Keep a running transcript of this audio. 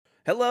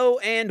Hello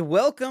and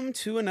welcome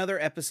to another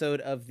episode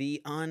of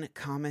the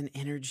Uncommon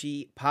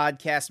Energy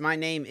Podcast. My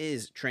name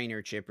is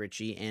Trainer Chip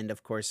Ritchie, and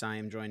of course, I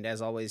am joined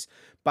as always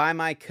by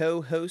my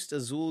co-host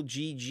Azul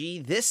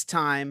GG. This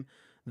time,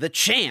 the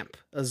champ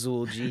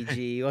Azul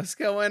GG. What's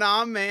going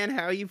on, man?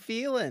 How are you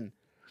feeling?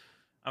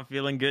 I'm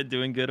feeling good,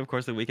 doing good. Of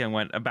course, the weekend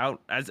went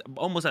about as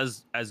almost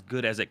as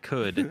good as it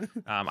could.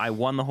 I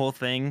won the whole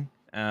thing,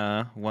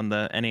 won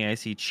the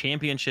NAIC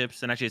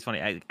championships, and actually, it's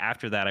funny.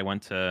 After that, I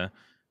went to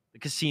the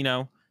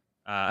casino.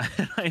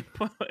 I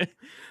put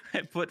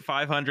I put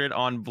 500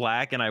 on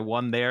black, and I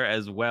won there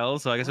as well.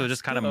 So I guess it was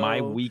Let's just kind of my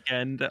go.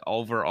 weekend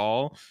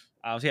overall.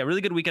 So yeah,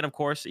 really good weekend. Of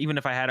course, even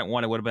if I hadn't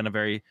won, it would have been a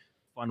very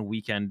fun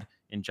weekend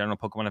in general.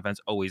 Pokemon events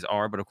always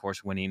are, but of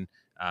course, winning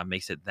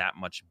makes it that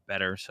much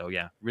better. So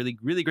yeah, really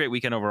great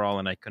weekend overall,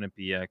 and I couldn't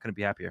be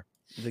happier.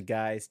 The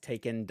guys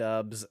taking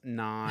dubs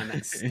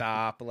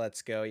non-stop.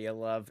 Let's go. You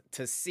love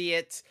to see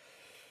it.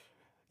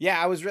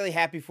 Yeah, I was really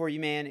happy for you,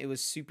 man. It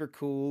was super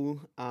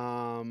cool.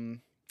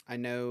 I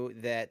know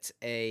that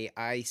a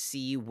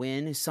IC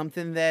win is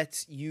something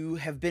that you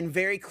have been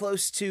very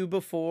close to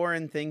before,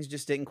 and things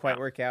just didn't quite Yeah,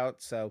 work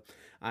out. So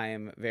I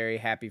am very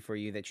happy for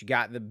you that you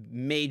got the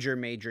major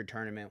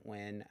tournament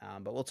win.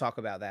 But we'll talk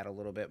about that a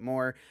little bit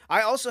more.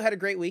 I also had a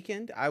great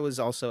weekend. I was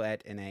also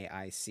at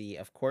NAIC,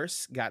 of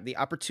course. Got the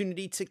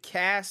opportunity to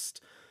cast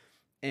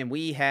and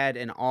we had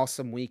an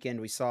awesome weekend.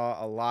 We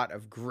saw a lot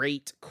of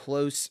great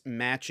close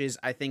matches.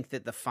 I think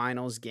that the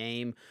finals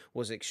game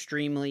was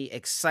extremely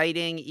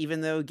exciting,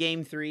 even though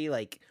game three,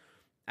 like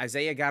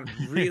Isaiah got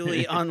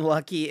really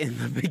unlucky in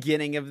the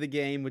beginning of the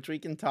game, which we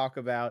can talk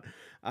about.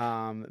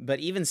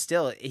 But even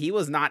still, he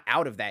was not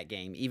out of that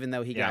game, even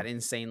though he yeah. got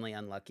insanely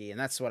unlucky. And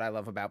that's what I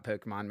love about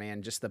Pokemon,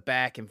 man. Just the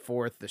back and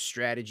forth, the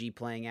strategy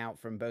playing out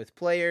from both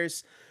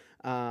players.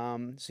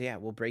 So yeah,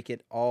 we'll break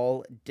it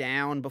all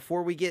down.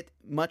 Before we get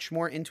much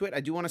more into it, I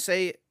do want to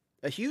say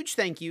a huge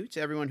thank you to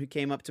everyone who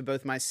came up to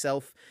both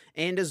myself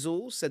and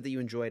Azul, said that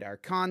you enjoyed our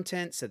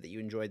content, said that you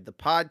enjoyed the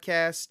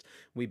podcast.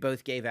 We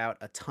both gave out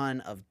a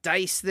ton of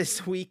dice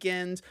this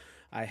weekend.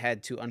 I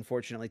had to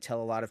unfortunately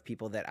tell a lot of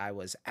people that I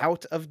was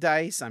out of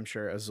dice. I'm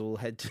sure Azul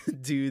had to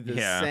do the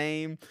Yeah.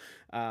 same.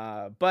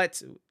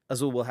 But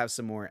Azul will have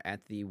some more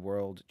at the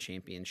World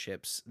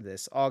Championships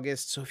this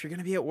August. So if you're going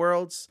to be at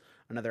Worlds,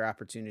 another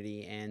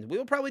opportunity, and we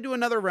will probably do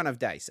another run of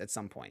dice at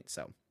some point.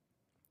 So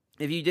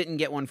if you didn't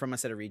get one from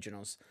us at a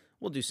regionals,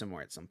 we'll do some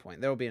more at some point.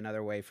 There will be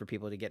another way for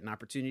people to get an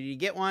opportunity to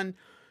get one.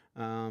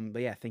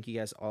 But yeah, thank you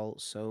guys all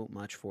so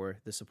much for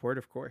the support,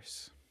 of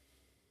course.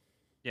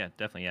 Yeah,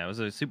 definitely. Yeah, it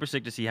was super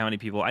sick to see how many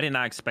people. I did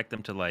not expect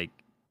them to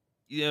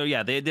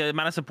yeah, the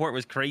amount of support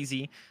was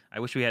crazy. I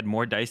wish we had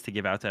more dice to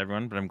give out to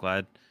everyone, but I'm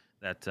glad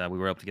that we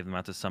were able to give them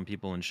out to some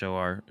people and show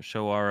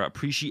our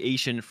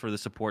appreciation for the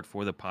support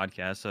for the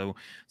podcast. So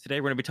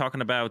today we're going to be talking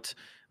about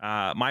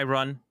my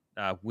run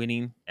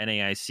winning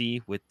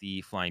NAIC with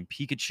the Flying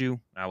Pikachu.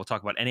 We'll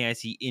talk about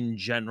NAIC in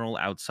general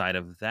outside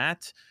of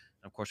that.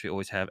 Of course, we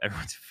always have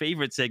everyone's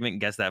favorite segment,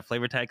 Guess That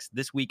Flavor Text.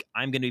 This week,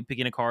 I'm going to be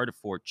picking a card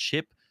for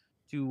Chip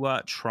to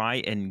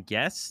try and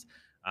guess.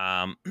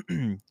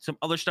 Some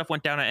other stuff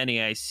went down at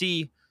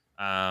NAIC.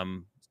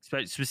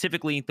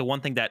 Specifically, the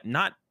one thing that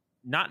not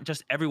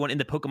just everyone in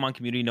the Pokemon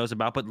community knows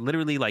about, but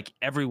literally like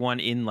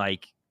everyone in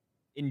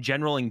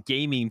general in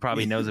gaming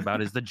probably knows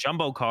about is the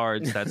jumbo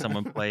cards that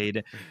someone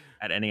played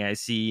at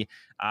NAIC.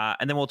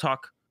 And then we'll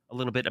talk a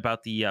little bit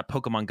about the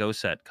Pokemon Go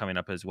set coming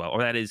up as well, or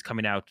that is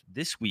coming out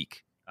this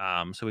week.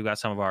 So we've got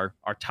some of our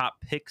top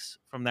picks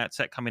from that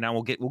set coming out.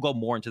 We'll go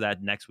more into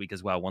that next week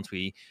as well once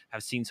we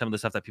have seen some of the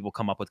stuff that people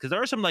come up with, because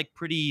there are some like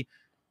pretty.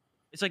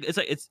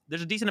 It's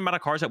there's a decent amount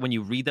of cards that when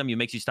you read them, it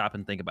makes you stop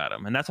and think about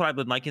them, and that's what I've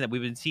been liking. That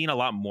we've been seeing a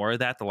lot more of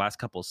that the last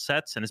couple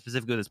sets, and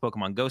specifically this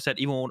Pokemon Go set.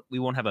 Even when we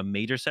won't have a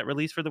major set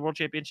release for the World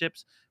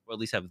Championships, we'll at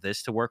least have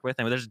this to work with.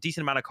 And there's a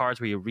decent amount of cards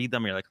where you read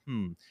them, and you're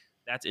like,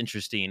 that's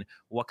interesting.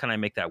 What can I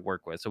make that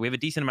work with? So we have a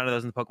decent amount of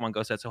those in the Pokemon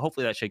Go set. So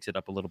hopefully that shakes it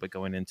up a little bit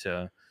going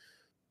into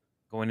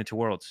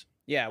Worlds.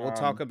 Yeah, we'll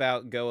talk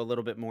about Go a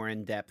little bit more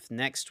in depth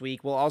next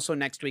week. We'll also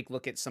next week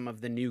look at some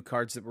of the new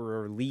cards that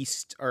were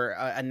released or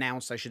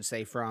announced, I should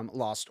say, from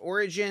Lost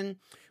Origin,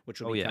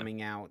 which will be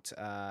coming out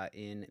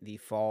in the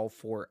fall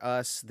for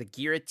us. The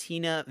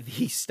Giratina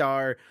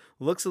V-Star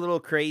looks a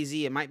little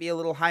crazy. It might be a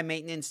little high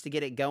maintenance to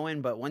get it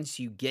going, but once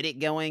you get it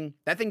going,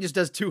 that thing just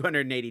does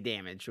 280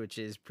 damage, which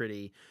is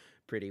pretty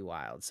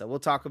wild. So we'll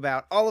talk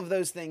about all of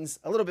those things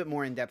a little bit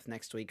more in depth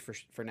next week.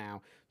 For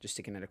now, just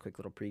sticking at a quick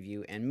little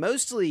preview and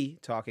mostly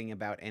talking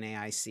about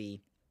NAIC.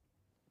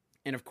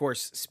 And of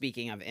course,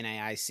 speaking of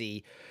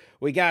NAIC,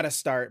 we got to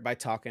start by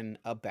talking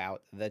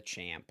about the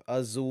champ,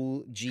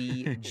 Azul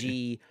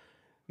GG.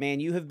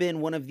 Man, you have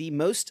been one of the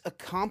most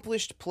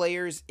accomplished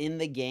players in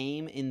the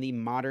game in the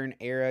modern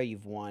era.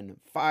 You've won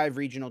 5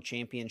 regional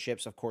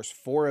championships, of course,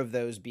 4 of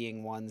those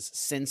being ones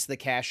since the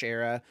Cash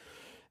era.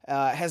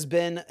 Has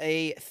been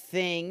a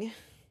thing.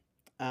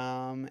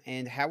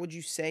 And how would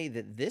you say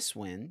that this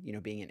win,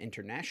 being in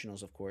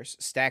internationals, of course,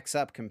 stacks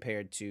up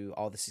compared to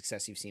all the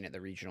success you've seen at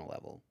the regional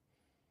level?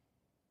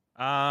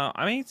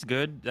 I mean, it's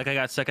good. Like, I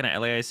got second at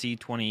LAIC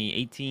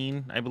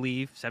 2018, I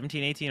believe,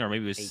 17, 18, or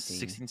maybe it was 18.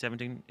 16,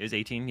 17. It was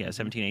 18, yeah, Mm-hmm.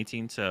 17,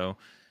 18. So,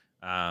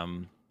 I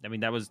mean,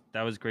 that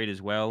was great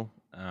as well.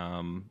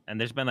 And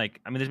there's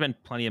been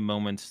plenty of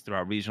moments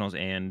throughout regionals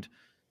and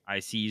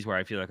ICs where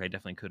I feel like I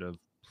definitely could have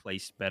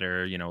placed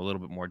better. A little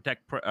bit more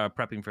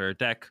prepping for a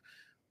deck,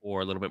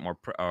 or a little bit more,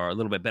 or a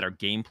little bit better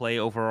gameplay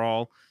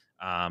overall.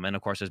 And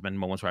of course, there's been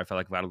moments where I felt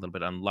like I got a little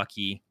bit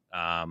unlucky.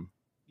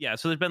 Yeah,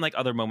 so there's been like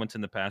other moments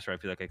in the past where I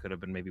feel like I could have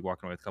been maybe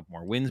walking away with a couple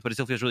more wins, but it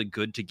still feels really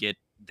good to get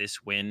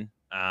this win.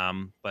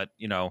 But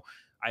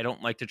I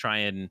don't like to try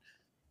and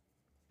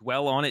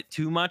dwell on it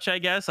too much, I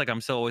guess. Like,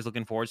 I'm still always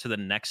looking forward to the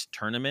next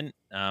tournament.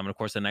 And of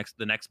course, the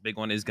next big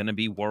one is going to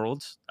be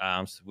Worlds,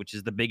 which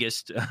is the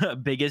biggest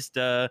biggest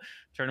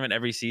tournament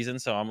every season.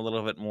 So I'm a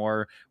little bit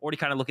more already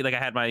kind of looking like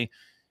I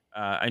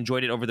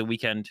enjoyed it over the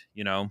weekend.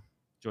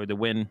 Enjoyed the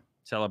win,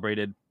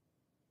 celebrated,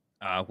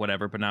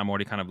 whatever. But now I'm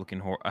already kind of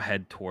looking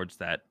ahead towards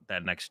that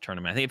next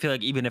tournament. I feel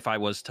like even if I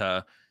was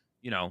to,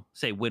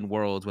 say win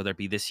Worlds, whether it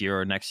be this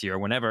year or next year or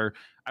whenever,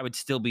 I would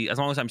still be, as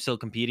long as I'm still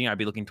competing, I'd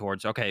be looking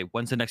towards, okay,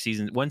 when's the next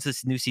season? When's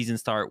this new season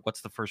start?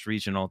 What's the first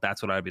regional?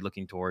 That's what I'd be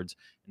looking towards,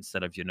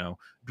 instead of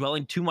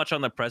dwelling too much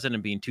on the present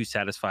and being too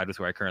satisfied with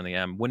where I currently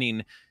am.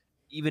 Winning,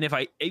 even if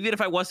I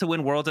was to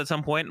win Worlds at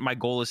some point, my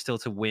goal is still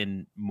to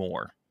win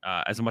more,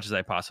 as much as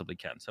I possibly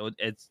can. So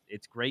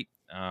it's great.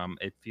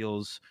 It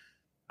feels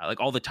like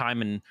all the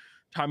time and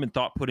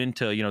thought put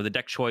into the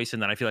deck choice,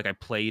 and then I feel like I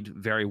played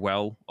very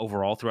well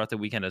overall throughout the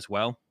weekend as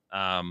well.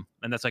 And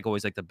that's like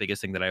always like the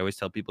biggest thing that I always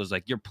tell people is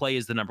like your play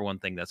is the number one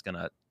thing that's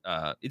gonna.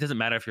 It doesn't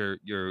matter if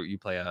you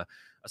play a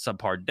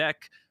subpar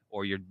deck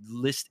or your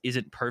list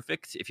isn't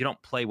perfect. If you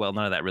don't play well,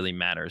 none of that really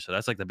matters. So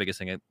that's like the biggest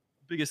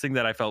thing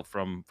that I felt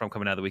from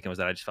coming out of the weekend was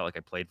that I just felt like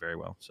I played very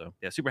well. So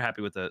yeah, super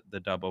happy with the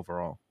dub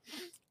overall.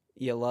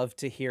 You love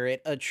to hear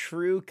it. A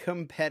true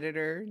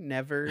competitor,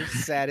 never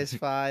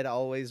satisfied,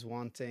 always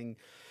wanting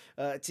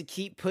to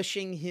keep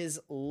pushing his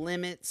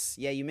limits.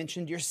 Yeah, you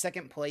mentioned your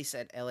second place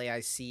at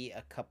LAIC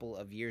a couple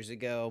of years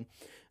ago.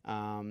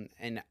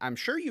 And I'm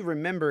sure you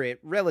remember it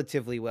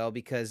relatively well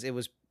because it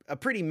was a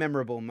pretty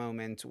memorable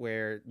moment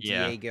where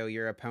Yeah, Diego,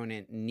 your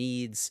opponent,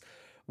 needs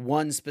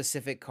one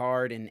specific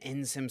card and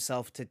ends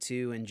himself to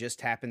two and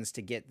just happens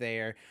to get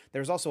there.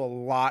 There's also a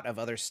lot of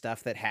other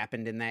stuff that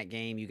happened in that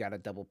game. You got a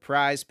double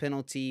prize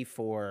penalty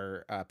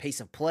for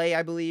pace of play,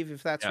 I believe,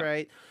 if that's yeah,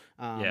 right.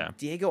 yeah.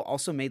 Diego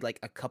also made like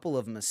a couple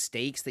of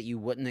mistakes that you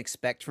wouldn't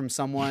expect from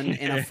someone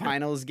in a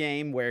finals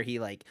game where he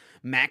like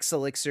max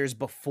elixirs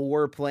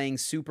before playing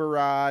super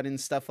rod and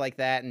stuff like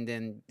that, and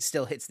then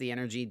still hits the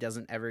energy,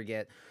 doesn't ever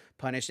get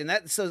punished. And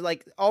that, so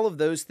like all of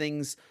those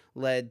things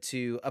led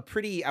to a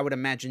pretty, I would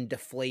imagine,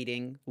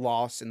 deflating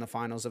loss in the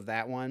finals of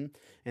that one.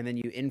 And then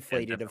you Yeah,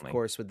 inflated, of definitely.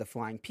 course, with the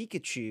flying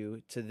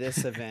Pikachu to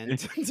this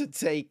event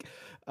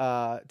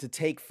to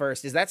take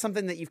first. Is that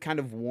something that you've kind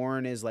of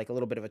worn as like a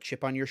little bit of a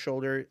chip on your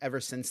shoulder ever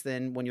since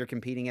then when you're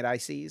competing at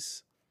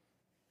ICs?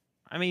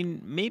 I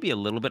mean, maybe a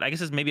little bit. I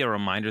guess it's maybe a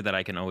reminder that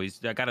I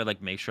gotta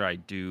like make sure I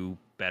do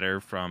better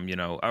from,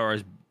 or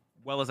as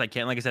well as I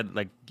can. Like I said,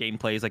 like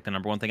gameplay is like the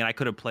number one thing. And I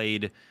could have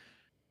played,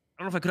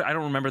 I don't know if I could, I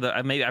don't remember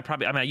maybe I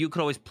probably, I mean, you could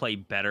always play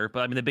better,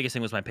 but I mean, the biggest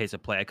thing was my pace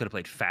of play. I could have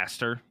played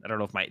faster. I don't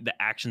know if the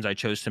actions I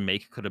chose to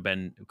make could have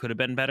been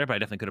better, but I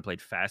definitely could have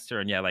played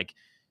faster. And yeah, like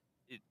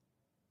it,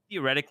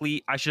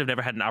 theoretically, I should have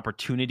never had an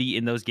opportunity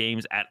in those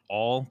games at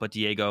all. But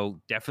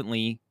Diego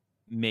definitely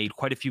made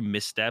quite a few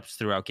missteps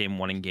throughout game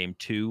one and game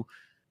two.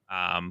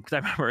 Because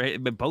I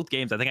remember both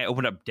games, I think I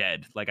opened up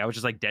dead. Like I was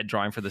just like dead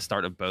drawing for the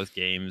start of both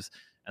games.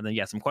 And then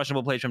yeah, some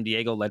questionable plays from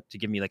Diego led to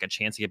give me like a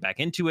chance to get back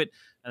into it.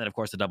 And then of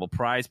course the double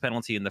prize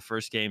penalty in the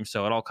first game.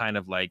 So it all kind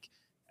of like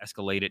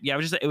escalated. Yeah,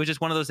 it was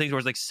just one of those things where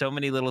it's like so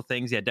many little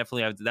things. Yeah,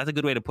 definitely. That's a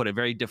good way to put it.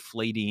 Very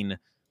deflating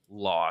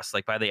loss.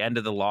 Like by the end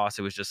of the loss,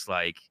 it was just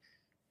like,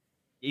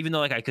 even though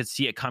like I could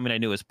see it coming, I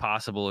knew it was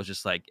possible. It was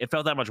just like it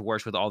felt that much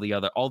worse with all the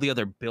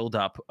other build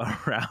up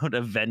around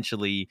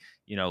eventually,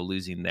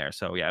 losing there.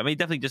 So yeah, I mean,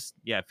 definitely just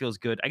yeah, it feels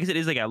good. I guess it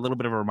is like a little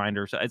bit of a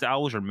reminder. So I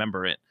always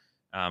remember it,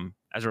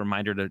 as a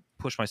reminder to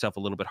push myself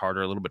a little bit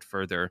harder, a little bit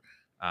further,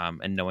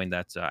 and knowing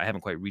that I haven't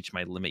quite reached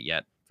my limit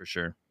yet for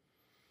sure.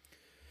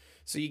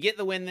 So you get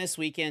the win this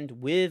weekend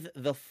with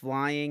the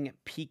Flying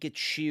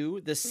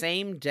Pikachu, the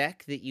same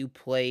deck that you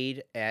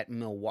played at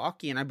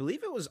Milwaukee, and I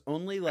believe it was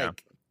only Yeah,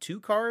 like two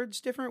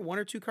cards different, one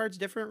or two cards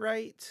different,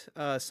 right?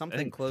 I Something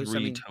think close. I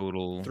three mean,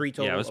 total. three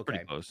Yeah, it total. was pretty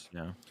Okay. close.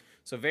 Yeah.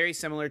 So very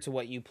similar to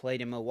what you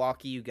played in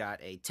Milwaukee. You got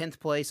a 10th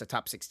place, a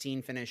top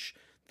 16 finish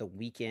the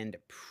weekend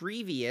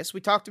previous.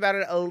 We talked about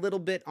it a little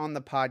bit on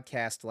the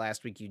podcast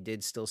last week. You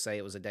did still say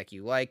it was a deck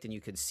you liked and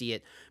you could see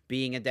it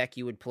being a deck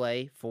you would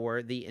play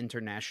for the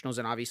internationals.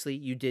 And obviously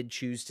you did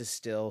choose to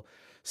still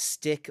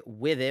stick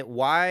with it.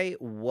 Why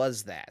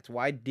was that?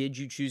 Why did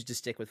you choose to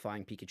stick with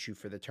Flying Pikachu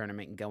for the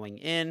tournament going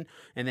in?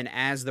 And then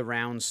as the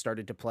rounds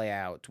started to play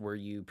out, were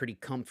you pretty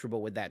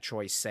comfortable with that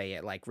choice, say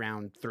at like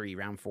round 3,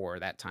 round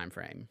 4, that time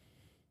frame?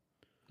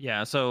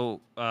 Yeah,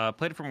 so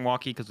played it from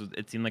Milwaukee because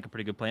it seemed like a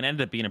pretty good play, and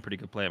ended up being a pretty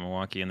good play at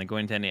Milwaukee. And then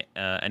going to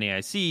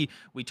NAIC,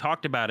 we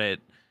talked about it,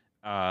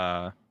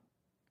 and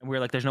we were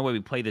like, "There's no way we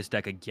play this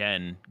deck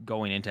again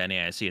going into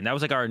NAIC." And that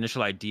was like our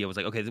initial idea. Was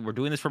like, "Okay, we're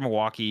doing this for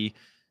Milwaukee.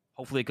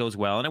 Hopefully, it goes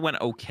well." And it went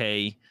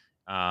okay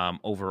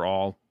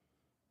overall.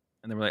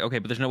 And then we're like, "Okay,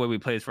 but there's no way we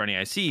play this for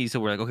NAIC." So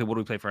we're like, "Okay, what do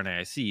we play for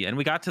NAIC?" And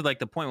we got to like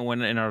the point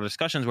when in our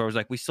discussions where it was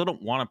like, we still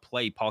don't want to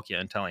play Palkia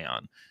and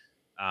Teleon.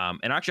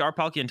 And actually, our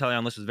Palkia and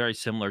Teleon list was very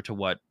similar to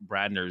what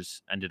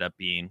Bradner's ended up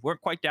being. We're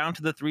quite down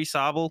to the 3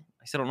 Sobble.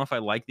 I still don't know if I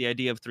like the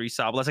idea of 3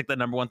 Sobble. That's like the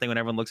number one thing when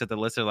everyone looks at the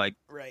list. They're like,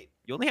 right,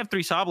 you only have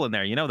 3 Sobble in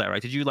there. You know that,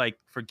 right? Did you like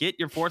forget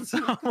your 4th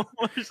Sobble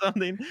or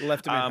something?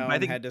 Left him at home, I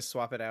think, had to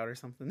swap it out or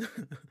something.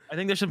 I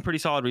think there's some pretty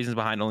solid reasons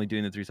behind only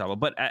doing the 3 Sobble.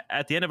 But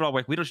at the end of it all,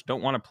 like, we just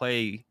don't want to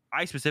play.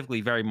 I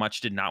specifically very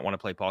much did not want to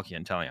play Palkia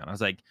and Teleon. I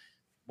was like,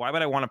 why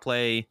would I want to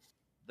play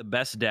the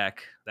best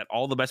deck that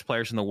all the best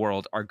players in the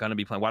world are going to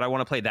be playing? Why do I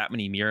want to play that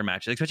many mirror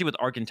matches, especially with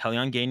Arc and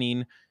Teleon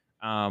gaining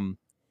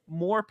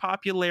more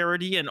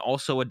popularity and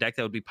also a deck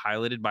that would be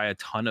piloted by a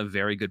ton of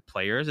very good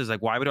players? Is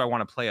like, why would I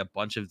want to play a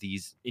bunch of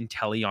these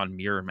Inteleon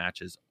mirror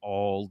matches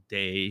all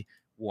day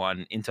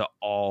 1 into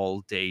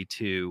all day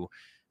 2?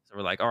 So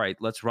we're like, all right,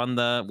 let's ran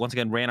our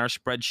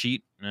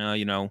spreadsheet,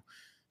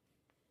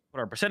 put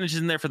our percentages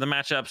in there for the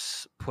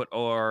matchups, put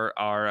our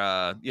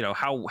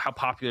how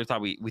popular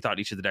we thought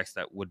each of the decks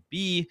that would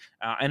be.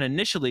 And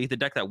initially, the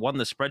deck that won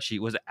the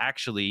spreadsheet was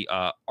actually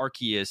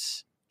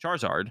Arceus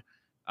Charizard.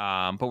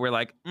 But we're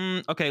like,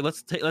 okay,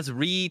 let's take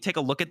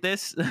a look at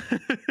this.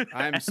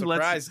 I'm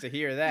surprised to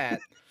hear that.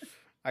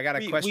 I got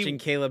to question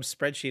Caleb's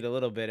spreadsheet a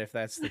little bit if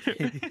that's the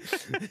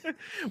case.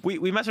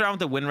 we mess around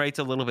with the win rates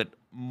a little bit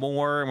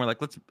more, and we're like,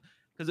 because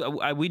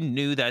we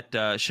knew that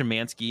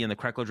Szymanski and the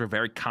Krekledge were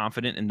very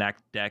confident in that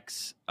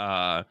deck's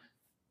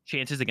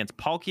chances against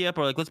Palkia,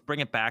 but like, let's bring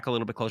it back a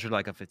little bit closer to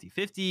like a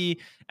 50-50.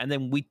 And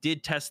then we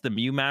did test the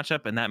Mew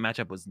matchup, and that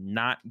matchup was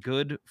not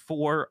good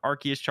for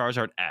Arceus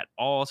Charizard at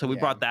all. So we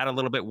brought that a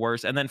little bit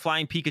worse. And then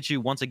Flying Pikachu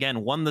once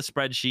again won the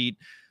spreadsheet.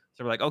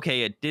 So we're like,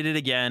 okay, it did it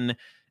again.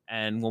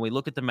 And when we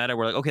look at the meta,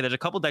 we're like, okay, there's a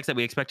couple decks that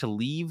we expect to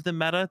leave the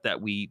meta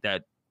that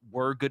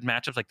were good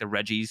matchups, like the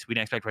Reggies. We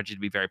didn't expect Reggie to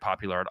be very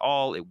popular at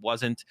all. It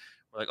wasn't.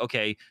 We're like,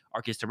 okay,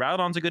 Arceus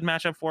Pteranodon's a good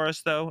matchup for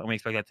us, though, and we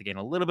expect that to gain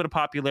a little bit of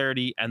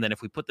popularity. And then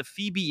if we put the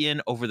Phoebe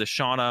in over the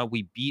Shauna,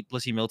 we beat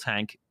Blissey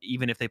Miltank,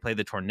 even if they play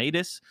the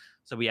Tornadus.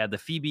 So we add the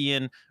Phoebe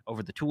in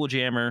over the Tool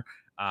Jammer,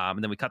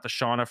 and then we cut the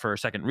Shauna for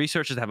second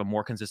research to have a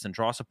more consistent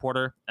draw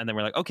supporter. And then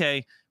we're like,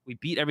 okay, we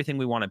beat everything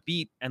we want to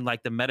beat, and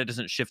like the meta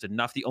doesn't shift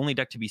enough. The only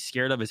deck to be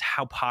scared of is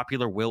how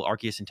popular will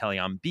Arceus and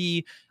Teleon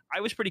be.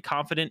 I was pretty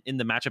confident in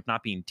the matchup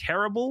not being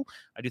terrible.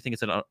 I do think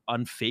it's an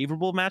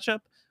unfavorable matchup.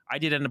 I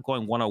did end up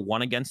going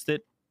 101 against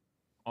it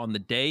on the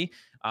day.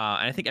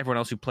 And I think everyone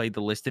else who played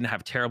the list didn't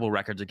have terrible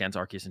records against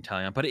Arceus and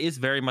Teleon. But it is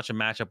very much a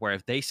matchup where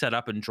if they set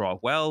up and draw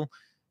well,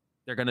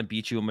 they're going to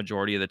beat you a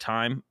majority of the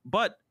time.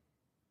 But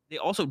they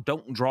also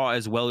don't draw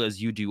as well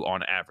as you do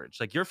on average.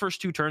 Like, your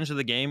first 2 turns of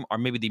the game are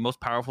maybe the most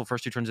powerful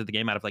first 2 turns of the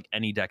game out of like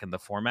any deck in the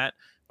format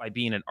by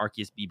being an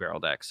Arceus B-Barrel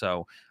deck.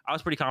 So I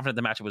was pretty confident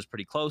the matchup was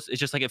pretty close. It's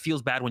just like, it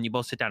feels bad when you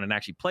both sit down and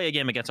actually play a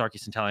game against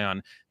Arceus and Teleon.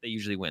 They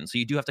usually win. So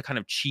you do have to kind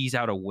of cheese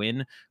out a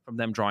win from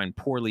them drawing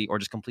poorly or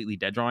just completely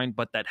dead drawing.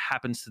 But that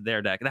happens to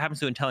their deck. That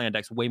happens to Inteleon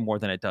decks way more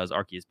than it does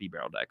Arceus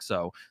B-Barrel decks.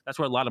 So that's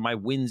where a lot of my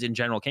wins in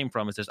general came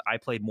from, is just I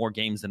played more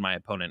games than my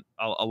opponent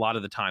a lot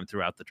of the time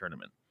throughout the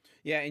tournament.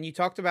 Yeah, and you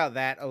talked about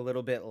that a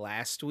little bit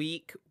last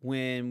week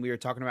when we were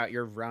talking about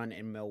your run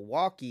in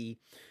Milwaukee,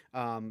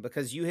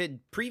 because you had,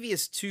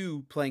 previous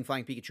to playing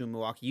Flying Pikachu in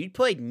Milwaukee, you'd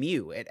played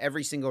Mew at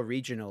every single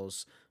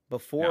regionals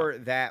before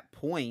that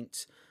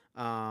point.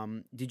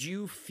 Did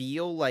you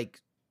feel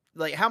like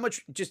how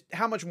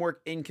much more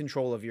in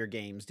control of your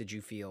games did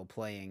you feel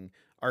playing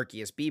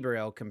Arceus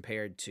B-Barrel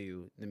compared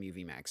to the Mew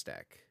VMAX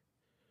deck?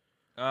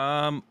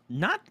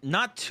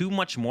 Not too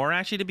much more,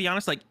 actually, to be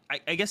honest. Like,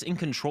 I guess in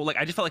control, like,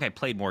 I just felt like I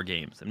played more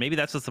games, and maybe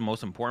that's just the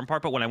most important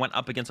part. But when I went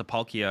up against a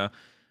Palkia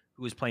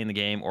who was playing the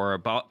game, or a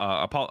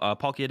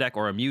Palkia deck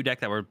or a Mew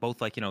deck that were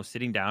both like,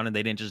 sitting down and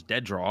they didn't just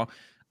dead draw,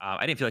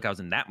 I didn't feel like I was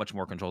in that much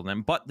more control than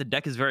them. But the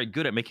deck is very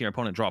good at making your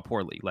opponent draw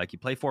poorly. Like, you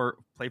play for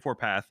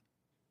Path,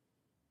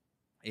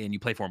 and you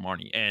play for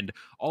Marnie, and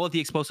all of the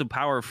explosive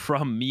power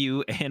from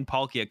Mew and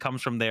Palkia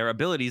comes from their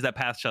abilities that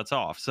Path shuts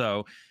off.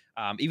 So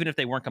even if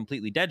they weren't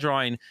completely dead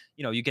drawing,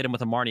 you get them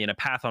with a Marnie and a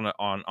Path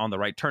on the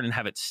right turn and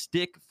have it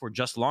stick for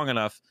just long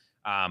enough.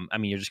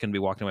 You're just going to be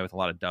walking away with a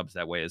lot of dubs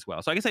that way as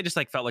well. So I guess I just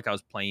felt like I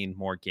was playing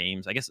more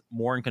games, I guess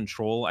more in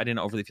control. I didn't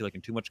overly feel like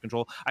in too much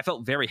control. I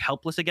felt very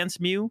helpless against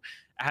Mew,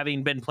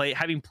 having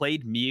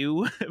played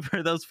Mew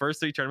for those first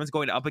 3 tournaments,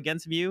 going up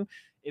against Mew.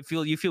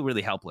 You feel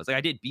really helpless. Like,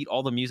 I did beat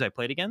all the Mews I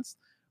played against,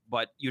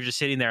 but you're just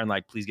sitting there and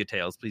like, please get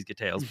tails, please get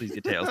tails, please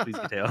get tails, please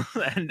get tails.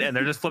 and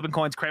they're just flipping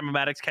coins,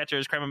 Cramomatic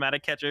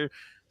catcher.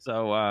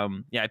 So,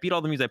 I beat all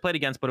the Mews I played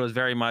against, but it was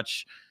very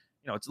much,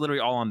 it's literally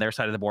all on their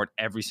side of the board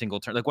every single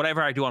turn. Like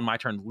whatever I do on my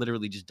turn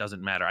literally just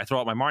doesn't matter. I throw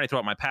out my Marnie, throw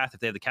out my Path. If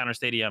they have the counter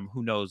stadium,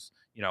 who knows?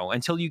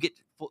 Until you get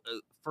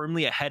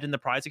firmly ahead in the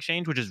prize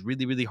exchange, which is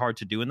really, really hard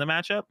to do in the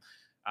matchup.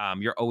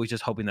 You're always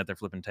just hoping that they're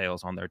flipping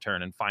tails on their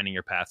turn and finding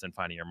your Paths and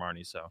finding your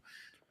Marnie. So,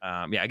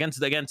 against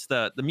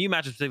the Mew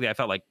matchup specifically, I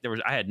felt like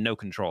I had no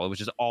control. It was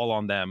just all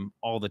on them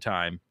all the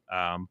time.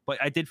 But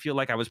I did feel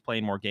like I was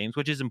playing more games,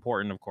 which is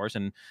important, of course.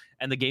 And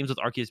the games with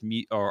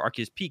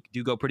Arceus Peak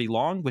do go pretty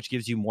long, which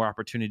gives you more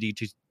opportunity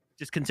to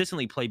just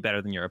consistently play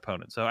better than your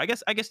opponent. So I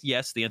guess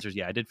yes, the answer is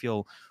yeah. I did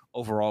feel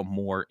overall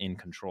more in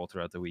control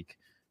throughout the week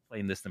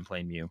playing this than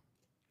playing Mew.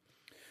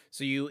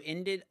 So you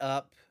ended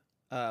up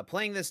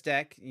playing this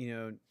deck,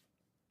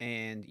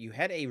 and you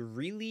had a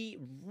really,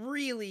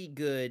 really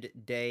good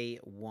day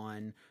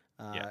one.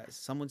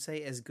 Some would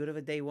say as good of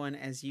a day one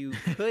as you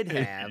could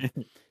have,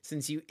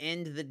 since you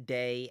end the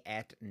day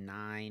at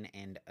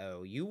 9-0.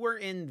 You were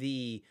in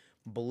the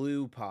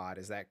blue pod,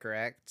 is that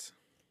correct?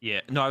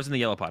 Yeah, no, I was in the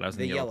yellow pod. I was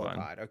in the yellow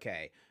pod.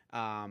 Okay.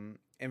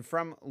 And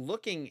from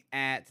looking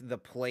at the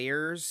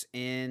players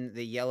in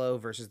the yellow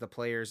versus the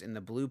players in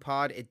the blue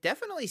pod, it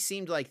definitely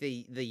seemed like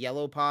the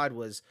yellow pod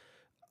was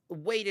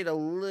weighted a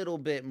little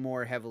bit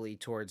more heavily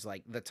towards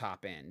like the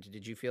top end.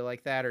 Did you feel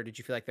like that, or did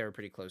you feel like they were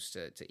pretty close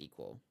to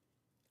equal?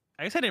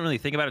 I guess I didn't really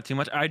think about it too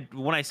much.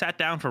 When I sat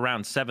down for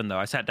round 7,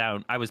 though,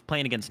 I was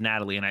playing against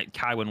Natalie, and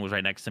Kaiwin was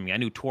right next to me. I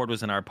knew Tord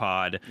was in our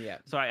pod. Yeah.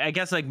 So I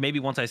guess like maybe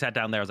once I sat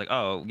down there, I was like,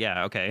 oh,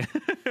 yeah, okay.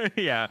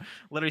 Yeah,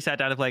 literally sat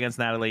down to play against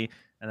Natalie.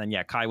 And then,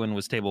 yeah, Kaiwin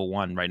was table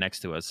 1 right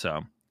next to us.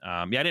 So,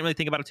 I didn't really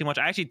think about it too much.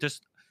 I actually there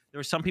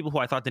were some people who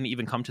I thought didn't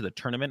even come to the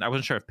tournament. I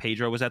wasn't sure if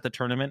Pedro was at the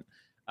tournament.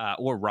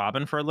 Or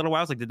Robin for a little while.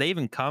 I was like, did they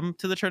even come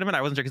to the tournament?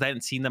 I wasn't sure because I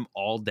hadn't seen them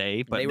all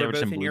day, but they were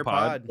both just in your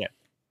pod. Yeah.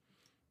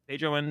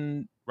 Pedro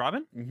and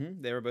Robin?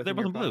 Mm-hmm. They were both in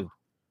blue. Pod.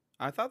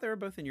 I thought they were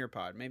both in your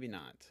pod. Maybe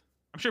not.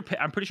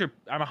 I'm pretty sure.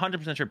 I'm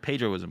 100% sure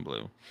Pedro was in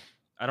blue.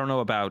 I don't know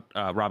about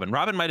Robin.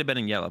 Robin might have been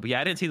in yellow, but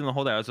yeah, I didn't see them the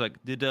whole day. I was like,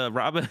 did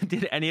Robin?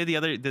 Did any of the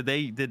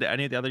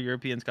other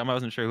Europeans come? I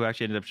wasn't sure who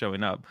actually ended up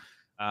showing up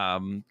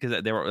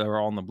because they were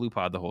all in the blue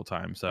pod the whole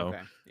time. So,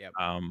 okay. Yep.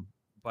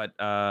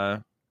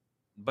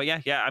 But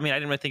yeah. I mean, I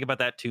didn't really think about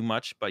that too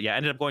much. But yeah, I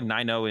ended up going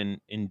 9-0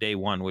 in day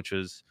 1, which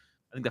was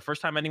I think the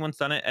first time anyone's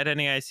done it at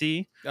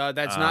NAIC.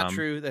 That's not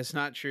true. That's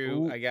not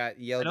true. Ooh, I got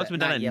yelled at. I know it's been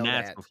done at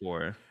Nats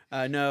before.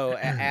 No,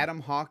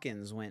 Adam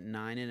Hawkins went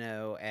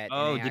 9-0 at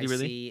NAIC did he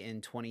really? in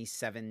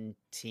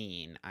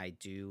 2017. I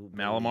do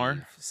believe.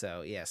 Malamar.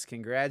 So yes,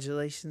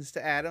 congratulations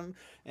to Adam,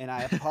 and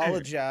I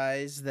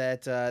apologize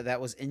that that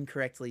was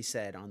incorrectly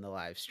said on the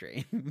live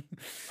stream.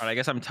 All right, I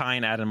guess I'm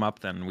tying Adam up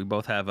then. We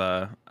both have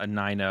a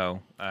 9-0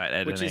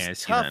 at which NAIC.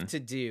 Is tough then. to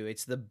do.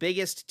 It's the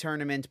biggest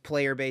tournament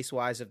player base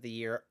wise of the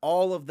year.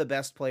 All of the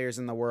best players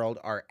in the world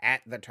are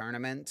at the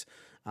tournament.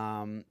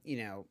 And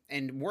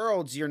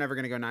Worlds, you're never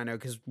going to go 9-0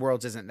 because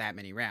Worlds isn't that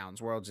many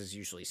rounds. Worlds is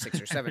usually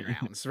 6 or 7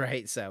 rounds,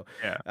 right? So,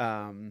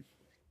 yeah.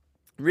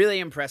 Really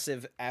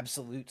impressive.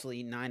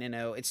 Absolutely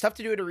 9-0. It's tough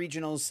to do it at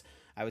regionals.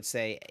 I would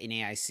say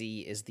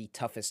NAIC is the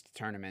toughest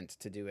tournament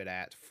to do it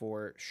at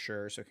for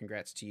sure. So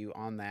congrats to you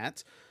on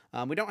that.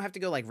 We don't have to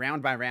go like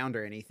round by round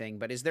or anything,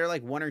 but is there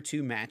like 1 or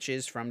 2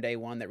 matches from day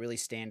 1 that really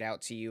stand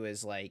out to you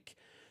as like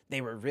they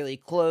were really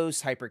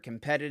close, hyper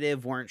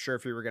competitive, weren't sure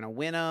if you were going to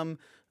win them?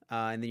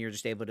 And then you're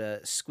just able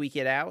to squeak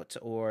it out,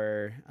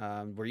 or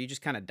were you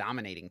just kind of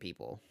dominating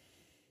people?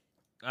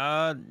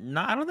 No,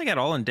 I don't think at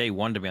all in day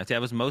 1, to be honest. I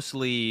was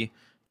mostly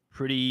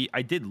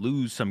I did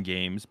lose some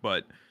games,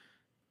 but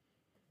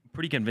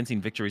pretty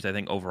convincing victories, I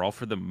think, overall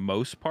for the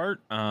most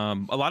part. A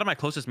lot of my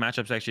closest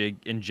matchups actually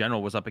in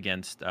general was up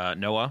against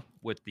Noah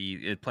with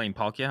playing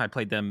Palkia. I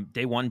played them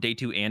day 1, day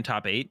 2, and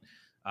top 8.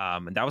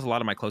 And that was a lot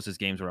of my closest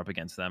games were up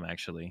against them,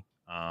 actually.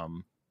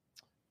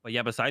 But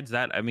yeah, besides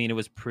that, I mean, it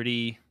was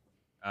pretty...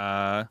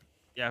 I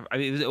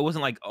mean, it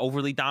wasn't like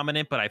overly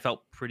dominant, but I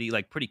felt pretty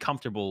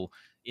comfortable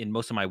in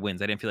most of my wins.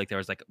 I didn't feel like there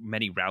was like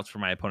many routes for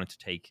my opponent to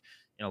take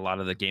in a lot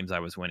of the games I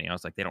was winning. I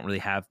was like, they don't really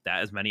have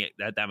that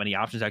many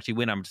options to actually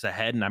win. I'm just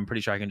ahead, and I'm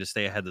pretty sure I can just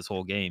stay ahead this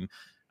whole game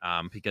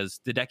because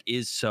the deck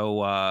is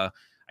so. I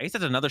guess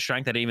that's another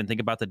strength I didn't even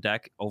think about the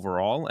deck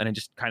overall, and it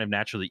just kind of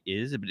naturally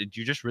is.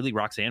 You're just really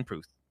Roxanne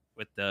proof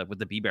with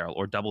the B barrel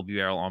or double B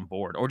barrel on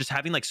board, or just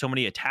having like so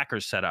many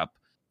attackers set up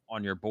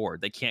on your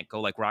board. They can't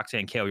go like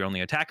Roxanne KO your only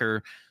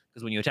attacker,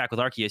 because when you attack with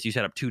Arceus, you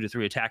set up 2 to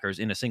 3 attackers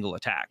in a single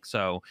attack.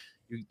 So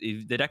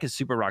the deck is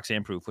super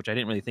Roxanne proof, which I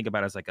didn't really think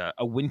about as like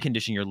a win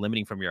condition you're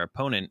limiting from your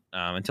opponent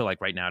until like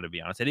right now, to be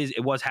honest.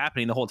 It was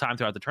happening the whole time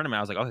throughout the tournament.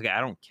 I was like, okay,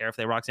 I don't care if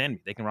they Roxanne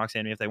me. They can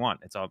Roxanne me if they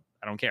want. It's all,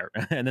 I don't care.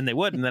 And then they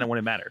would, and then it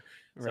wouldn't matter.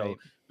 Right. So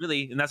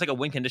really, and that's like a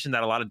win condition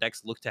that a lot of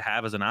decks look to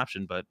have as an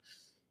option, but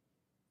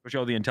which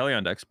are the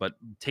Inteleon decks, but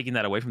taking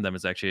that away from them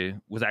was actually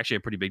a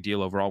pretty big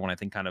deal overall when I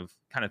think kind of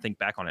think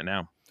back on it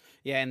now.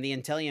 Yeah, and the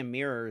Intellium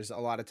mirrors a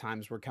lot of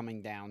times were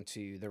coming down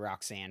to the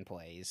Roxanne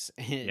plays.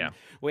 And Yeah.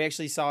 we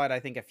actually saw it, I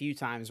think, a few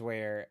times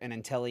where one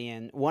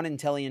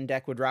Intellium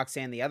deck would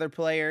Roxanne the other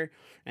player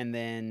and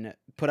then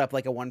put up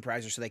like a one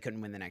prizer so they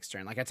couldn't win the next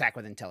turn. Like attack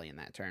with Intellium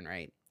that turn,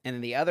 right? And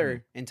then the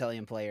other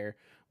Intellium player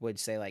would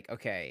say, like,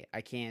 okay, I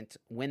can't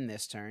win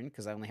this turn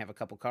because I only have a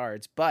couple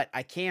cards, but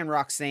I can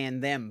Roxanne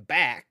them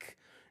back.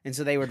 And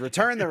so they would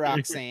return the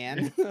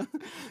Roxanne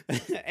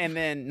and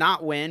then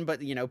not win, but,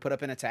 put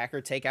up an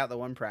attacker, take out the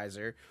one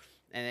prizer.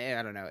 And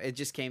I don't know.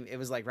 It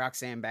was like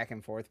Roxanne back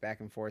and forth,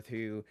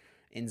 who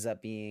ends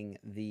up being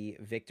the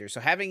victor.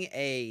 So having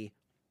a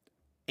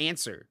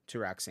answer to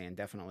Roxanne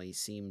definitely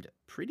seemed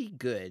pretty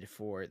good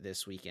for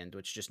this weekend,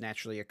 which just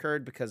naturally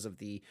occurred because of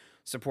the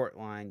support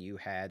line you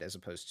had as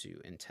opposed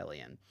to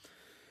Intellion.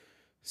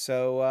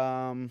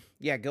 So,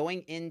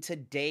 going into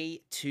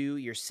day 2,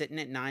 you're sitting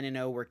at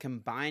 9-0. We're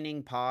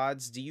combining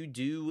pods. Do you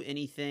do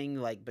anything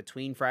like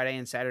between Friday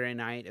and Saturday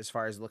night as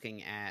far as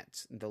looking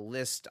at the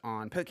list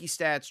on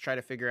PokeStats, try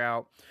to figure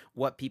out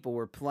what people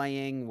were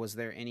playing? Was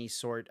there any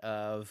sort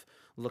of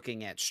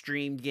looking at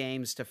streamed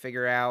games to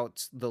figure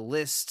out the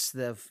lists,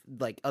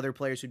 like other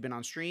players who'd been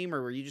on stream,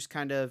 or were you just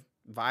kind of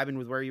vibing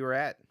with where you were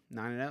at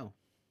 9-0?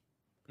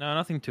 No,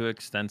 nothing too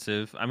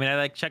extensive. I mean,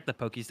 I checked the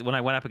when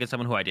I went up against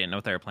someone who I didn't know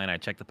what they were playing. I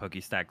checked the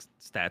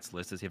stats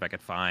list to see if I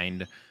could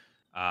find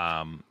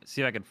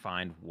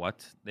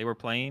what they were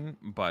playing.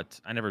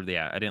 But I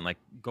didn't like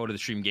go to the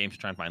stream games to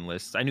try and find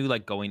lists. I knew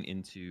like going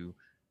into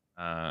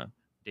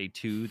day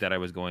 2 that I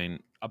was going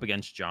up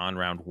against John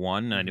round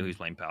 1, and I knew he was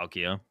playing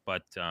Palkia.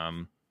 But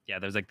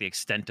there's like the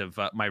extent of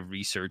my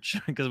research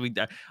because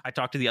I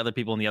talked to the other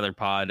people in the other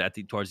pod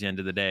towards the end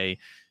of the day,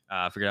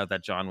 figured out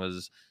that John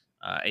was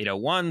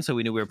 801, so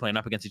we knew we were playing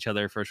up against each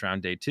other first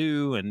round day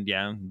 2,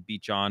 and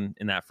beat John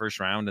in that first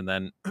round. And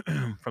then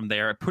from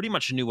there I pretty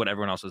much knew what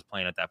everyone else was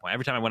playing at that point.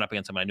 Every time I went up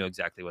against someone, I knew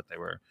exactly what they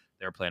were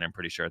playing, I'm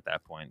pretty sure, at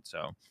that point.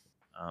 So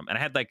and I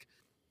had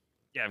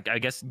I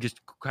guess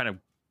just kind of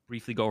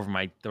briefly go over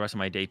the rest of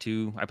my day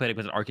 2. I played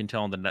with an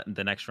Arcantel in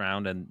the next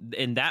round, and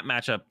in that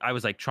matchup I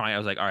was like,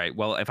 all right,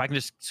 well, if I can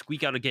just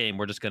squeak out a game,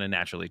 we're just going to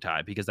naturally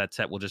tie, because that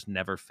set will just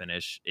never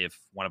finish if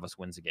one of us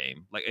wins a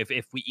game. Like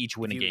if we each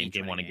win a game,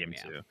 game 1 and game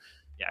 2.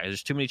 Yeah,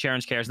 there's too many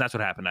challenge cares, and that's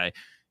what happened.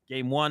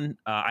 Game 1,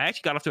 I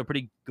actually got off to a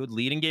pretty good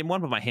lead in game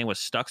 1, but my hand was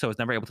stuck, so I was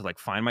never able to like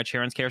find my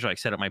Charon's cares or like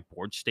set up my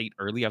board state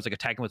early. I was like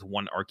attacking with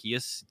one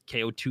Arceus,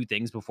 KO'd 2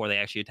 things before they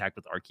actually attacked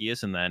with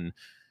Arceus, and then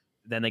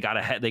they got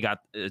ahead. They got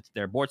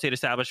their board state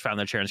established, found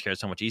their Charon's cares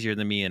so much easier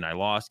than me, and I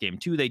lost. Game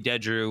 2, they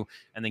dead drew,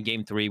 and then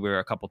game 3, we were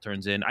a couple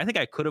turns in. I think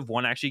I could have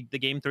won actually the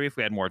game 3 if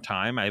we had more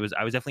time. I was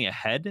definitely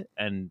ahead,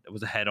 and it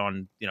was ahead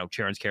on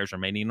Charon's cares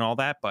remaining and all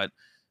that, but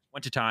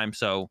went to time.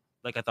 So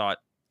like I thought,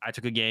 I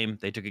took a game,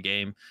 they took a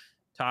game,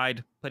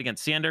 tied, played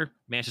against Sander,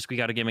 managed to squeak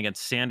out a game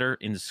against Sander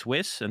in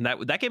Swiss, and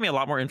that gave me a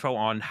lot more info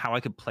on how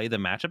I could play the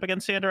matchup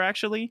against Sander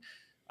actually,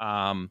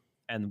 and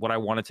what I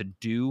wanted to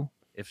do.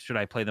 Should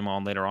I play them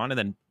on later on, and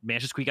then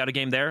managed to squeak out a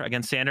game there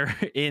against Sander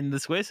in the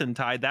Swiss and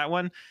tied that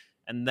one.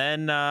 And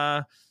then it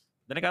got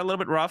a little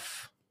bit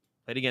rough.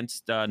 Played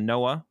against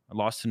Noah. I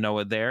lost to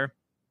Noah there.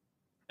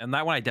 And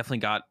that one I definitely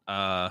got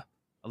a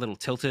little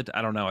tilted.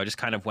 I don't know. I just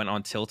kind of went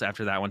on tilt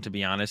after that one, to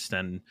be honest.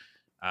 And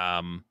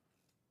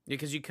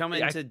because you come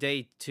into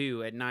day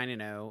 2 at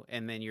 9-0,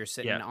 and then you're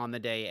sitting on the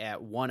day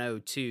at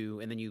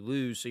 102, and then you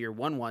lose, so you're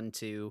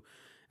 1-1-2.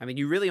 I mean,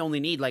 you really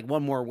only need like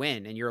one more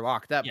win, and you're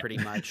locked up pretty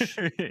much,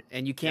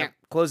 and you can't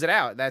close it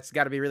out. That's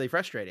got to be really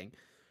frustrating.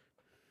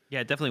 Yeah,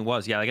 it definitely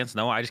was. Yeah, against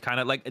Noah, I just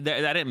kind of I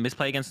didn't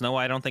misplay against Noah,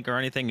 I don't think, or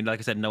anything. Like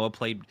I said, Noah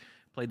played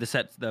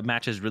the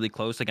matches really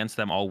close against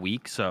them all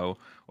week, or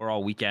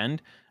all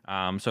weekend.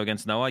 So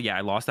against Noah, I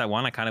lost that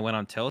one. I kind of went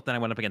on tilt. Then I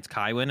went up against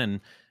Kaiwin, and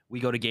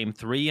we go to game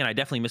 3, and I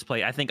definitely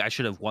misplayed. I think I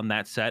should have won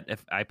that set.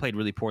 If I played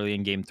really poorly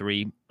in game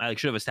 3, I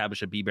should have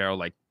established a B barrel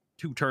like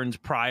 2 turns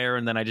prior,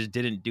 and then I just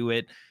didn't do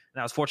it. And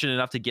I was fortunate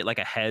enough to get like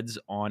a heads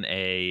on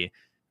a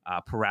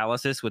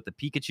paralysis with the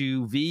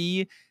Pikachu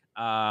V.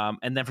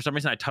 And then for some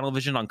reason I tunnel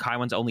vision on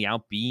Kaiwan's only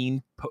out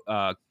being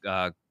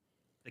the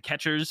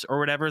catchers or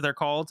whatever they're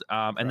called.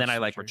 And then I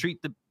like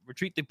retreat the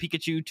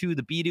Pikachu to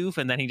the Bidoof,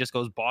 and then he just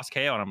goes boss KO,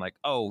 and I'm like,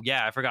 oh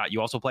yeah, I forgot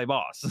you also play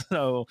boss.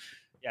 So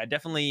yeah,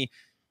 definitely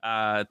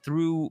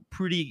threw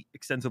pretty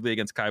extensively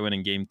against Kaiwan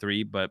in game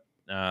 3, but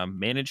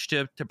managed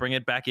to bring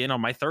it back in on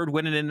my 3rd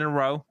win in a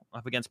row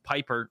up against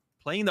Piper,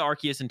 playing the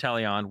Arceus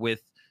Inteleon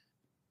with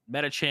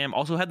Metacham.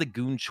 Also had the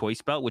Goon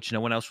Choice Belt, which no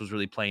one else was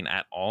really playing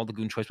at all. The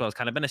Goon Choice Belt has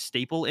kind of been a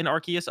staple in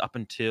Arceus up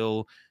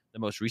until the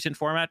most recent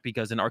format,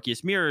 because in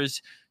Arceus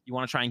Mirrors, you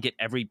want to try and get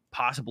every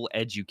possible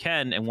edge you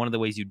can, and one of the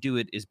ways you do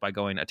it is by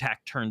going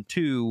attack turn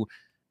 2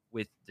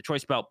 with the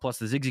Choice Belt plus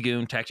the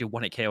Zigzagoon to actually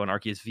 1-hit KO on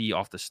Arceus V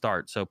off the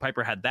start. So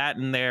Piper had that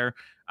in there,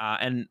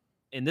 and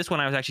in this one,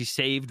 I was actually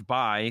saved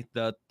by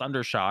the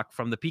Thunder Shock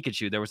from the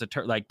Pikachu. There was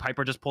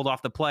Piper just pulled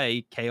off the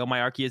play, KO my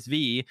Arceus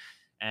V,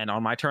 and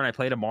on my turn, I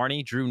played a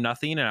Marnie, drew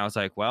nothing, and I was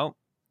like, well,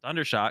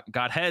 Thunder Shock,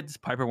 got heads,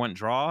 Piper went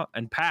draw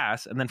and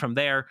pass, and then from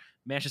there,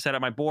 managed to set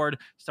up my board,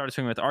 started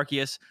swinging with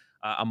Arceus,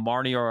 a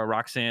Marnie or a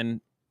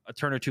Roxanne a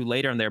turn or two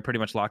later, and they were pretty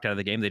much locked out of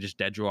the game. They just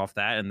dead drew off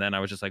that, and then I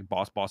was just like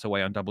boss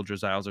away on double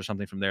Drizzles or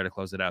something from there to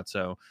close it out.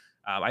 So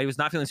I was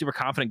not feeling super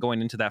confident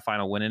going into that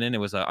final win, and it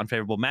was an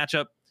unfavorable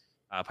matchup.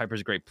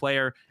 Piper's a great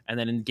player, and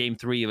then in game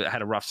 3, it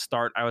had a rough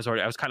start. I was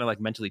kind of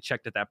like mentally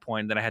checked at that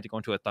point. Then I had to go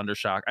into a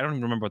Thundershock. I don't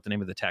even remember what the name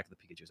of the attack of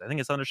the Pikachu's. I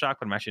think it's Thundershock,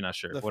 but I'm actually not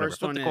sure. The Whatever.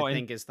 first one I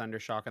think is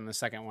Thundershock, and the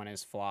second one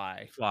is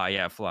Fly. Fly.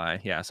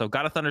 Yeah. So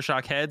got a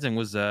Thundershock heads and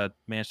was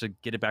managed to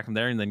get it back from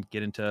there, and then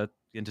get into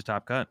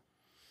top cut.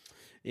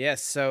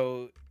 Yes,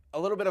 so a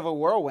little bit of a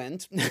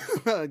whirlwind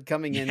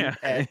coming in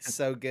at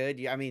so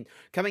good. I mean,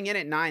 coming in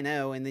at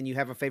 9-0, and then you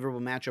have a favorable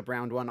matchup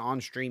round 1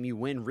 on stream. You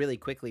win really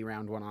quickly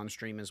round 1 on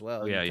stream as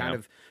well. Kind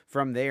of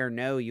from there,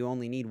 you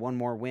only need one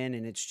more win,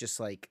 and it's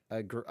just like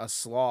a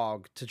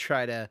slog to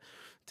try to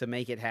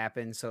make it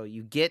happen. So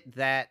you get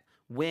that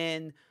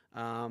win.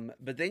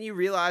 But then you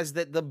realize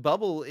that the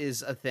bubble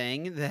is a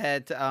thing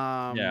that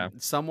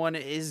someone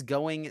is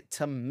going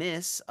to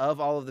miss of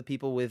all of the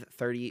people with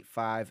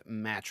 35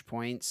 match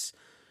points.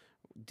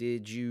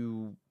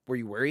 Were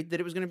you worried that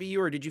it was going to be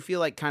you, or did you feel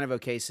like kind of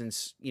okay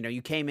since,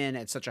 you came in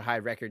at such a high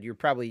record, you're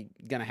probably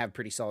going to have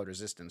pretty solid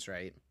resistance,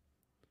 right?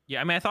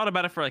 Yeah, I mean, I thought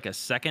about it for like a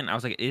second. I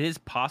was like, it is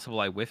possible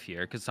I whiff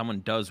here because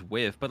someone does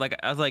whiff. But like,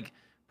 I was like,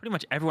 pretty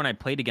much everyone I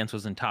played against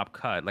was in top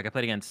cut. Like I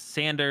played against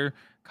Sander,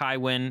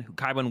 Kaiwin.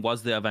 Kaiwin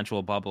was the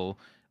eventual bubble.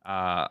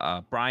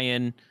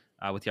 Brian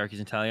with Yarkis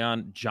and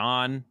Talion.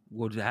 John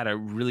had a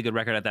really good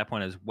record at that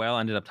point as well.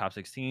 Ended up top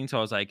 16. So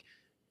I was like,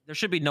 there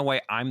should be no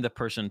way I'm the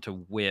person to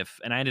whiff.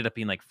 And I ended up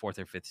being like 4th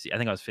or 5th seed. I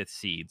think I was 5th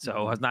seed. So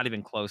I was not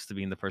even close to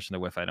being the person to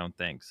whiff, I don't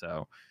think.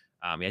 So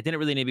I didn't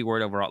really need to be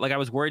worried overall. Like I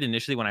was worried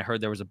initially when I heard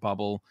there was a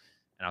bubble.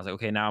 And I was like,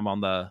 okay, now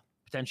I'm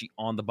potentially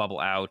on the bubble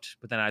out.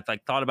 But then I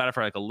like thought about it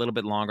for like a little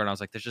bit longer, and I was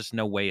like, there's just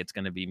no way it's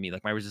going to be me.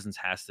 Like my resistance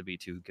has to be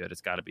too good.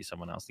 It's got to be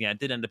someone else. Yeah, it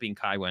did end up being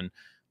Kaiwin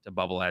to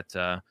bubble at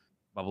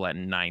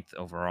 9th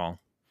overall.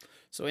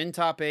 So in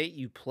top 8,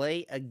 you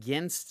play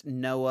against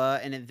Noah,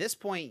 and at this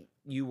point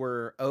you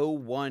were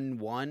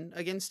 0-1-1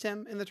 against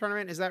him in the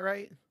tournament. Is that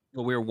right?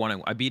 Well, we were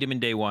 1-1. I beat him in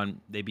day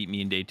 1. They beat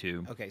me in day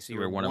 2. Okay, so you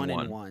were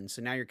 1-1.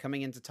 So now you're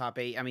coming into top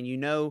 8. I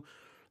mean,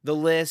 the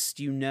list,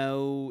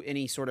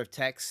 any sort of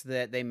text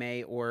that they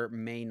may or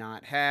may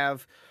not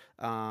have.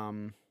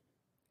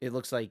 It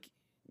looks like,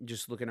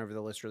 just looking over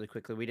the list really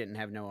quickly, we didn't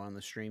have Noah on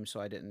the stream, so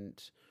I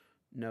didn't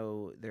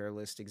know their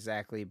list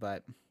exactly,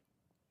 but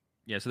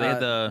yeah, so they had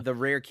the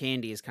rare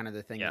candy is kind of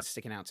the thing that's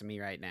sticking out to me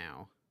right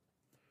now.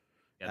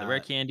 Yeah, the rare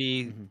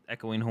candy,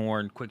 echoing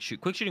horn, quick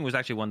shooting was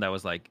actually one that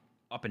was like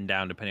up and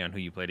down depending on who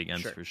you played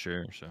against for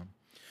sure.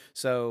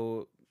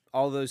 So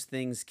all those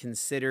things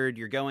considered,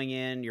 you're going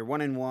in, you're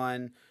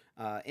 1-1,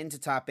 into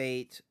top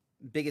 8,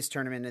 biggest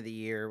tournament of the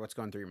year. What's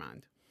going through your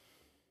mind?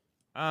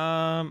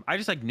 I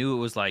just like knew it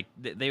was like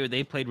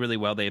they played really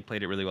well. They had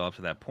played it really well up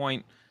to that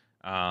point.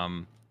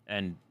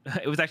 And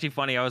it was actually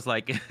funny. I was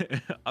like,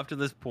 up to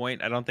this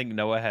point, I don't think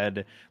Noah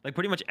had, like,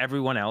 pretty much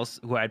everyone else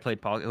who had played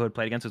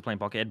against was playing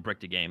Poké had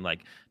bricked a game.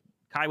 Like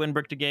Kaiwin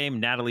bricked a game,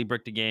 Natalie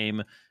bricked a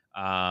game.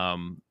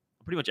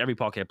 Pretty much every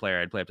Poké player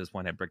I'd played up to this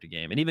point had bricked a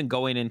game. And even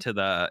going into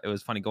the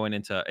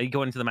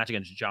match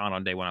against John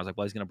on day 1, I was like,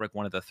 well, he's gonna brick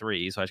one of the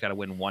 3, so I just gotta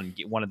win one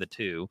of the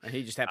 2. And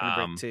he just happened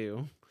to brick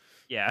 2.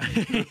 Yeah,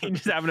 he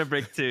just happened to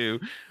brick 2.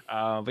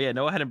 But yeah,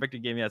 Noah hadn't bricked a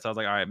game yet, so I was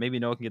like, all right, maybe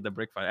Noah can get the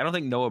brick fight. I don't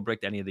think Noah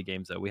bricked any of the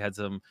games though. We had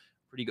some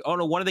pretty good. Oh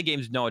no, one of the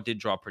games Noah did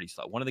draw pretty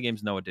slow. But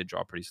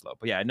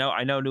yeah,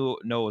 I knew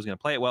Noah was gonna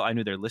play it well. I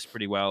knew their list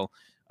pretty well.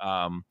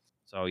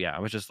 So yeah, I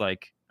was just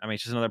like, I mean,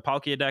 it's just another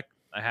Palkia deck.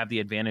 I have the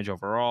advantage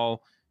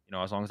overall.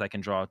 As long as I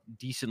can draw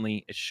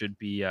decently, it should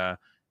be a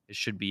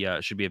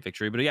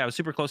victory. But yeah, it was a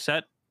super close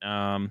set.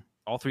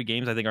 All 3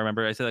 games, I think I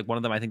remember. I said like one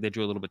of them, I think they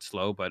drew a little bit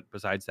slow, but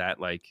besides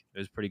that, like it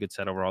was a pretty good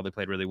set overall. They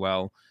played really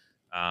well,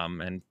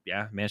 and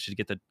yeah, managed to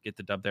get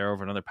the dub there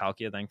over another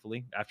Palkia.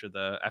 Thankfully, after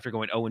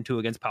going 0-2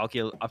 against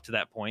Palkia up to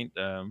that point,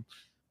 that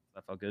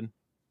felt good.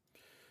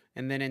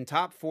 And then in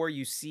top 4,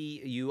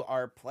 you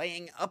are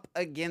playing up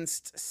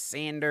against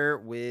Sander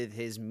with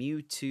his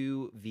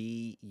Mewtwo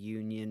V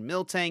Union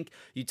Miltank.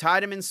 You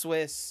tied him in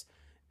Swiss.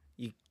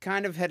 You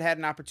kind of had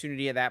an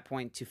opportunity at that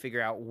point to figure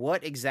out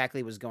what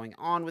exactly was going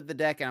on with the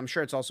deck. And I'm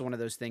sure it's also one of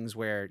those things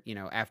where,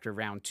 after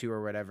round 2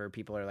 or whatever,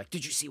 people are like,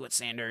 did you see what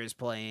Sander is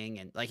playing?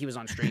 And like, he was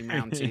on stream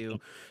round 2.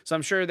 So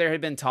I'm sure there had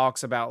been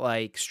talks about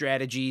like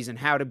strategies and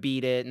how to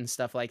beat it and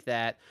stuff like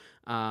that.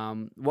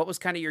 What was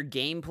kind of your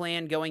game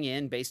plan going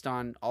in based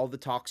on all the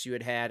talks you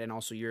had and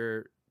also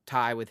your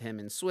tie with him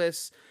in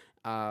Swiss?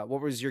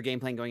 What was your game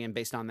plan going in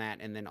based on that?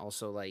 And then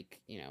also like,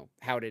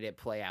 how did it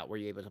play out? Were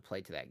you able to play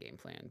to that game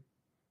plan?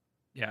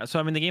 Yeah, so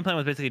I mean, the game plan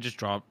was basically just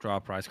draw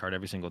a prize card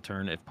every single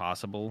turn if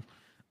possible,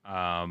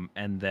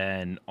 and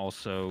then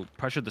also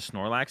pressure the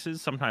Snorlaxes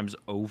sometimes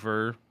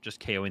over just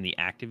KOing the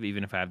active,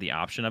 even if I have the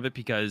option of it,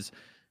 because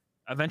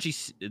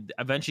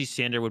eventually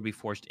Sander would be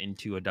forced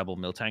into a double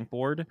Miltank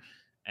board,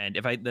 and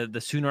if the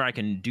sooner I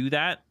can do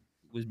that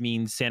would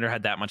mean Sander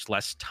had that much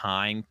less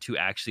time to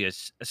actually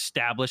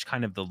establish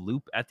kind of the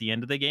loop at the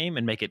end of the game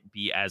and make it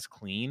be as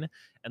clean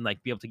and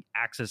like be able to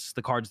access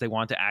the cards they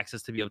want to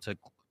access to be able to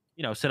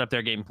set up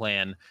their game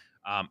plan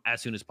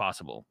as soon as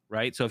possible,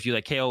 right? So if you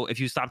if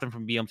you stop them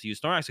from being able to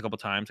use Snorlax a couple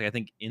times, like I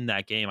think in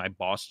that game I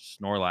bossed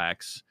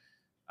Snorlax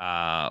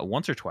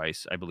once or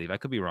twice, I believe. I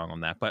could be wrong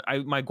on that, but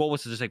my goal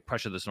was to just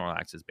pressure the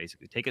Snorlaxes,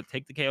 basically take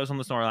the KOs on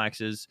the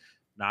Snorlaxes,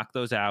 knock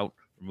those out,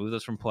 remove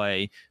those from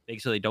play,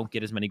 make sure they don't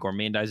get as many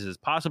Gourmandizes as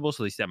possible,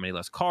 so they see that many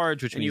less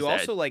cards. Which and means you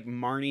that, also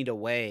Marnied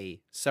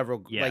away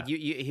several. Yeah. Like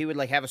he would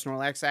have a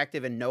Snorlax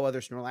active and no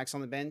other Snorlax on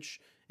the bench,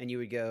 and you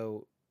would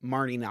go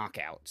Marnie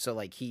knockout. So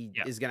he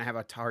is gonna have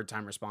a hard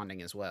time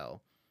responding as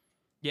well.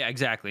 Yeah,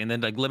 exactly. And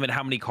then limit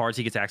how many cards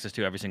he gets access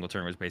to every single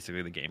turn was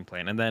basically the game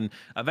plan. And then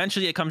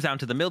eventually it comes down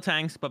to the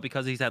Miltanks, but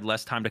because he's had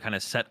less time to kind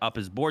of set up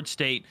his board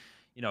state,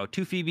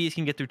 2 Phoebes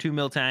can get through 2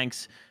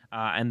 Miltanks,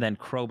 and then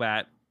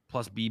Crobat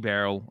plus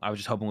B-Barrel, I was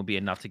just hoping would be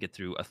enough to get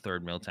through a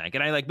 3rd Miltank.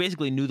 And I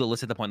basically knew the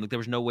list at the point. There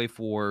was no way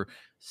for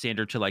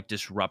Sander to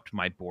disrupt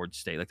my board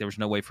state. There was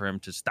no way for him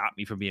to stop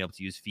me from being able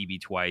to use Phoebe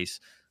twice.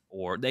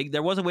 Or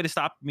there was a way to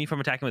stop me from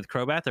attacking with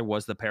Crobat. There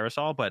was the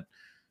Parasol, but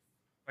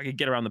I could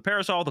get around the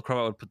Parasol, the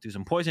Crobat would do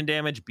some poison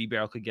damage.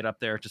 B-Barrel could get up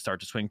there to start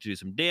to swing to do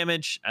some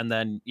damage, and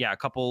then a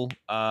couple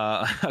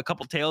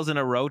tails in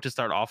a row to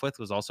start off with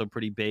was also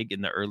pretty big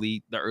in the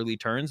early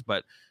turns.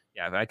 But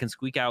if I can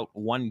squeak out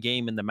one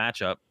game in the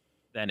matchup,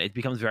 then it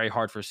becomes very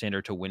hard for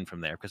Sander to win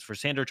from there. Because for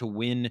Sander to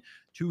win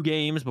 2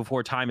 games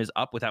before time is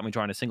up without me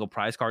drawing a single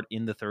prize card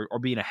in the third, or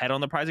being ahead on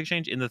the prize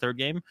exchange in the 3rd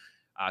game,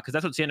 because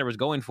that's what Sander was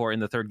going for in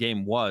the 3rd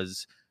game,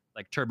 was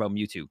Turbo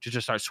Mewtwo to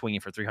just start swinging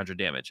for 300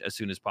 damage as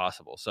soon as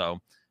possible. So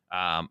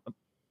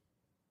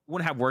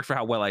wouldn't have worked for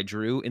how well I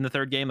drew in the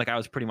 3rd game. I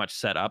was pretty much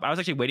set up. I was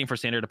actually waiting for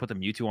Sander to put the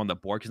Mewtwo on the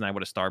board, because then I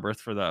would have Starbirth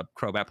for the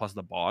Crobat plus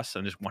the boss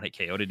and just one-hit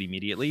KO'd it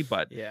immediately.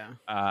 But it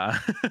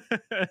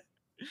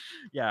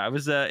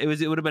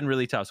would have been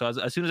really tough. So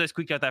as soon as I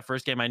squeaked out that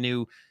first game, I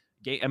knew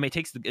it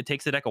takes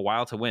the deck a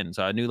while to win.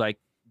 So I knew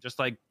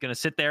gonna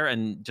sit there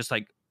and just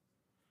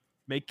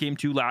make game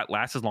 2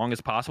 last as long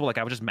as possible.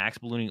 I was just max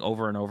ballooning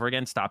over and over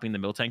again, stopping the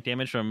Miltank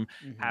damage from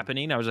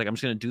happening. I was I'm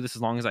just going to do this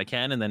as long as I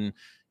can. And then,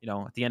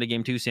 at the end of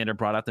game 2, Sander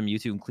brought out the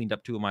Mewtwo and cleaned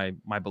up 2 of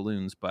my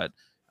balloons, but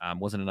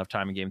wasn't enough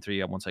time in game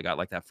 3 once I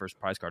got that first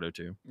prize card or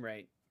 2.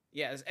 Right.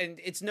 Yes. And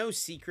it's no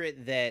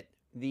secret that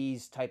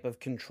these type of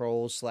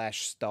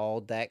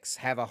control/stall decks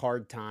have a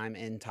hard time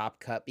in Top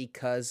Cut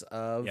because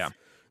of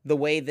the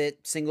way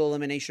that single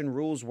elimination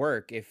rules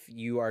work. If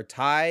you are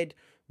tied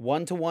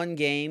 1-1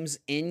 games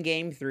in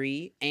game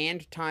 3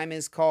 and time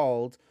is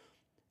called,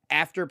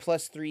 after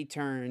 +3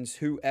 turns,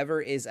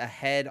 whoever is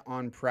ahead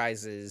on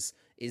prizes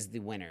is the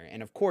winner.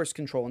 And of course,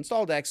 control and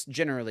stall decks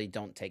generally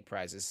don't take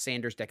prizes.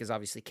 Sander's deck is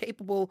obviously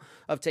capable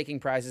of taking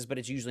prizes, but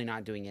it's usually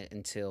not doing it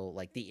until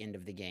the end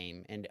of the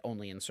game and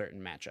only in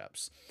certain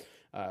matchups,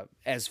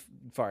 as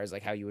far as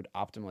how you would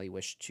optimally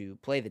wish to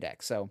play the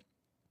deck. So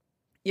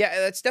yeah,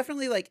 that's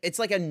definitely it's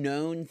a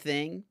known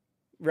thing,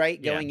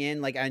 right? Going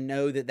in, I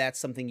know that that's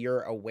something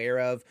you're aware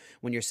of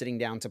when you're sitting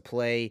down to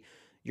play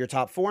your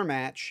top 4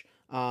 match.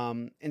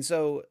 And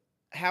so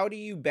how do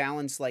you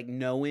balance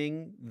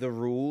knowing the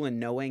rule and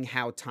knowing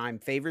how time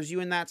favors you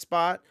in that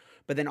spot,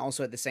 but then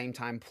also at the same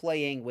time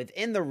playing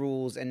within the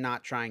rules and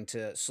not trying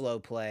to slow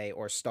play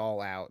or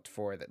stall out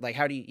for that?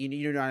 How do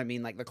you know what I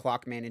mean? The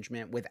clock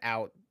management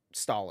without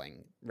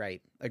stalling,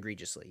 right?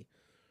 Egregiously.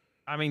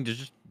 I mean,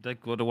 just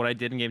what I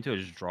did in game 2,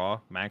 is just draw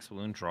Max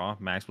Balloon,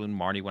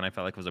 Marnie when I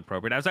felt it was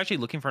appropriate. I was actually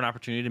looking for an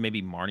opportunity to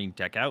maybe Marnie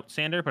deck out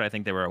Sander, but I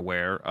think they were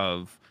aware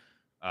of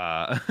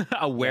that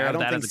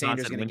as a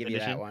Sander's constant win give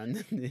condition. You that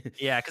one.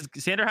 Yeah,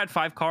 because Sander had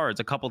 5 cards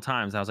a couple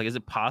times. I was is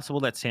it possible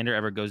that Sander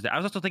ever goes down? I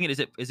was also thinking,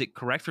 is it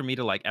correct for me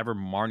to ever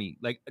Marnie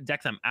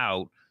deck them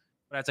out?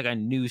 But that's I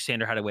knew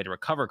Sander had a way to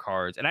recover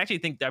cards, and I actually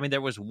think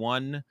there was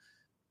one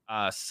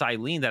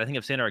Silene that I think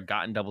if Sander had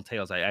gotten double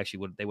tails,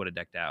 they would have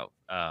decked out.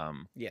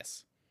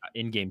 Yes.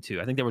 In game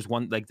 2, I think there was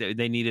one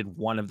they needed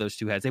one of those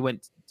 2 heads. They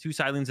went 2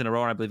 Silenes in a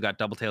row, and I believe got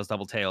double tails,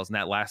 and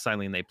that last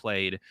Silene they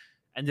played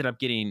ended up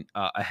getting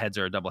a heads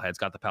or a double heads,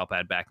 got the pal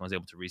pad back, and was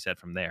able to reset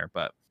from there.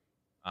 But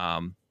I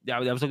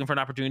was looking for an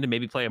opportunity to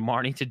maybe play a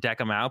Marnie to deck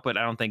them out, but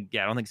I don't think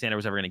Sander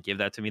was ever going to give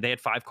that to me. They had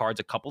 5 cards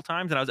a couple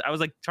times, and I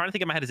was trying to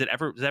think in my head, does it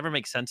ever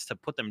make sense to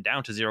put them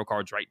down to 0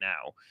 cards right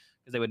now?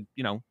 Because they would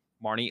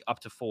Marnie up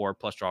to 4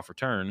 plus draw for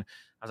turn.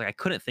 I was I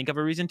couldn't think of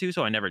a reason to,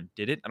 so I never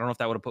did it. I don't know if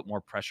that would have put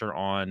more pressure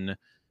on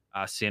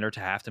Sander to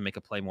have to make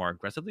a play more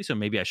aggressively, so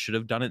maybe I should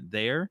have done it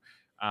there.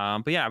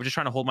 But yeah, I was just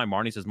trying to hold my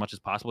Marnies as much as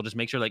possible. Just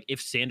make sure if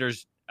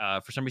Sander's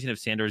for some reason, if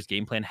Sander's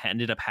game plan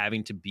ended up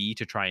having to be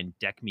to try and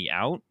deck me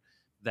out,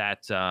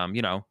 that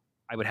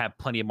I would have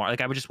plenty of I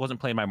just wasn't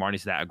playing my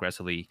Marnies that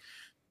aggressively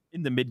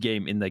in the mid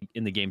game in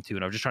the game 2,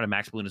 and I was just trying to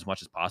max balloon as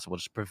much as possible,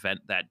 just prevent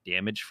that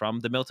damage from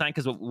the Miltank.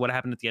 Because what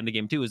happened at the end of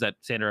game 2 is that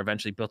Sander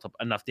eventually built up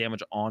enough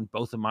damage on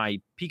both of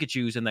my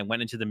Pikachus, and then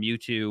went into the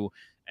Mewtwo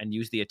and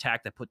used the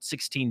attack that put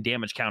 16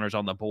 damage counters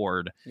on the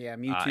board. Yeah,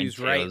 Mewtwo's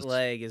right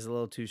leg is a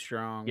little too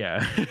strong.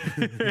 Yeah,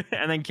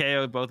 and then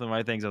KO'd both of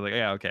my things. I was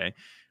yeah, okay.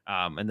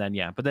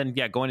 But then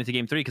going into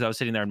game 3, because I was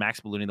sitting there and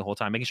max ballooning the whole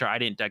time, making sure I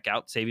didn't deck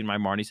out, saving my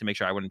Marnies to make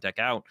sure I wouldn't deck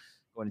out.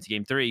 Going into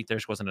game 3, there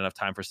just wasn't enough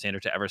time for Sander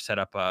to ever set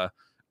up a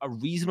a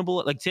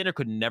reasonable, like Sander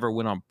could never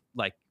win on,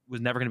 like, was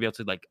never going to be able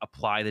to like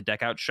apply the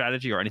deck out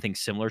strategy or anything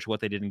similar to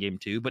what they did in game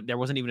 2. But there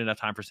wasn't even enough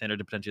time for Sander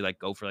to potentially like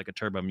go for like a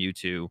Turbo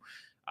Mewtwo,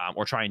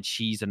 or try and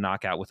cheese a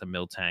knockout with a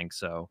Miltank.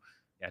 So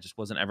yeah, it just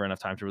wasn't ever enough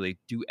time to really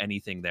do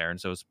anything there. And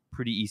so it was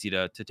pretty easy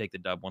to take the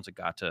dub once it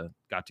got to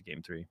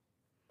game 3.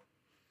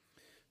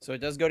 So it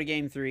does go to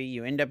game 3.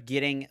 You end up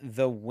getting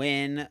the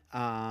win.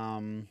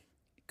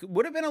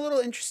 Would have been a little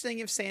interesting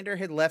if Sander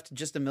had left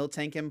just a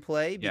Miltank in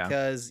play,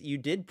 because you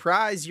did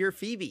prize your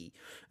Phoebe.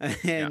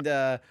 And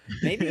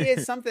maybe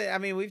it's something, I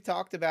mean, we've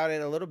talked about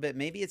it a little bit.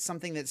 Maybe it's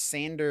something that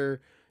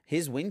Sander,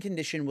 his win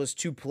condition was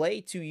to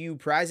play to you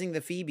prizing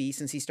the Phoebe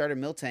since he started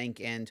Miltank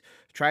and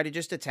try to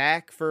just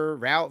attack for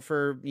route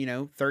for,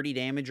 30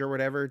 damage or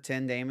whatever,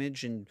 10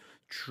 damage, and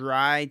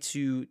try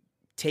to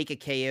take a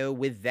KO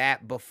with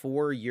that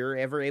before you're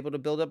ever able to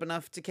build up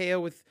enough to KO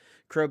with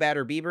Crobat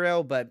or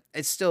Bibarel. But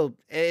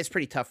it's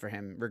pretty tough for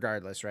him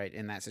regardless, right,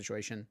 in that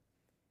situation.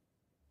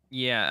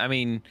 Yeah, I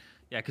mean,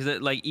 yeah,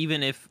 because like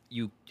even if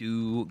you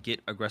do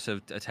get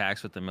aggressive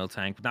attacks with the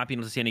Miltank, not being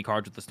able to see any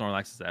cards with the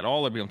Snorlaxes at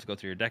all, or being able to go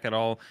through your deck at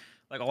all,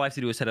 like all I have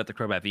to do is set up the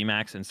Crobat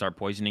VMAX and start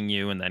poisoning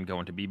you, and then go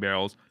into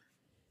B-Barrels,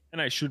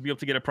 and I should be able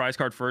to get a prize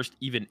card first,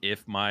 even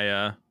if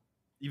my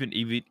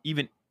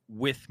even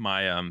with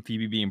my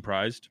Phoebe being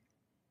prized.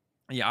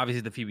 Yeah,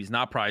 obviously the Phoebe's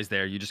not prized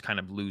there. You just kind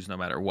of lose no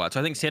matter what. So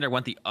I think Sander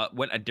went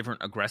a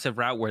different aggressive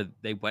route where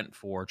they went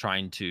for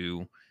trying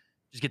to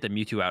just get the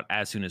Mewtwo out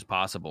as soon as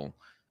possible,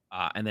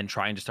 and then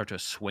trying to start to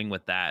swing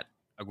with that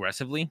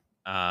aggressively,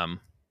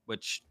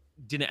 which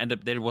didn't end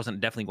up. There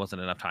definitely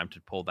wasn't enough time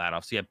to pull that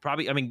off. So yeah,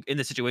 probably. I mean, in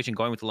this situation,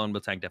 going with the lone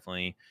Miltank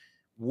definitely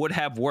would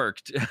have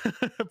worked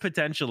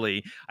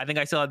potentially. I think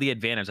I still had the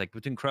advantage, like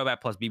between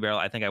Crobat plus B-Barrel.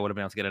 I think I would have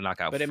been able to get a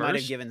knockout, but it first, might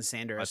have given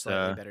Sander a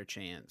slightly better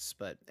chance.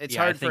 But it's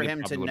hard for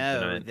him to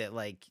know that,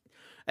 like,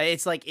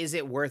 it's like, is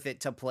it worth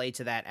it to play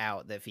to that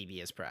out that Phoebe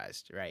is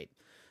prized, right?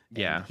 And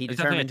yeah, he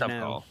determined to know.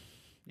 Call.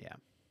 Yeah.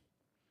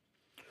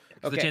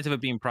 Okay. The chance of it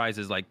being prized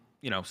is like,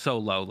 so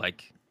low,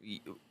 like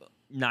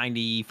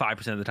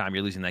 95% of the time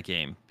you're losing that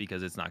game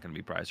because it's not going to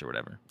be prized or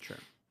whatever. Sure.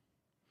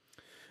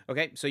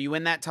 Okay, so you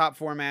win that top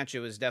 4 match. It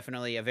was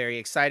definitely a very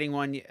exciting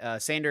one.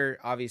 Sander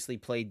obviously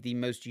played the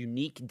most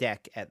unique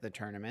deck at the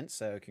tournament,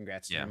 so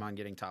congrats to him on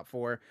getting top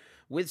 4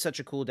 with such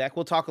a cool deck.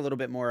 We'll talk a little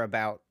bit more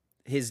about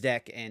his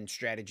deck and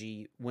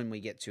strategy when we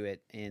get to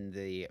it in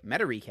the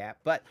meta recap.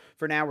 But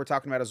for now, we're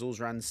talking about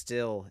Azul's run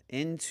still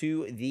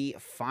into the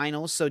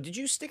finals. So did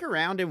you stick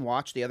around and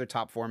watch the other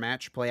top 4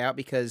 match play out?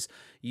 Because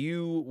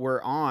you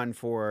were on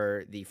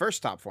for the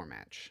first top 4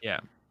 match.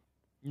 Yeah.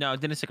 No,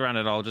 didn't stick around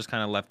at all. Just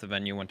kind of left the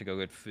venue, went to go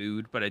get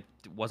food, but it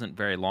wasn't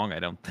very long,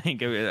 I don't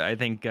think. I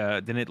think,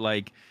 didn't it,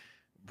 like,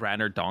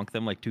 Bradner donk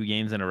them, like, 2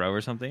 games in a row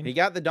or something? He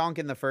got the donk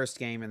in the first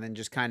game and then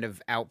just kind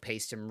of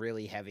outpaced him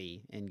really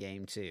heavy in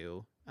game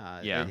 2.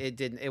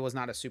 It was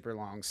not a super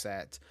long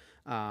set.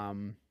 But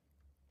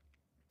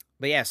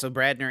yeah, so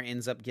Bradner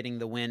ends up getting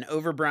the win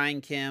over Brian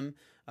Kim.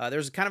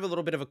 There's kind of a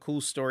little bit of a cool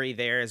story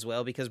there as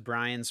well, because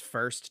Brian's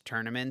first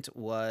tournament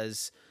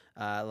was,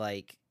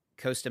 like,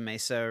 Costa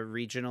Mesa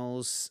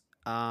Regionals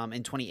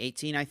in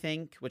 2018, I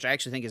think, which I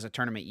actually think is a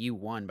tournament you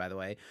won, by the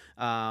way,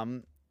 but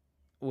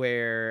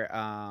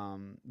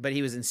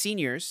he was in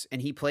seniors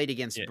and he played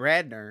against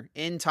Bradner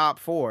in top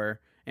 4,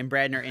 and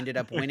Bradner ended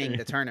up winning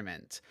the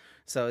tournament.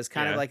 So it's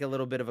kind of like a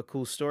little bit of a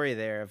cool story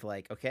there of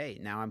like, okay,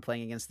 now I'm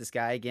playing against this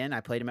guy again.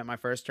 I played him at my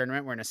first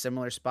tournament. We're in a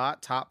similar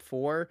spot, top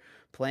 4,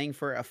 playing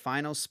for a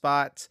final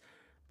spot.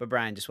 But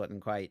Brian just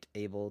wasn't quite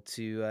able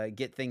to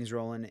get things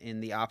rolling in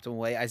the optimal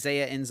way.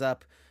 Isaiah ends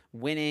up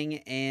winning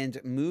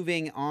and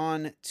moving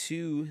on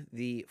to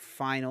the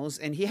finals.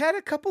 And he had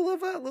a couple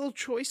of little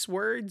choice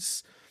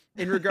words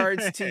in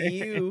regards to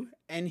you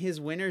and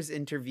his winner's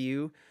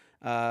interview,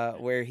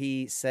 where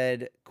he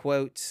said,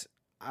 quote,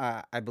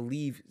 I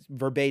believe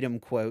verbatim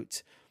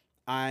quote,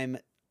 "I'm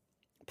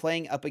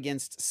playing up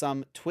against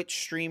some Twitch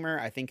streamer.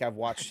 I think I've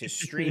watched his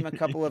stream a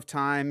couple of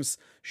times.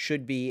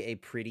 Should be a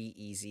pretty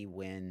easy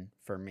win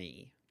for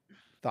me."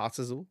 Thoughts,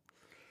 Azul?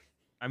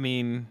 I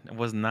mean, it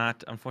was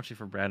not, unfortunately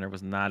for Bradner, it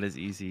was not as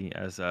easy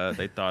as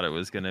they thought it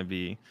was going to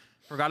be.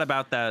 Forgot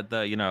about that,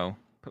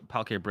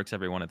 Palkia bricks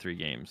everyone in 3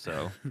 games,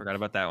 so forgot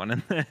about that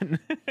one.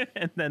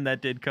 And then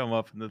that did come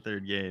up in the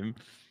 3rd game.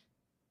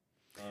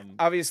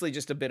 Obviously,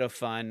 just a bit of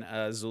fun.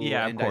 Zul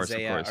and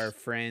Isaiah are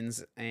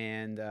friends.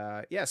 And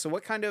so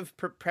what kind of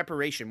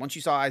preparation, once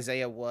you saw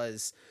Isaiah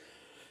was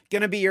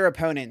going to be your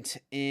opponent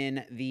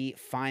in the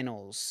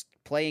finals,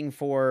 playing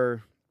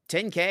for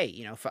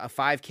 10K, a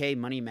 5K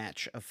money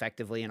match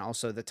effectively, and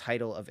also the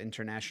title of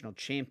international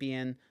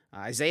champion.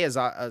 Isaiah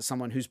is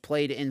someone who's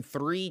played in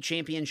 3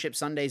 championship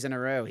Sundays in a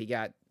row. He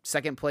got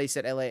second place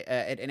at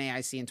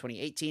NAIC in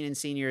 2018 in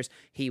seniors.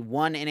 He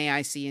won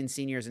NAIC in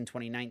seniors in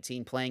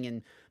 2019, playing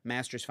in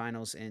Masters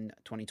finals in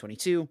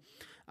 2022.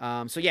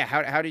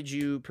 How did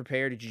you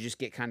prepare? Did you just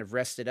get kind of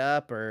rested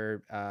up,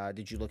 or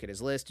did you look at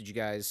his list? Did you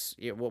guys,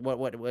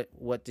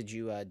 what did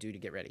you do to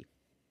get ready?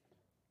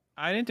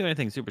 I didn't do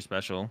anything super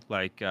special.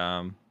 Like,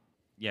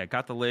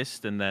 got the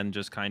list and then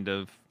just kind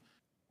of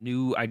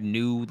I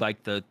knew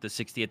like the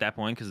 60 at that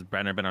point because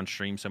Brandon had been on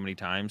stream so many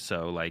times,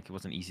 so like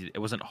it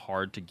wasn't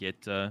hard to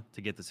get the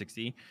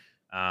 60.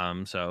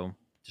 So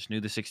just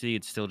knew the 60.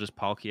 It's still just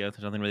Palkia.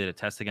 There's nothing really to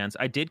test against.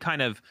 I did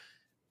kind of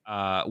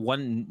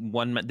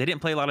one they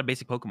didn't play a lot of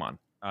basic Pokemon.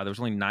 There was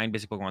only 9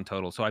 basic Pokemon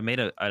total, so I made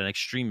an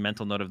extreme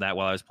mental note of that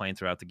while I was playing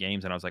throughout the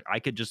games, and I was like, I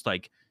could just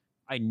like,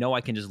 I know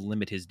I can just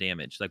limit his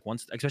damage. Like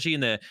once, especially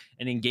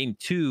in game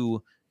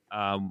 2,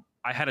 I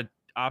had an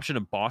option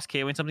of boss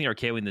KOing something or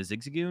KOing the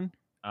Zigzagoon.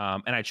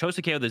 And I chose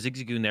to KO the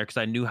Zigzagoon there because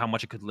I knew how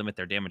much it could limit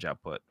their damage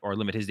output or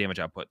limit his damage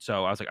output.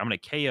 So I was like, I'm going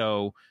to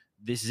KO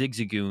this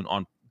Zigzagoon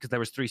on, because there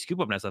was 3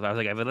 scoop up nets left. I was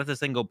like, if I let this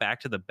thing go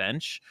back to the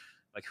bench,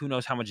 like who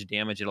knows how much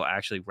damage it'll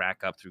actually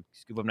rack up through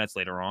scoop up nets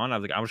later on. I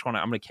was like,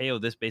 I'm going to KO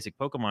this basic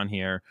Pokemon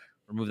here,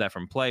 remove that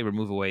from play,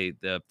 remove away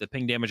the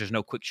ping damage. There's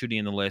no quick shooting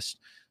in the list.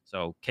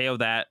 So KO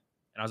that.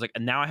 And I was like,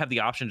 and now I have the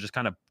option to just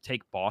kind of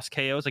take boss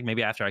KOs. Like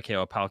maybe after I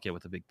KO a Palkia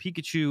with a big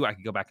Pikachu, I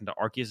could go back into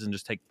Arceus and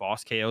just take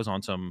boss KOs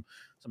on some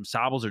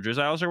Sobbles or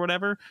Drizzles or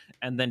whatever,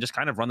 and then just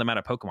kind of run them out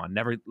of Pokemon.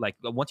 Never, like,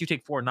 once you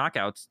take 4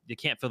 knockouts, you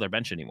can't fill their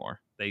bench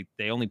anymore. They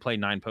only play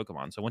 9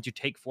 Pokemon. So once you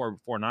take four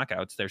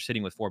knockouts, they're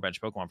sitting with 4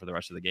 bench Pokemon for the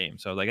rest of the game.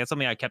 So like that's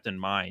something I kept in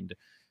mind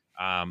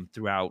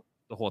throughout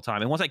the whole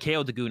time. And once I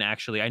KO'd the Goon,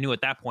 actually, I knew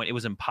at that point it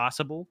was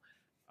impossible.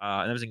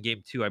 And that was in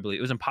game 2, I believe.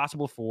 It was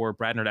impossible for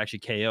Bradner to actually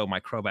KO my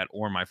Crobat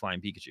or my Flying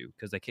Pikachu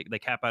because they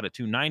cap out at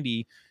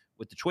 290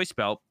 with the Choice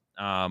Belt.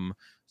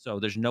 So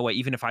there's no way,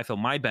 even if I fill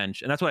my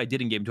bench, and that's what I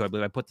did in game 2, I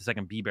believe I put the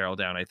second B barrel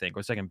down, I think,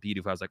 or second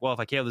Bidoof. I was like, well, if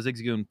I KO the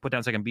Zigzagoon, put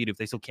down second Bidoof,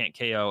 they still can't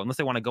KO unless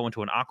they want to go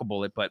into an Aqua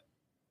Bullet, but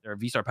their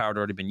V-Star power had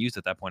already been used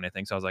at that point, I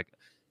think. So I was like,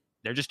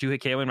 they're just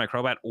 2-hit KOing my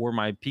Crobat or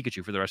my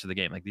Pikachu for the rest of the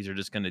game. Like these are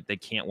just they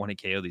can't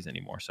 1-hit KO these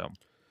anymore. So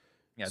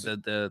yeah,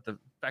 the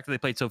fact that they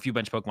played so few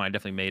bench Pokemon, I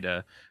definitely made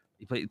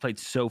he played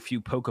so few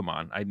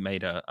Pokemon. I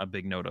made a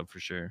big note of for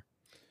sure.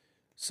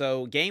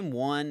 So game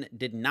 1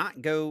 did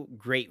not go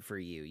great for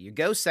you. You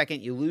go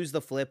second, you lose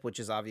the flip, which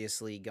is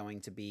obviously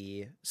going to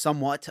be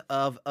somewhat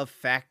of a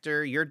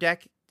factor. Your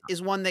deck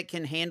is one that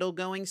can handle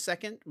going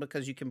second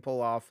because you can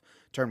pull off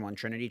turn 1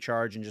 Trinity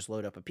Charge and just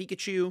load up a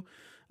Pikachu,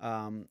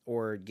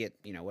 or get,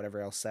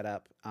 whatever else set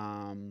up.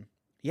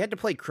 You had to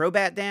play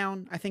Crobat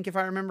down, I think, if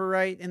I remember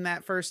right, in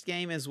that first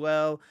game as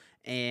well.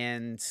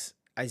 And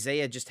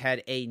Isaiah just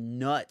had a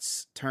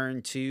nuts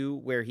turn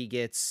 2 where he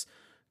gets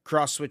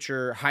Cross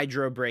Switcher,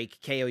 Hydro Break,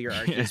 KO your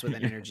Arceus with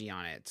an energy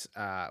on it.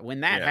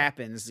 When that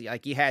happens,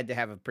 like, you had to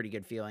have a pretty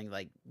good feeling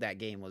like that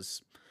game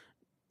was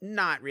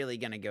not really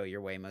going to go your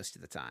way most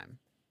of the time.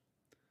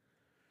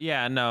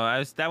 Yeah,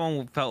 no, that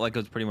one felt like it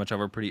was pretty much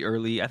over pretty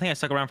early. I think I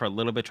stuck around for a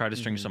little bit, tried to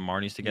string some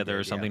Marnies together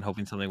or something,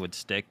 hoping something would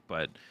stick.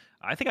 But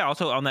I think I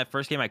also, on that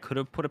first game, I could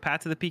have put a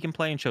Path to the Peak in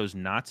play and chose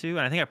not to.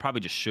 And I think I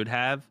probably just should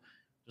have.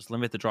 Just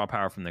limit the draw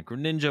power from the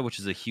Greninja, which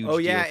is a huge deal. Oh,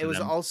 yeah, it was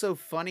also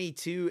funny,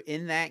 too.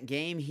 In that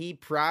game, he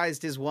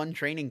prized his 1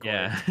 training card.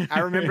 Yeah. I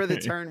remember the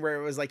turn where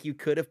it was like you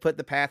could have put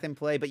the Path in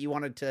play, but you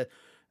wanted to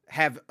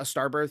have a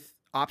Starbirth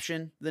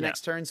option the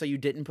next turn, so you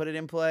didn't put it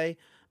in play.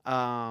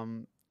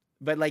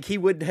 But like he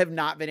would have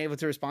not been able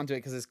to respond to it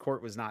because his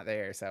court was not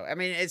there. So, I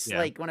mean, it's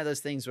like one of those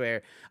things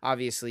where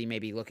obviously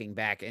maybe looking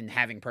back and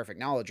having perfect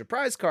knowledge of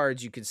prize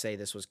cards, you could say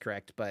this was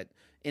correct. But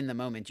in the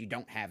moment, you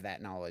don't have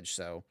that knowledge.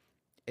 So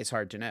it's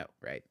hard to know,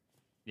 right?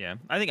 Yeah,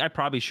 I think I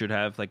probably should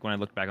have, like, when I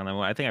look back on that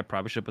one, I think I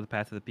probably should put the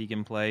Path to the Peak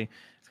in play.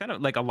 It's kind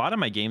of like a lot of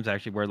my games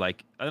actually where,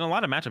 like, in a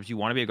lot of matchups, you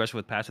want to be aggressive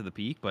with Path to the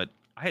Peak, but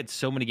I had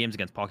so many games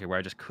against Palkia where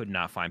I just could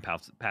not find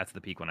Path to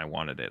the Peak when I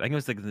wanted it. I think it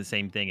was like the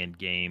same thing in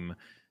game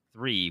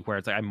 3 where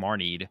it's like I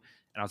Marnied,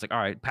 and I was like, all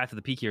right, Path to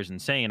the Peak here is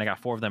insane. I got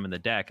 4 of them in the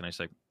deck, and I was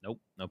like, nope,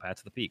 no Path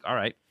to the Peak. All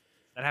right.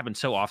 That happened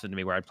so often to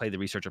me where I'd play the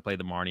Research or play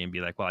the Marnie and be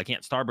like, well, I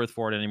can't Starbirth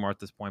for it anymore at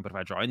this point, but if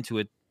I draw into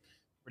it,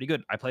 pretty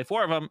good. I play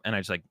 4 of them, and I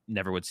just like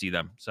never would see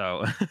them.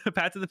 So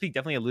Path to the Peak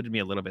definitely eluded me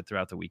a little bit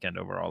throughout the weekend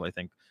overall, I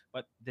think,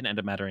 but didn't end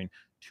up mattering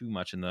too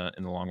much in the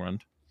long run.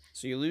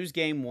 So you lose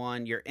game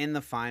 1, you're in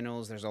the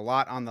finals. There's a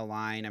lot on the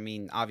line. I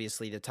mean,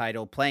 obviously the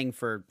title, playing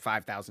for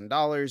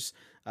 $5,000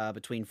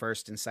 between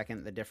first and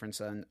second, the difference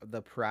on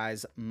the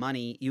prize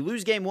money. You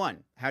lose game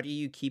 1. How do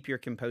you keep your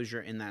composure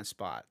in that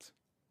spot?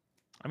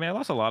 I mean, I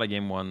lost a lot of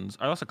game 1s.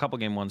 I lost a couple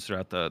game 1s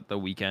throughout the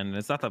weekend. And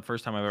it's not the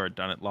first time I've ever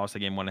done it. Lost a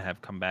game 1 and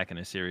have come back in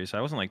a series. So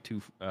I wasn't like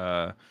too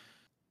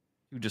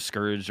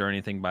discouraged or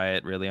anything by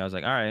it, really. I was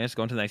like, all right, let's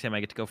go into the next game. I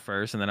get to go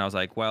first. And then I was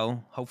like,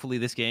 well, hopefully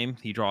this game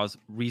he draws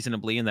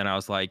reasonably. And then I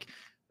was like,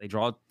 they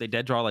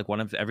dead draw like 1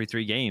 of every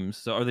 3 games.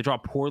 So, or they draw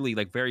poorly,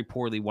 like very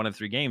poorly 1 of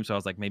 3 games. So I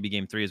was like, maybe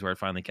game 3 is where it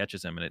finally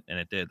catches him. And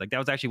it did. Like that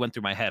was actually went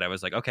through my head. I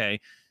was like, okay,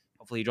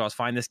 hopefully he draws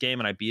fine this game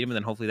and I beat him. And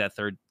then hopefully that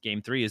third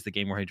game 3 is the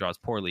game where he draws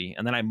poorly.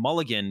 And then I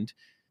mulliganed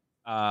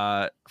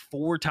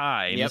 4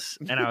 times.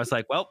 And I was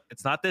like, well,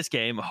 it's not this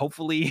game.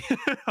 Hopefully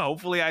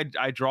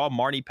I draw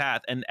Marnie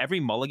Path. And every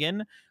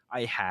mulligan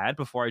I had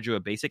before I drew a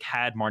basic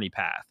had Marnie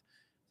Path.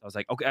 So I was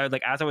like, okay,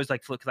 like as I was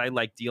like, because I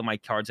like deal my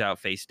cards out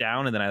face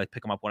down and then I like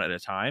pick them up 1 at a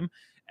time.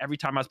 Every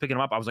time I was picking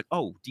them up, I was like,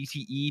 oh,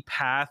 DTE,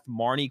 Path,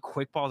 Marnie,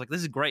 Quick Ball. I was like,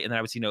 this is great. And then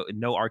I would see no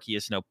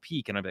Arceus, no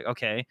Peak. And I'd be like,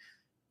 okay,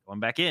 going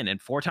back in.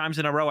 And 4 times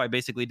in a row, I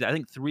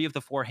think 3 of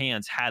the 4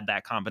 hands had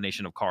that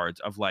combination of cards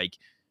of like,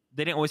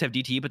 they didn't always have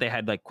DT, but they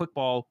had like Quick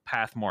Ball,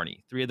 Path,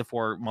 Marnie. 3 of the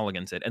 4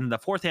 mulligans did. And the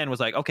 4th hand was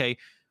like, okay,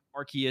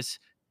 Arceus,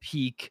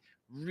 Peak,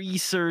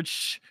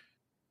 Research,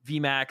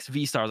 VMAX,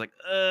 V-Star.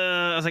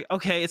 I was like,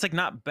 okay, it's like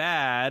not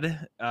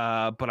bad.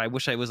 But I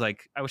wish I had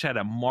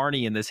a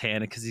Marnie in this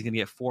hand because he's gonna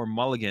get 4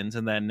 mulligans,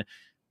 and then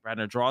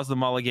Bradner draws the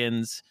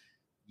mulligans,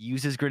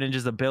 uses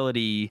Greninja's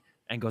ability,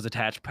 and goes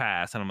attach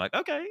pass. And I'm like,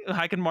 okay,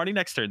 I can Marnie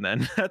next turn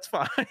then. That's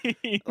fine.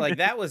 Like,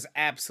 that was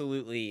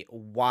absolutely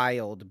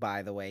wild,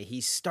 by the way. He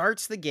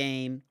starts the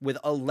game with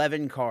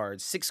 11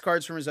 cards, 6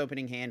 cards from his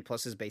opening hand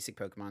plus his basic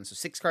Pokemon. So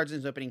 6 cards in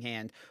his opening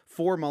hand,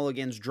 4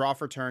 mulligans, draw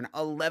for turn,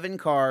 11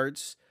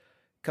 cards.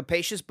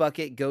 Capacious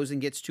Bucket goes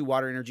and gets 2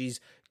 water energies,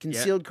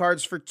 concealed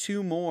cards for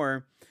 2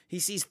 more. He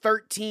sees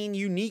 13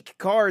 unique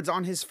cards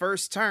on his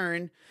first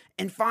turn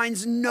and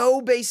finds no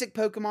basic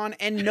Pokemon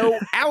and no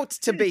out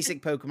to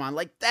basic Pokemon.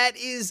 Like, that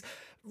is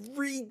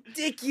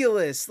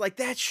ridiculous. Like,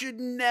 that should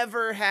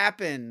never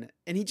happen.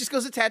 And he just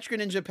goes attach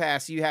Greninja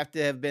Pass. You have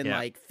to have been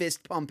like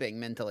fist pumping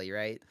mentally,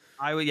 right?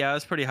 I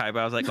was pretty high, but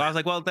I was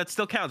like, well, that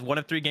still counts. 1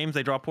 of 3 games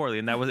they draw poorly,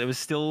 and it was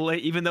still,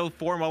 even though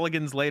 4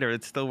 mulligans later,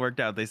 it still worked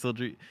out.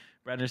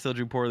 Bradner still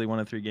drew poorly 1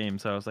 of 3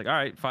 games, so I was like, all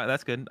right, fine,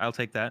 that's good. I'll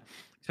take that.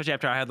 Especially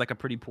after I had like a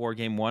pretty poor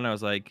game 1, I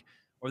was like,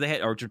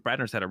 just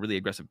Bradner's had a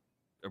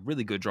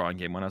really good draw in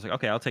game 1. I was like,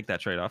 okay, I'll take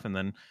that trade off, and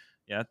then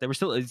they were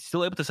still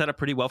able to set up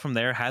pretty well from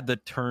there. Had the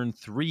turn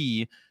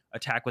 3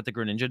 attack with the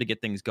Greninja to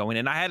get things going,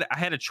 and I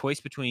had a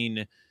choice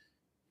between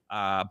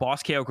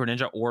Boss KO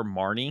Greninja or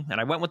Marnie, and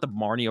I went with the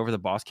Marnie over the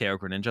Boss KO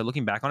Greninja.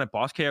 Looking back on it,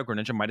 Boss KO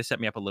Greninja might have set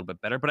me up a little bit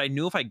better, but I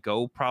knew if I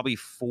go probably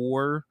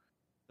for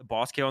the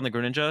Boss KO on the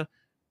Greninja,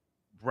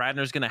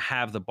 Bradner's going to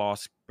have the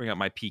boss bring up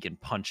my peak and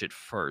punch it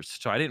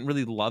first. So I didn't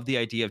really love the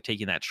idea of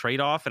taking that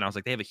trade-off, and I was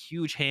like, they have a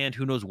huge hand.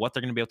 Who knows what they're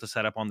going to be able to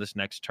set up on this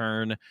next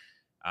turn.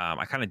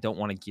 I kind of don't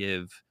want to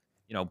give,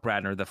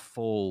 Bradner the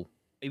full,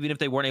 even if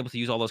they weren't able to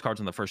use all those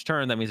cards on the first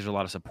turn, that means there's a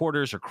lot of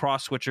supporters or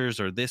cross switchers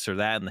or this or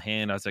that in the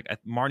hand. I was like,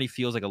 Marnie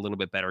feels like a little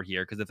bit better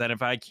here, because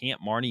if I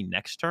can't Marnie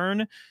next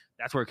turn,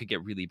 that's where it could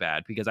get really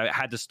bad, because I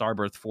had to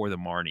Starbirth for the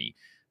Marnie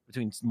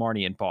between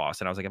Marnie and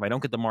Boss. And I was like, if I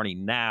don't get the Marnie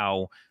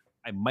now,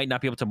 I might not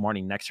be able to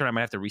Marnie next turn. I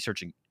might have to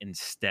research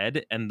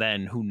instead, and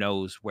then who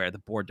knows where the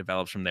board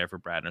develops from there for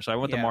Bradner. So I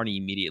went to Marnie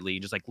immediately,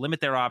 just like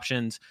limit their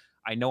options.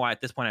 I know at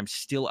this point I'm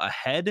still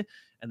ahead,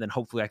 and then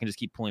hopefully I can just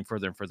keep pulling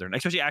further and further. And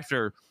especially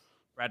after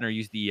Bradner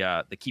used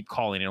the keep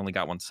calling and only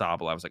got 1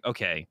 Sobble, I was like,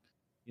 okay,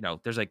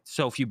 there's like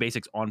so few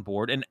basics on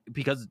board, and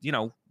because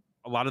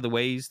a lot of the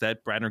ways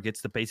that Bradner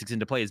gets the basics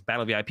into play is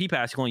Battle VIP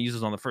Pass. He only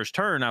uses on the first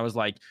turn. I was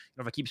like,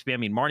 if I keep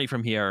spamming Marnie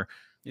from here,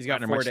 he's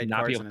got 4 dead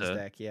cards in his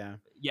deck. Yeah,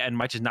 and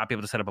might just not be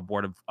able to set up a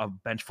board of a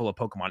bench full of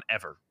Pokemon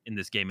ever in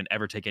this game and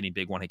ever take any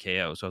big 1-hit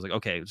KO. So I was like,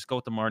 okay, just go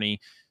with the Marnie,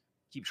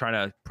 keep trying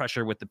to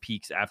pressure with the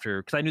peaks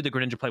after, because I knew the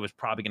Greninja play was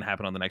probably going to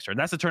happen on the next turn.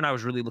 That's the turn I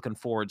was really looking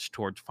forward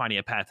towards finding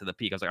a path to the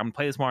peak. I was like, I'm going to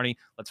play this Marnie.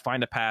 Let's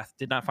find a path.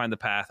 Did not find the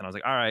path. And I was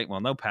like, all right,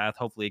 well, no path.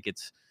 Hopefully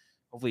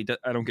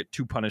I don't get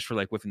too punished for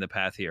like whiffing the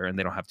path here, and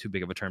they don't have too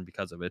big of a turn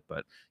because of it.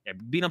 But yeah,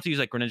 being able to use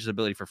like Greninja's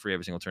ability for free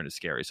every single turn is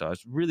scary. So I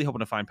was really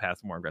hoping to find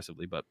paths more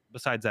aggressively, but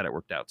besides that, it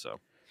worked out.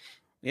 So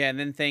yeah, and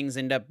then things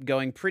end up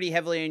going pretty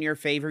heavily in your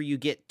favor. You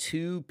get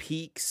 2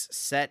 peaks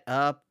set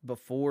up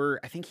before.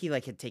 I think he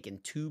like had taken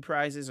 2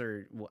 prizes,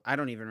 or I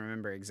don't even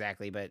remember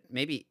exactly, but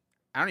maybe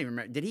I don't even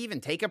remember. Did he even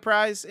take a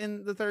prize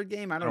in the 3rd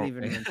game? I don't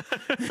even remember.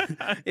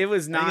 It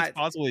was not. It's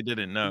possible he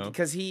didn't know,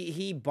 because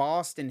he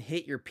bossed and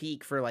hit your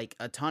peak for like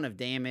a ton of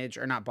damage,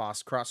 or not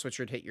bossed, cross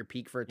switcher hit your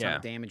peak for a ton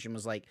of damage, and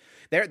was like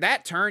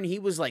that turn he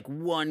was like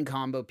 1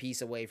 combo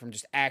piece away from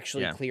just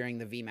actually clearing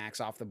the VMAX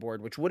off the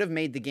board, which would have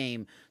made the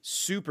game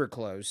super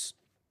close.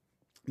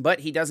 But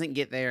he doesn't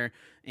get there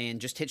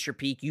and just hits your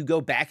peak. You go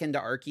back into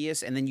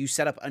Arceus, and then you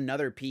set up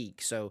another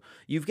peak. So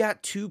you've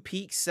got 2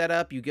 peaks set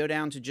up. You go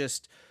down to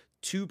just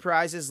 2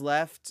 prizes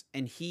left,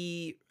 and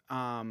he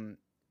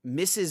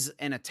misses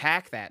an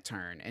attack that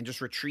turn and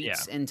just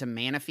retreats into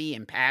Manaphy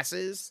and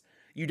passes.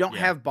 You don't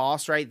have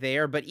boss right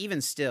there, but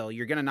even still,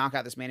 you're going to knock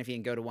out this Manaphy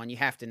and go to 1. You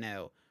have to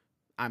know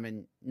I'm a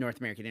North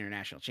American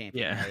International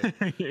Champion.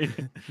 Right?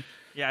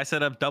 Yeah, I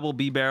set up double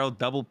B-Barrel,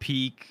 double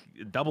Peak,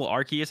 double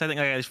Arceus. I think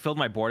I just filled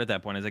my board at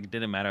that point. It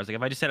didn't matter. I was like,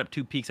 if I just set up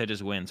 2 peaks, I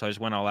just win. So I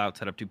just went all out,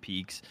 set up 2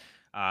 peaks.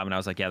 And I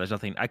was like, yeah, there's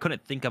nothing. I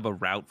couldn't think of a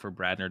route for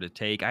Bradner to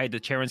take. I had the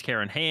Charon's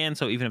Care in hand,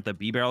 so even if the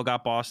B-Barrel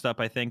got bossed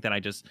up, I think, then I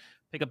just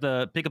pick up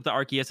the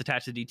Arceus,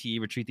 attach the DT,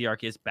 retreat the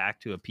Arceus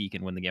back to a peak,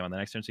 and win the game on the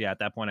next turn. So yeah, at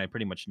that point, I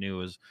pretty much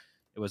knew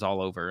it was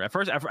all over. At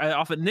first,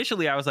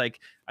 initially, I was like,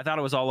 I thought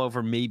it was all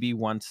over maybe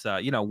once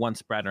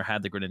Bradner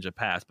had the Greninja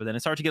Pass, but then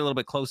it started to get a little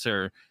bit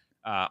closer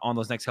on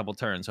those next couple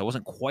turns. So it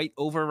wasn't quite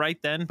over right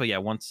then, but yeah,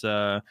 once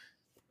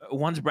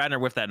Bradner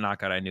whiffed that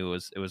knockout, I knew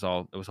it was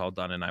all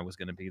done, and I was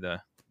going to be the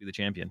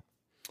champion.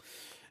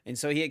 And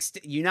so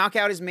you knock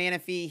out his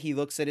Manaphy. He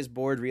looks at his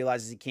board,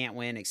 realizes he can't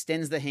win,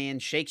 extends the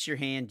hand, shakes your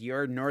hand.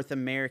 You're North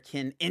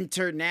American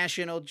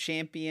International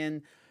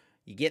Champion.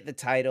 you get the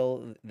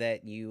title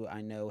that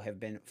I know have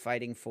been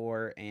fighting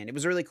for, and it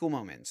was a really cool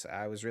moment.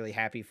 I was really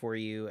happy for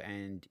you,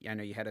 and I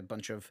know you had a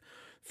bunch of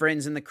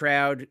friends in the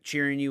crowd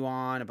cheering you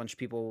on, a bunch of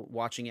people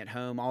watching at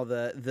home, all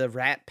the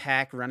Rat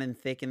Pack running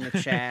thick in the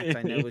chat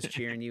I know was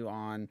cheering you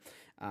on.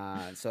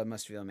 So it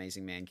must feel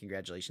amazing, man.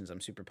 Congratulations.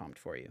 I'm super pumped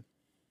for you.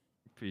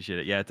 Appreciate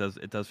it. Yeah, it does.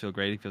 It does feel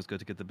great. It feels good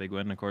to get the big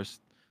win. Of course,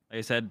 like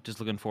I said, just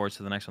looking forward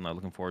to the next one. Though.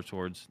 Looking forward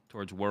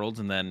towards Worlds,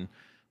 and then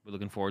we're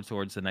looking forward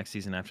towards the next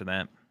season after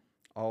that.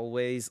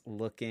 Always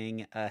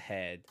looking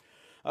ahead.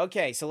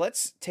 Okay, so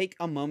let's take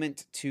a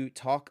moment to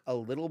talk a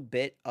little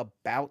bit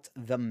about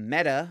the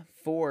meta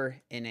for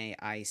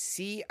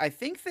NAIC. I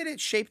think that it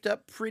shaped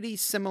up pretty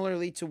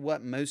similarly to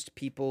what most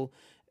people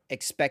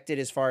expected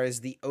as far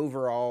as the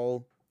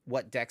overall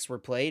what decks were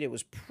played. It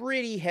was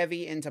pretty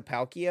heavy into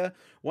Palkia.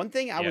 One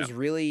thing I was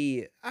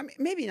really,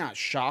 maybe not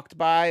shocked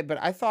by, but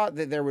I thought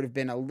that there would have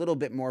been a little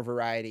bit more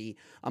variety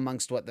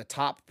amongst what the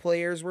top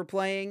players were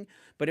playing.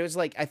 But it was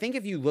like, I think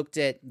if you looked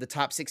at the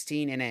top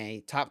 16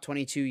 NA, top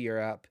 22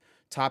 Europe,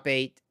 top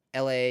 8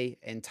 LA,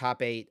 and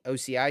top 8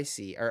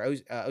 OCIC, or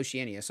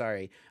Oceania,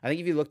 sorry. I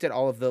think if you looked at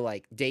all of the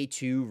like day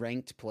 2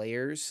 ranked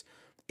players,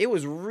 it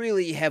was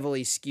really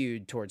heavily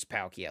skewed towards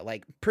Palkia.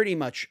 Like pretty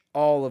much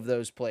all of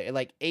those players,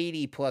 like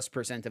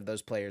 80+% of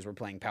those players were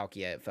playing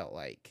Palkia, it felt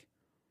like.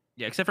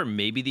 Yeah, except for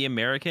maybe the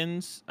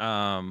Americans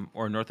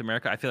or North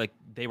America. I feel like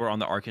they were on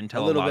the Arc Intel.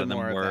 A little bit of them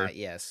more were, of that,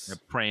 yes.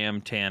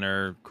 Pram,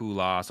 Tanner,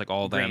 Kulas, like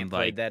all Grant them.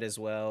 played that as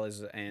well,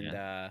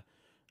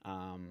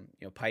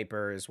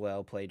 Piper as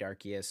well played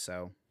Arceus,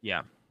 so.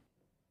 Yeah.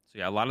 So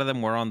yeah, a lot of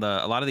them were on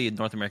a lot of the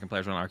North American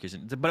players were on Arceus,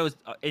 but it was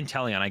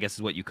Inteleon, I guess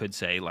is what you could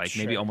say. Like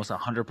maybe almost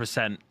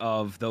 100%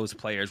 of those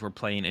players were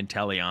playing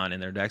Inteleon in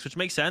their decks, which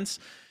makes sense.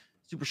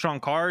 Super strong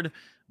card,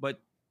 but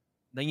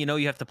then you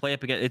have to play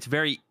up against. It's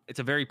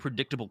a very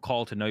predictable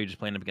call to know you're just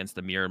playing up against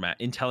the mirror match.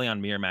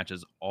 Inteleon mirror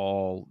matches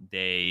all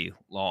day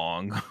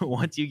long.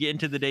 Once you get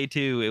into the day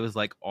 2, it was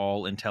like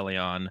all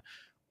Inteleon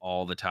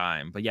all the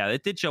time. But yeah,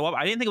 it did show up.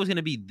 I didn't think it was going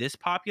to be this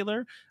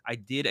popular. I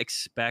did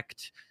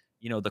expect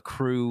the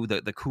crew,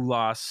 the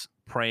Kulas,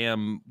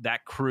 Pram,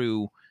 that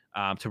crew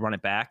to run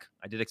it back.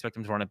 I did expect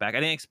them to run it back. I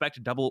didn't expect a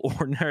double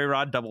Ordinary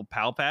Rod, double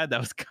Palpad. That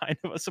was kind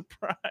of a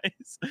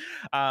surprise.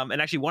 And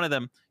actually one of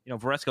them,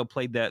 Varesco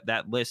played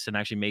that list and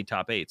actually made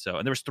top 8. So,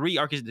 and there was 3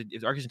 Arceus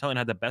Inteleon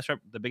had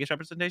the biggest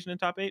representation in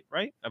top 8,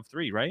 right? Of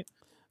 3, right?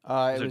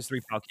 It was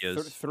 3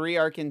 Palkias. 3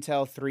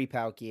 Arc-Intel, 3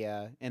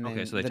 Palkia, and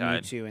then so they the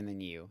tied. Mewtwo, and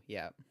then you.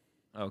 Yeah.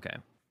 Okay.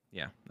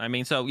 Yeah. I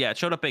mean, so yeah, it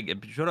showed up big.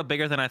 It showed up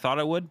bigger than I thought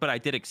it would, but I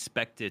did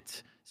expect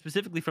it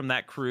specifically from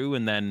that crew.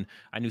 And then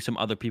I knew some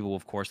other people,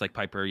 of course, like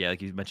Piper. Yeah,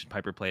 like you mentioned,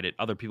 Piper played it.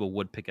 Other people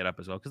would pick it up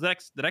as well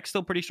because the deck's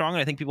still pretty strong.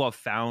 And I think people have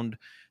found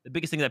the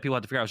biggest thing that people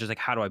have to figure out is just like,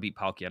 how do I beat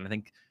Palkia? And I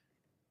think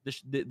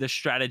the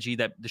strategies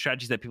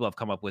that people have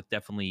come up with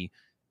definitely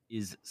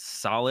is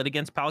solid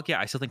against Palkia.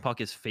 I still think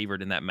Palkia is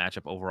favored in that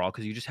matchup overall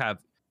because you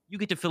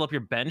get to fill up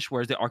your bench,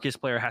 whereas the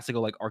Arceus player has to go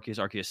like Arceus,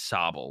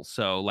 Sobble.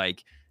 So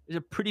like, there's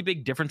a pretty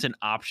big difference in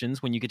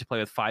options when you get to play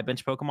with 5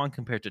 bench Pokemon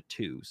compared to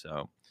 2.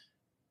 So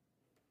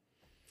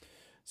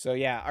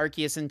yeah,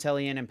 Arceus,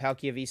 Inteleon, and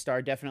Palkia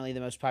V-Star definitely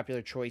the most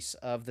popular choice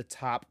of the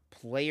top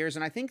players,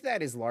 and I think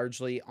that is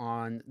largely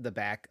on the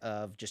back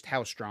of just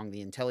how strong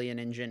the Inteleon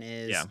engine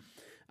is. Yeah.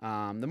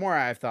 The more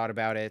I've thought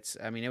about it,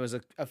 I mean, it was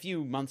a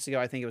few months ago,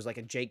 I think it was like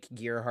a Jake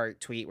Gearhart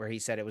tweet where he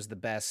said it was the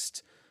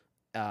best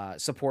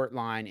support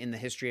line in the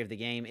history of the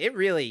game. It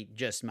really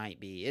just might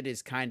be. It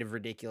is kind of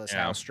ridiculous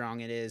how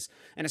strong it is,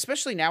 and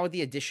especially now with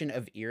the addition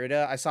of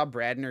Irida. I saw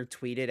Bradner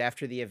tweeted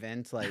after the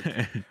event like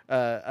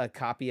a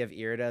copy of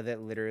Irida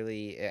that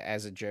literally,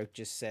 as a joke,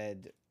 just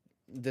said,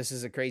 "This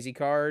is a crazy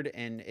card,"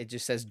 and it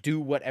just says, "Do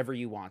whatever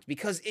you want,"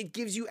 because it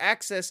gives you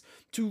access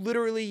to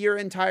literally your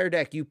entire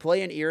deck. You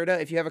play an Irida,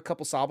 if you have a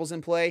couple Sobbles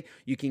in play,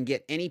 you can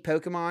get any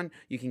Pokemon,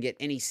 you can get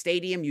any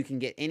Stadium, you can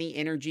get any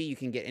Energy, you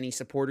can get any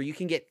Supporter, you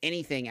can get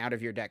anything out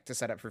of your deck to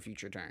set up for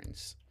future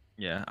turns.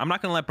 Yeah, I'm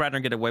not going to let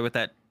Bradner get away with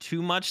that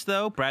too much,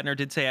 though. Bradner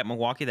did say at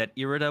Milwaukee that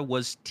Irida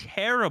was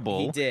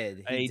terrible. He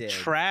did.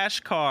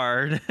 Trash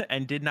card,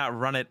 and did not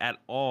run it at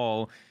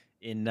all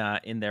in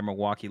their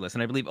Milwaukee list.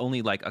 And I believe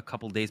only like a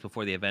couple days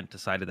before the event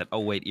decided that, oh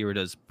wait,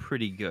 Irida's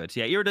pretty good.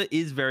 So yeah, Irida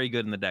is very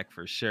good in the deck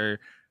for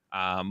sure.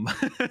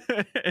 Bradner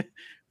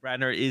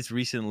is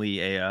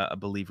recently a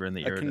believer in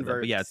the Irida.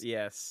 But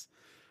yes.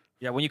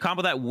 Yeah, when you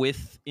combo that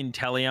with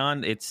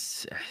Inteleon,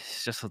 it's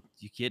just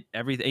you get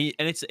everything,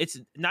 and it's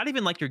not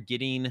even like you're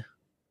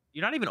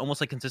not even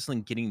almost like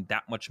consistently getting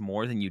that much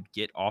more than you'd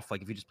get off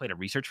like if you just played a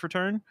research for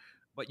turn.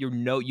 But you're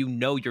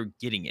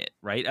getting it,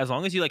 right? As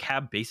long as you like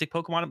have basic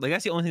Pokemon, like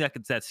that's the only thing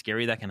that's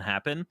scary that can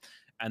happen.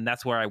 And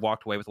that's where I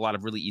walked away with a lot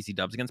of really easy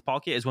dubs against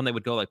Palkia is when they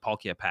would go like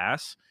Palkia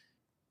Pass.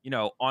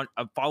 On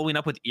following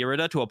up with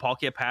Irida to a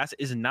Palkia Pass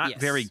is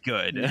not very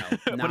good. No,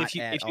 but if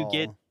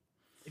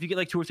you get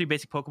like 2 or 3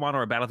 basic Pokemon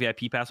or a Battle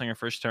VIP Pass on your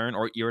first turn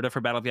or Irida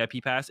for Battle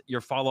VIP Pass, your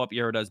follow-up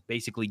Iridas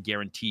basically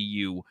guarantee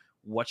you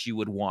what you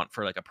would want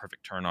for like a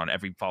perfect turn on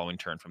every following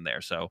turn from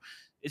there. So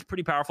it's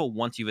pretty powerful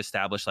once you've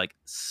established like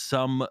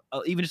some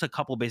even just a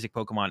couple basic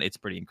Pokemon. It's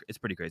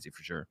pretty crazy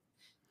for sure.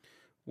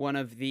 One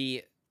of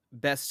the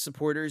best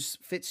supporters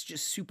fits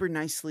just super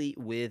nicely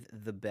with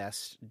the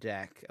best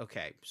deck.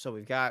 Okay, so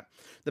we've got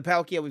the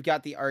Palkia, we've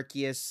got the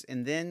Arceus,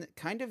 and then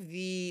kind of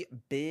the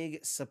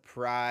big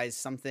surprise,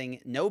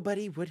 something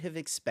nobody would have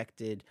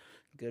expected.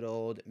 Good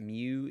old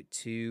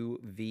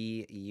Mewtwo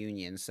V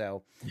Union.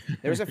 So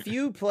there's a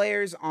few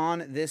players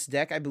on this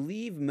deck. I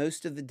believe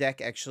most of the deck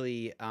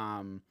actually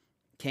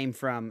came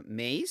from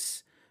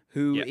Mace,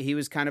 who Yeah. he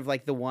was kind of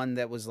like the one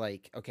that was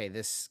like, okay,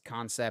 this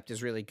concept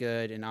is really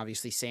good. And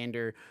obviously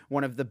Sander,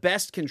 one of the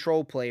best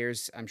control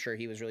players, I'm sure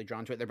he was really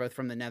drawn to it. They're both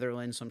from the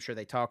Netherlands, so I'm sure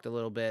they talked a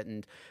little bit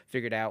and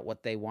figured out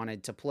what they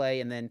wanted to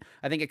play. And then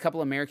I think a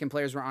couple American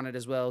players were on it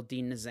as well,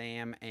 Dean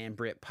Nizam and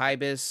Britt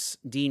Pybus.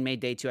 Dean made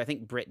day 2. I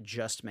think Britt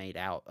just missed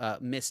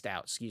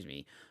out, excuse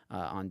me,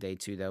 on day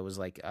 2, though. Was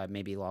like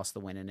maybe lost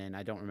the win and in.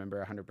 I don't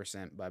remember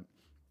 100%, but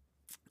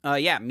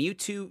yeah,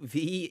 Mewtwo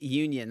V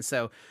Union.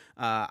 So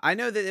I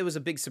know that it was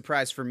a big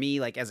surprise for me.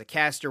 Like as a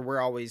caster,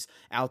 we're always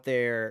out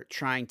there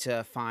trying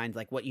to find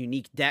like what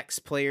unique decks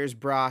players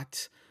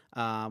brought.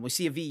 We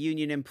see a V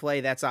Union in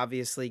play. That's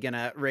obviously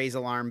gonna raise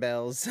alarm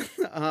bells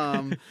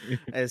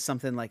as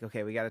something like,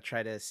 okay, we got to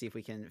try to see if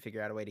we can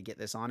figure out a way to get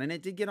this on, and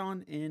it did get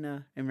on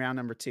in round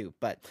number 2.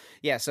 But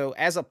yeah, so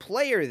as a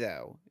player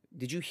though,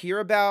 did you hear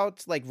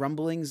about like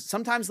rumblings?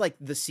 Sometimes like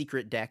the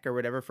secret deck or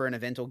whatever for an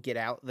event will get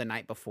out the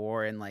night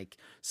before and like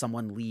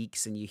someone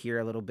leaks and you hear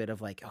a little bit of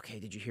like, okay,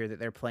 did you hear that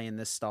they're playing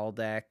this stall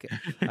deck?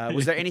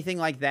 Was there anything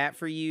like that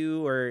for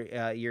you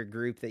or your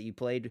group that you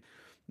played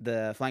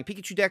the Flying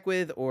Pikachu deck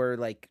with, or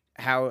like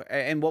how,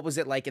 and what was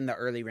it like in the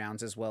early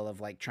rounds as well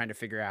of like trying to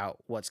figure out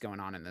what's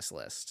going on in this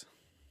list?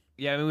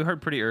 Yeah, I mean, we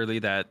heard pretty early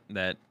that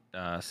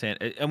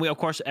and we of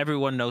course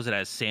everyone knows it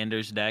as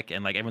Sanders deck,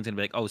 and like everyone's gonna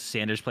be like, oh,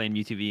 Sanders playing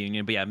Mewtwo V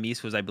Union. But yeah,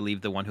 Mies was, I believe,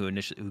 the one who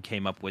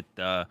came up with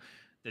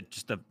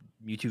just the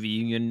Mewtwo V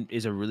Union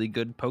is a really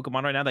good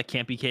Pokemon right now that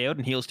can't be KO'd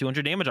and heals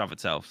 200 damage off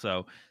itself.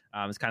 So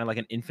it's kind of like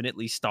an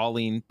infinitely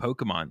stalling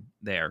Pokemon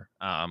there.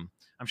 I'm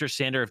sure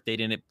Sander, if they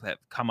didn't have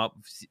come up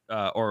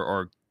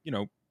or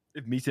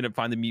if Mies didn't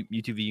find the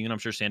Mewtwo V Union, I'm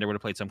sure Sander would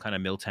have played some kind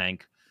of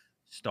Miltank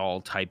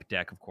stall type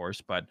deck, of course.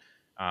 But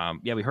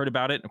yeah, we heard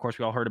about it. Of course,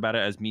 we all heard about it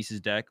as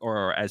Mises deck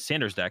or as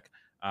Sanders deck.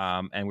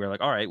 And we were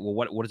like, all right, well,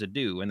 what does it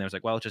do? And they was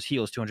like, well, it just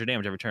heals 200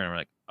 damage every turn. And we're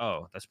like,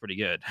 oh, that's pretty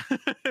good.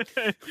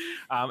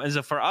 And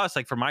so for us,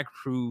 like for my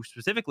crew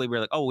specifically, we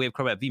are like, oh, we have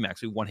Crobat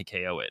VMAX. We want to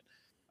KO it.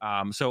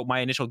 So my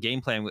initial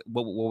game plan,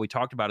 what we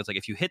talked about is like,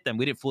 if you hit them,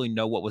 we didn't fully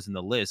know what was in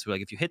the list. We're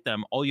like, if you hit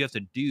them, all you have to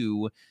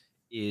do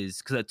is,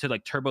 because to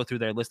like turbo through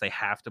their list, they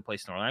have to play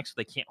Snorlax, so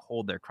they can't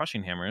hold their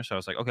Crushing Hammer. So I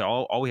was like, okay,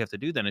 all we have to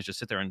do then is just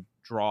sit there and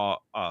draw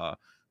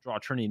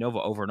Trinity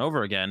Nova over and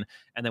over again.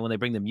 And then when they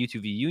bring the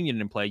Mewtwo V Union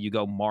in play, you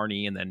go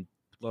Marnie and then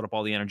load up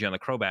all the energy on the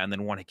Crobat and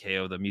then want to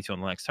KO the Mewtwo on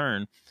the next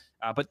turn.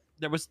 But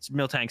there was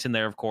Miltanks in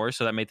there, of course,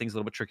 so that made things a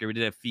little bit trickier. We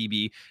did have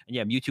Phoebe, and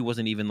yeah, Mewtwo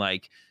wasn't even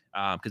like,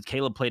 because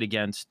Caleb played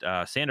against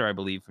Sander, I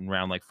believe, in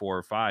round like 4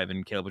 or 5,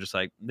 and Caleb was just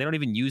like, they don't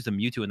even use the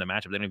Mewtwo in the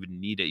matchup. They don't even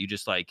need it. You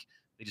just like,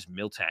 they just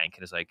Miltank,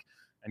 and it's like,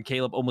 and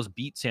Caleb almost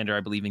beat Sander, I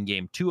believe, in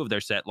game 2 of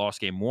their set,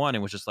 lost game 1,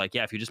 and was just like,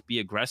 yeah, if you just be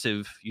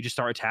aggressive, you just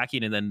start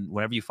attacking, and then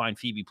whenever you find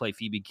Phoebe, play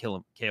Phoebe,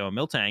 KO a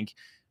Miltank.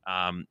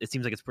 It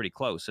seems like it's pretty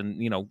close.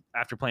 And,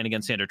 after playing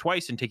against Sander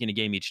twice and taking a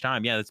game each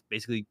time, yeah, that's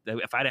basically,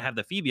 if I didn't have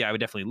the Phoebe, I would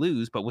definitely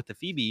lose. But with the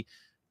Phoebe,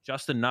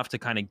 just enough to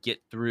kind of get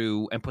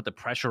through and put the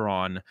pressure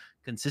on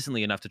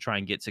consistently enough to try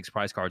and get 6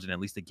 prize cards in at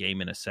least a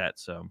game in a set.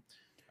 So,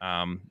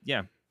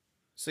 yeah.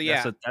 So,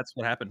 yeah. That's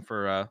what happened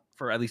for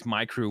at least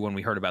my crew when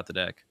we heard about the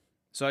deck.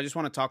 So I just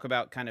want to talk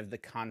about kind of the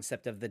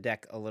concept of the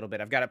deck a little bit.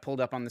 I've got it pulled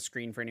up on the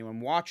screen for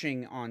anyone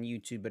watching on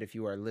YouTube, but if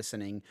you are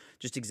listening,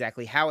 just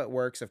exactly how it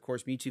works. Of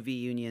course, Mewtwo V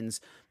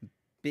Union's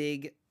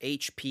big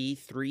HP,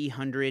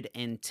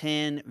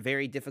 310,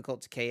 very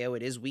difficult to KO.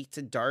 It is weak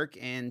to Dark,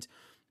 and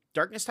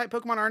Darkness type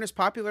Pokemon aren't as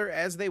popular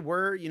as they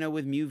were,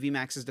 with Mew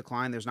VMAX's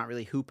decline. There's not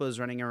really Hoopas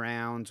running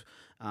around.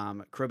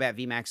 Crobat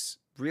VMAX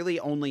really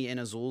only in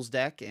Azul's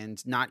deck,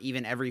 and not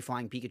even every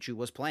Flying Pikachu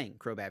was playing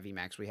Crobat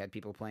VMAX. We had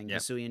people playing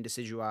Hisuian,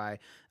 Decidueye,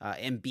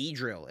 and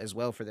Beedrill as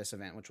well for this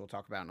event, which we'll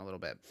talk about in a little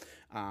bit.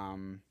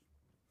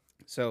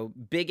 So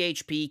big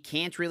HP,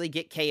 can't really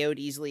get KO'd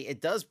easily.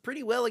 It does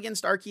pretty well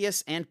against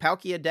Arceus and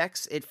Palkia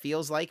decks, it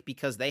feels like,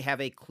 because they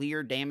have a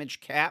clear damage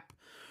cap.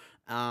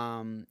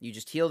 You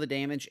just heal the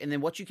damage, and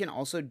then what you can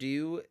also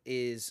do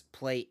is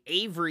play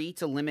Avery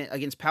to limit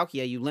against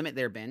Palkia. You limit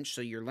their bench, so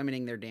you're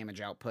limiting their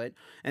damage output,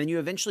 and then you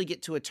eventually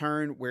get to a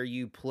turn where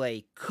you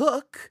play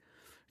Cook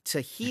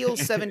to heal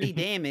 70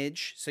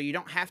 damage, so you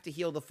don't have to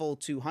heal the full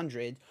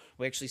 200.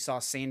 We actually saw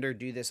Sander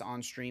do this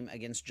on stream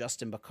against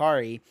Justin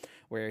Bakari,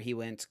 where he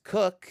went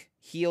Cook,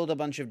 healed a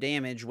bunch of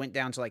damage, went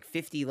down to like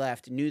 50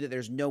 left, knew that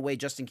there's no way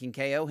Justin can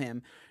KO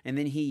him, and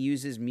then he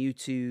uses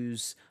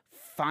Mewtwo's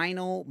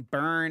final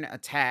burn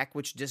attack,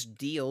 which just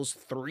deals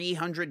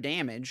 300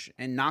 damage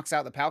and knocks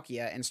out the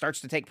Palkia and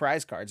starts to take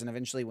prize cards and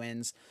eventually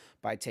wins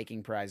by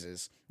taking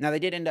prizes. Now, they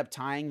did end up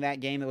tying that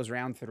game. It was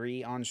round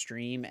 3 on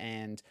stream,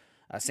 and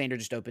Sander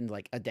just opened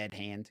like a dead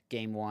hand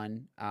game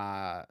one,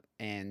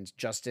 and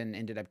Justin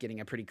ended up getting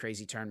a pretty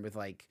crazy turn with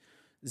like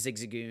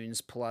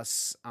Zigzagoons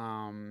plus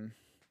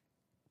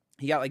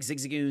he got like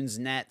Zigzagoons,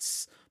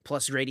 Nets,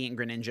 plus Radiant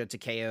Greninja to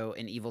KO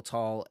an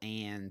Yveltal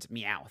and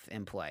Meowth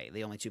in play.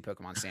 The only 2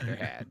 Pokemon Sander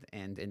had,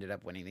 and ended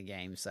up winning the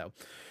game. So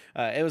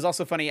it was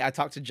also funny. I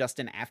talked to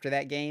Justin after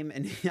that game,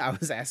 and I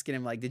was asking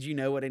him, like, did you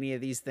know what any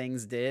of these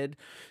things did?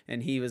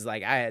 And he was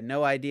like, I had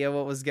no idea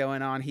what was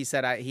going on. He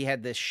said he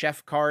had this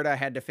chef card. I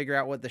had to figure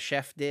out what the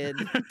chef did,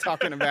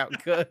 talking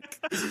about Cook.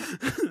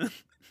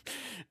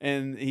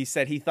 And he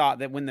said he thought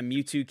that when the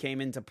Mewtwo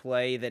came into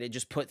play that it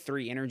just put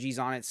 3 energies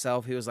on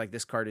itself. He was like,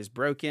 this card is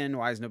broken.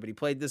 Why has nobody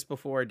played this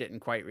before? Didn't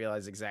quite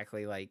realize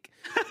exactly like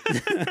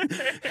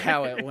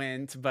how it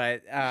went.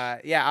 But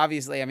yeah,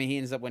 obviously, I mean, he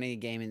ends up winning a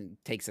game and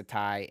takes a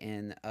tie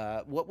in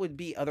what would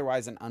be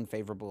otherwise an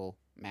unfavorable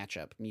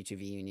matchup. Mewtwo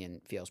v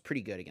Union feels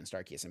pretty good against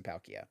Arceus and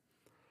Palkia.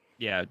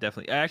 Yeah,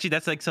 definitely. Actually,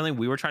 that's like something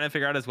we were trying to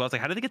figure out as well. It's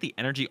like, how did they get the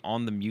energy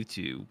on the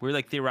Mewtwo? We're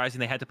like theorizing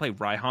they had to play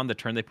Raihan the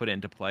turn they put it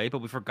into play,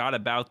 but we forgot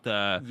about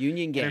the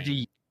Union gain.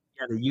 Energy,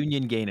 yeah, the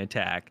Union gain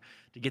attack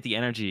to get the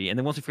energy. And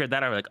then once we figured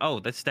that out, we're like, oh,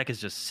 this deck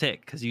is just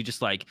sick because you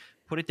just like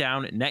put it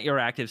down, net your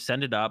active,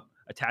 send it up,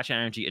 attach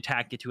energy,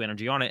 attack, get 2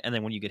 energy on it, and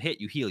then when you get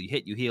hit, you heal, you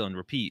hit, you heal, and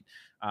repeat.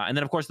 And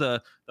then of course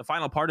the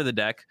final part of the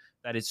deck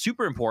that is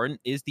super important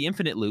is the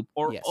infinite loop,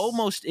 or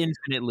almost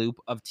infinite loop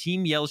of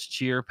Team Yell's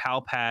Cheer,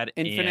 Palpad,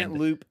 infinite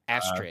loop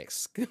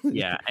asterisk.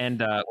 Yeah,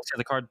 and what's the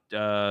other card?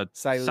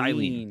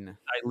 Silene.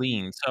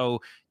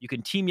 So you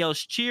can Team Yell's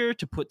Cheer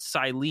to put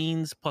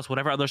Silene's plus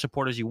whatever other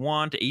supporters you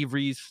want.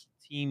 Avery's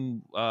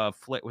team, was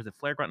it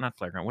Flare Grunt? Not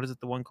Flare Grunt. What is it?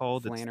 The one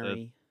called?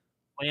 Flannery.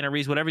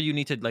 Flanneries, whatever you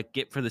need to like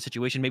get for the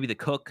situation. Maybe the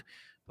Cook.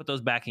 Put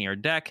those back in your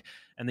deck,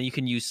 and then you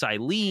can use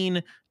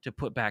Silene to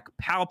put back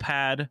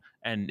Palpad.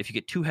 And if you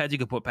get 2 heads, you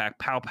can put back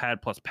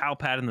Palpad plus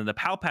Palpad, and then the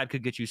Palpad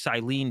could get you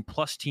Silene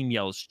plus Team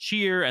Yell's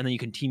Cheer, and then you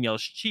can Team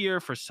Yell's Cheer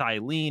for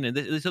Silene.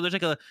 And so there's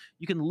like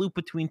you can loop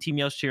between Team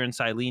Yell's Cheer and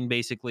Silene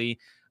basically,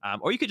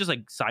 or you could just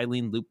like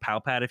Silene loop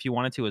Palpad if you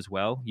wanted to as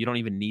well. You don't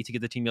even need to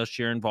get the Team Yell's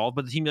Cheer involved,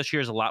 but the Team Yell's Cheer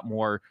is a lot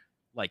more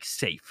like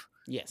safe.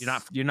 Yes.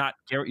 You're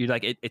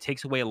like it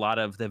takes away a lot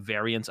of the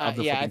variance of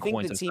the flipping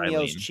coins. I think the Team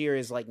Yell's Cheer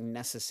is like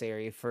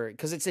necessary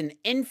because it's an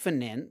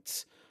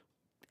infinite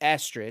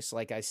asterisk,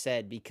 like I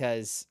said,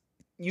 because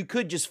you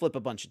could just flip a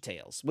bunch of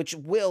tails, which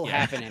will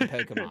happen in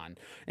Pokemon.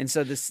 And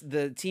so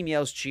the Team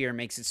Yell's Cheer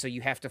makes it so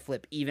you have to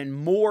flip even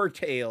more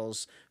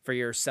tails for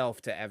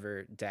yourself to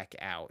ever deck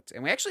out.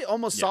 And we actually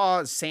almost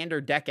saw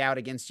Sander deck out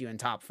against you in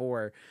top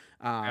 4.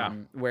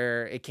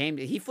 Where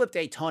he flipped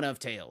a ton of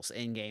tails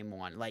in game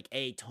 1, like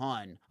a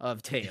ton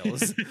of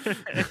tails.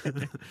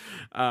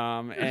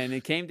 And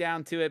it came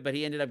down to it, but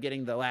he ended up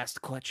getting the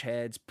last clutch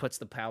heads, puts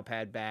the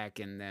Palpad back,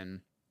 and then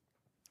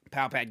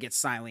Palpad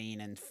gets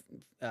Silene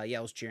and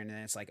Yell's Cheering, and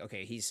then it's like,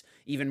 okay, he's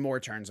even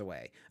more turns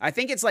away. I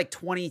think it's like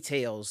 20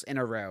 tails in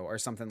a row or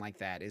something like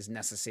that is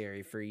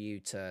necessary for you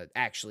to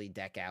actually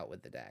deck out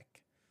with the deck.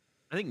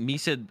 I think Mies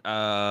said.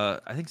 I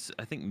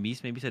think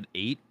Mies maybe said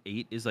 8.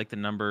 8 is like the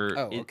number.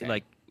 Oh, okay.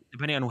 Like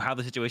depending on how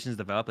the situations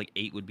develop, like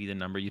 8 would be the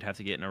number you'd have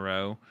to get in a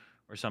row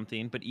or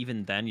something. But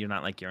even then, you're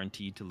not like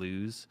guaranteed to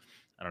lose.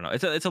 I don't know.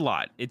 It's a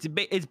lot. It's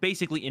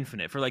basically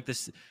infinite for like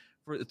this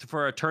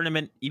for a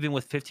tournament. Even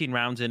with 15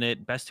 rounds in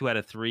it, best 2 out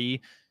of 3.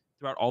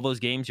 Throughout all those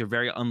games, you're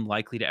very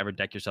unlikely to ever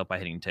deck yourself by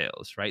hitting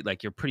tails, right?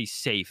 Like you're pretty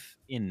safe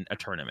in a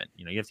tournament.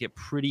 You know, you have to get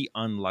pretty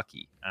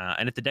unlucky.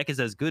 And if the deck is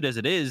as good as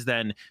it is,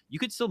 then you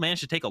could still manage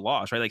to take a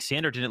loss, right? Like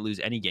Sander didn't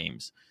lose any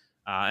games.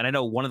 And I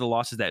know one of the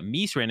losses that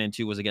Mies ran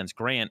into was against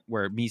Grant,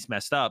 where Mies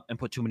messed up and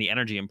put too many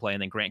energy in play,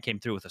 and then Grant came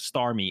through with a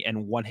Starmie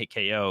and 1-hit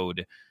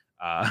KO'd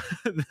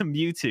the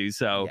Mewtwo.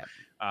 So,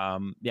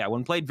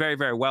 when played very,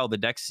 very well, the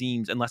deck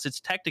seems, unless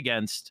it's teched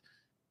against.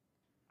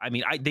 I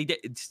mean,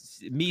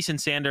 Mies and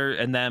Sander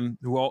and them,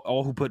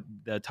 who put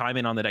the time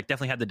in on the deck,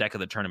 definitely had the deck of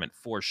the tournament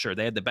for sure.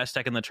 They had the best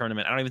deck in the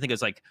tournament. I don't even think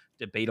it's like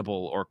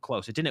debatable or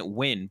close. It didn't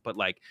win, but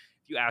like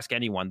if you ask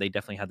anyone, they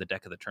definitely had the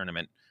deck of the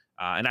tournament.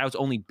 And I was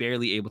only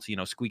barely able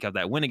to, squeak out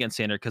that win against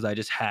Sander because I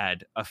just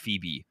had a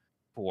Phoebe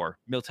for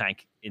Miltank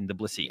in the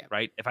Blissey,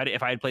 right? If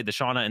I had played the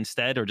Shauna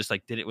instead, or just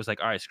like was like,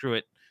 all right, screw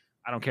it,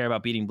 I don't care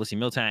about beating Blissey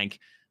Miltank,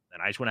 then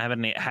I just want to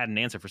have had an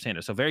answer for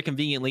Sander. So very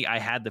conveniently, I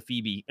had the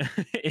Phoebe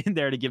in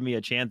there to give me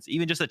a chance,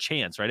 even just a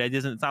chance, right?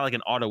 It's not like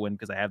an auto win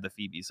because I have the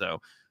Phoebe. So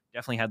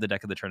definitely had the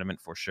deck of the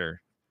tournament for sure.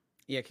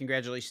 Yeah,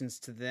 congratulations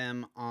to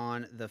them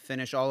on the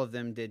finish. All of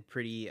them did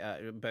pretty,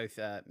 both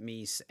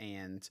Mies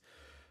and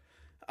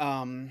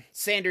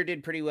Sander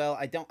did pretty well.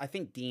 I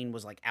think Dean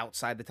was like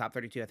outside the top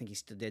 32. I think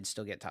he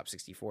still get top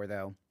 64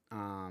 though.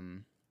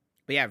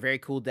 But yeah, very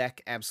cool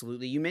deck.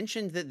 Absolutely. You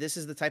mentioned that this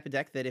is the type of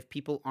deck that if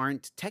people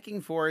aren't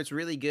teching for, it's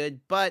really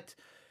good. But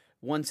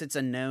once it's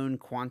a known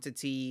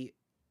quantity,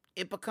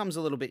 it becomes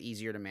a little bit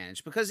easier to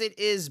manage because it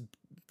is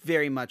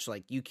very much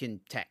like you can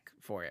tech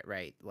for it,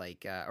 right?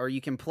 Like, or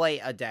you can play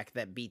a deck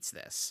that beats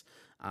this.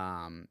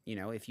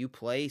 If you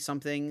play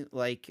something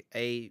like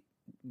a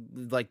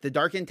like the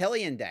Dark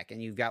Intellion deck,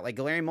 and you've got like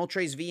Galarian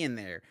Moltres V in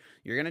there,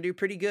 you're gonna do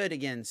pretty good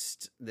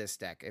against this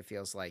deck. It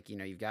feels like, you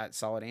know, you've got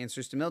solid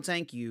answers to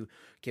Miltank. You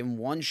can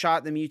one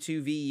shot the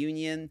Mewtwo V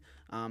Union.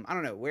 I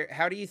don't know,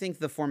 how do you think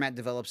the format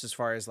develops as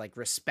far as like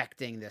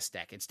respecting this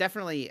deck? It's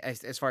definitely,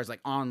 as far as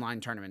like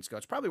online tournaments go,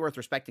 it's probably worth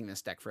respecting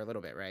this deck for a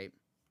little bit, right?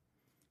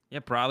 Yeah,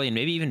 probably, and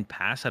maybe even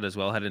pass that as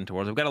well heading into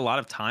Worlds. We've got a lot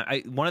of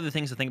time. One of the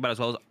things to think about as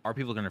well is, are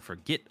people going to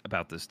forget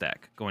about this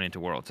deck going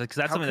into Worlds? Because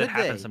that's something that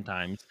happens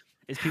sometimes.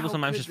 Is people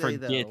sometimes just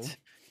forget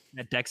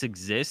that decks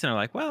exist, and are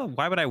like, well,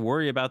 why would I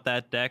worry about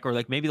that deck? Or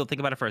like maybe they'll think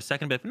about it for a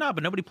second, but no,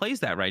 but nobody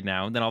plays that right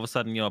now. And then all of a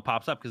sudden, you know, it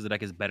pops up because the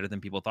deck is better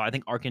than people thought. I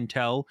think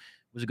Arkintel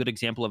was a good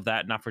example of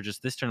that, not for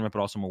just this tournament,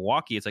 but also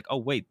Milwaukee. It's like, oh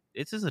wait,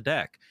 this is a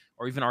deck.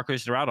 Or even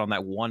Arceus Dorado on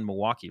that one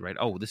Milwaukee, right?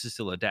 Oh, this is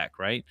still a deck,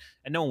 right?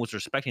 And no one was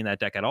respecting that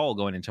deck at all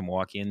going into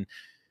Milwaukee. And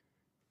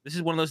this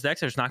is one of those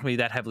decks that's not going to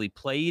be that heavily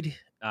played,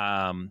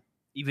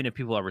 even if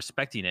people are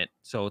respecting it.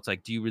 So it's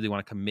like, do you really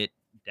want to commit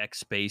deck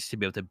space to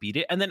be able to beat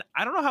it? And then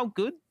I don't know how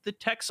good the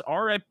techs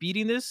are at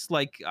beating this.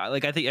 Like I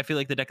feel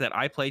like the deck that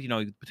I played, you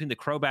know, between the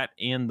Crobat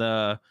and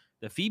the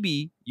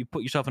Phoebe, you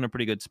put yourself in a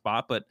pretty good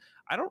spot. But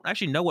I don't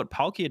actually know what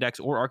Palkia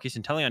decks or Arceus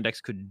and Teleon decks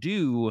could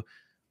do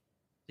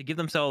to give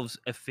themselves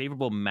a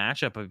favorable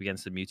matchup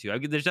against the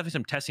Mewtwo. There's definitely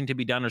some testing to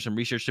be done or some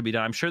research to be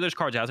done. I'm sure there's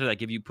cards out there that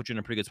put you in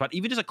a pretty good spot.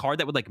 Even just a card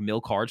that would like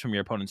mill cards from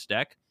your opponent's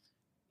deck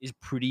is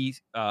pretty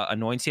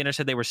annoying. Sanders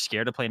said they were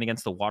scared of playing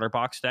against the water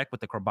box deck with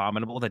the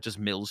Crabominable that just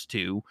mills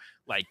too.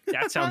 Like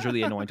that sounds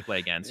really annoying to play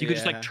against. You could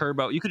just like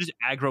you could just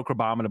aggro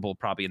Crabominable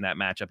probably in that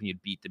matchup and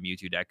you'd beat the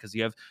Mewtwo deck because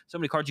you have so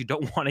many cards you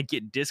don't want to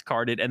get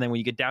discarded. And then when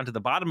you get down to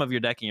the bottom of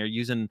your deck and you're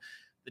using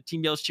the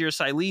Team Yell's Cheer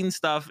Silene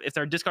stuff, if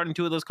they're discarding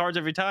 2 of those cards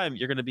every time,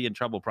 you're going to be in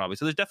trouble probably.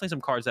 So there's definitely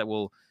some cards that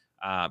will,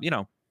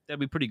 that'd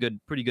be pretty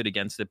good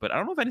against it. But I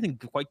don't know if anything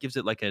quite gives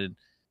it like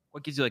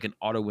what gives you like an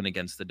auto win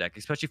against the deck,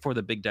 especially for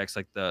the big decks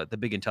like the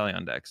big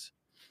Inteleon decks.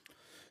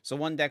 So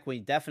one deck we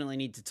definitely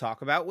need to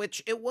talk about,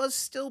 which it was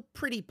still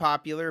pretty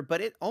popular, but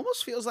it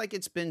almost feels like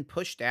it's been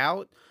pushed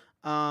out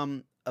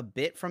a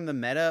bit from the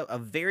meta. A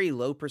very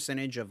low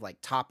percentage of like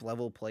top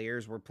level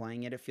players were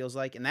playing it feels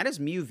like, and that is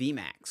Mew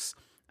VMAX.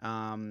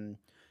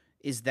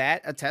 Is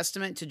that a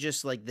testament to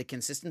just like the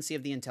consistency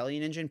of the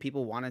Inteleon engine?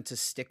 People wanted to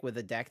stick with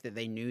a deck that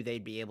they knew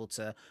they'd be able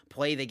to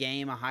play the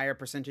game a higher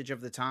percentage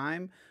of the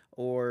time?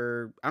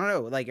 Or I don't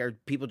know, like, are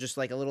people just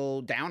like a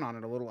little down on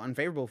it, a little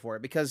unfavorable for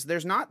it? Because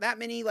there's not that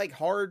many like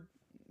hard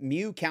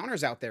Mew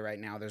counters out there right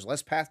now. There's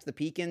less Path to the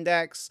Peak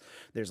index.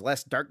 There's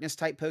less darkness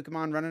type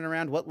Pokemon running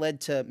around. What led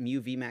to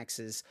Mew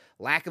VMAX's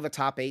lack of a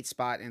top 8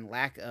 spot and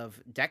lack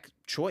of deck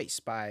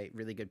choice by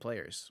really good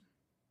players?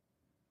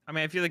 I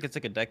mean, I feel like it's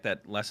like a deck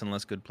that less and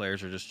less good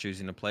players are just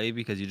choosing to play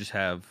because you just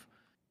have,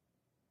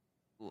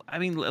 I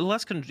mean,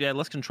 less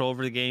control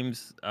over the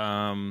games.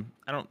 I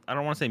don't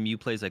want to say Mew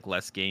plays like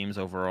less games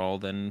overall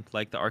than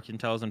like the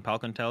Arcantels and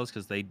Palcantels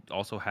because they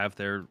also have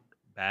their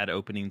bad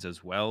openings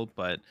as well.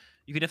 But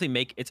you can definitely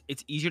make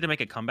it's easier to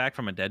make a comeback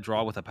from a dead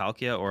draw with a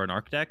Palkia or an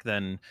Arc deck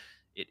than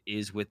it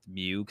is with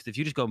Mew. Because if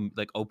you just go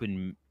like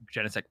open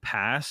Genesect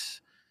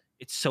Pass,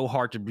 it's so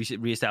hard to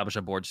reestablish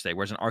a board state.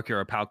 Whereas an Arceus or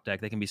a Palk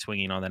deck, they can be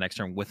swinging on the next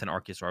turn with an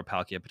Arceus or a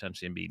Palkia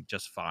potentially and be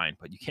just fine.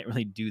 But you can't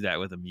really do that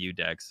with a Mew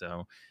deck.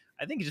 So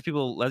I think it's just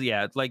people,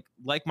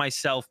 like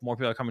myself, more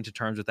people are coming to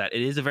terms with that.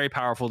 It is a very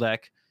powerful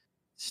deck,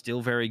 still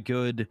very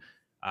good,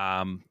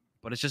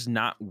 but it's just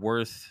not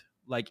worth.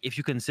 Like if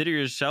you consider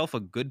yourself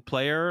a good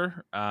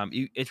player,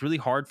 it's really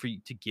hard for you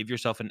to give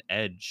yourself an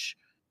edge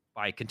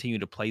by continuing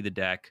to play the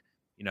deck,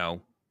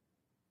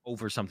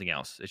 over something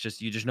else. It's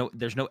just, you just know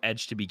there's no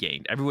edge to be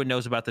gained. Everyone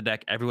knows about the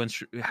deck. Everyone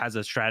has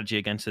a strategy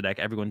against the deck.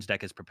 Everyone's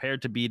deck is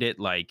prepared to beat it.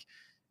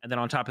 And then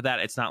on top of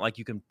that, it's not like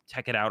you can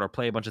tech it out or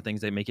play a bunch of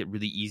things that make it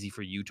really easy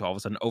for you to all of a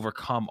sudden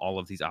overcome all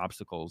of these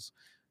obstacles.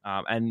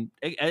 And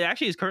it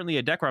actually is currently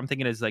a deck where I'm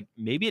thinking is like,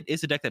 maybe it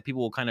is a deck that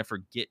people will kind of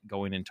forget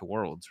going into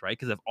Worlds, right?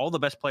 Because if all the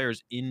best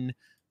players in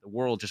the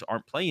world just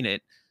aren't playing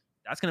it,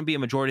 that's going to be a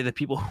majority of the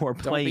people who are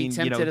playing.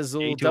 Don't be tempted,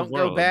 Azul. Don't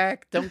go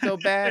back. Don't go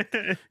back.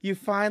 You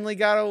finally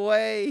got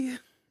away.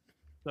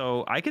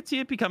 So I could see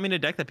it becoming a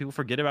deck that people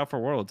forget about for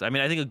Worlds. I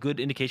mean, I think a good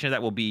indication of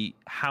that will be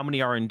how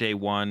many are in day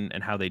one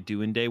and how they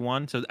do in day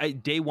one. So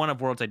day one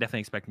of Worlds, I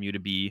definitely expect Mew to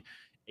be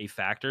a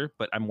factor,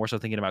 but I'm more so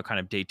thinking about kind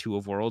of day two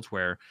of Worlds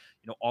where,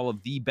 all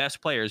of the best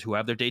players who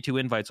have their day two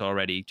invites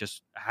already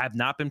just have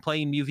not been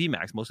playing Mew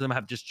VMAX. Most of them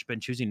have just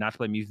been choosing not to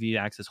play Mew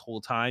VMAX this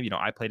whole time.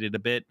 I played it a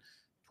bit.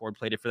 Ford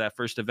played it for that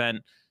first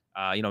event.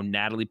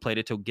 Natalie played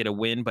it to get a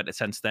win, but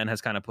since then has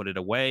kind of put it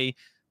away.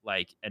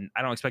 And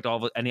I don't expect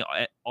all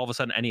of a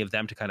sudden any of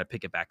them to kind of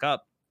pick it back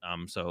up.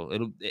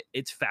 So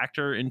its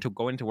factor into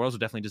going to Worlds will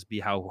definitely just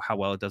be how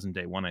well it does in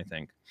day one, I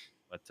think.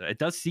 But it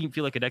does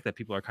feel like a deck that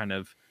people are kind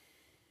of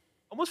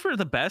almost for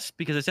the best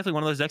because it's definitely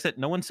one of those decks that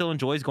no one still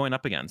enjoys going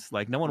up against.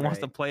 Like no one wants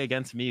to play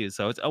against Mew,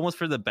 so it's almost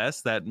for the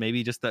best that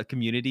maybe just the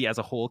community as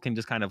a whole can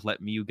just kind of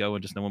let Mew go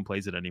and just no one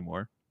plays it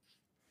anymore.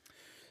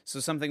 So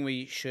something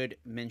we should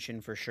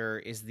mention for sure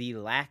is the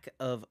lack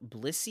of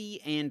Blissey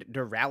and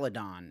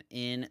Duraludon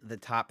in the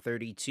top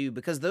 32,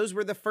 because those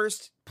were the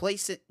first and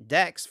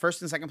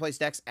second place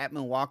decks at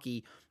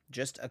Milwaukee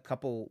just a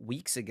couple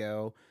weeks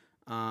ago.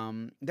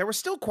 There were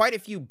still quite a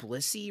few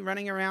Blissey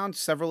running around,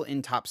 several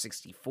in top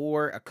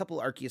 64, a couple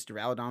Arceus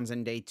Duraludons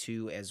in day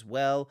 2 as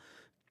well,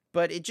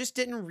 but it just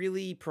didn't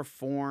really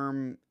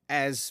perform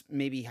as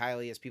maybe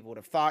highly as people would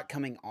have thought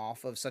coming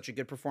off of such a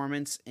good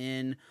performance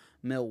in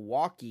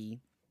Milwaukee.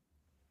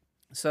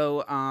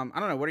 So, I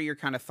don't know. What are your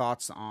kind of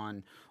thoughts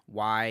on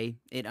why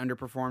it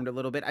underperformed a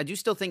little bit? I do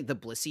still think the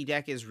Blissey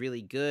deck is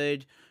really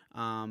good,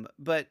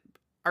 but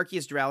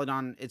Arceus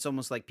Duraludon, it's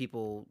almost like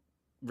people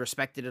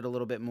respected it a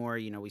little bit more.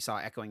 You know, we saw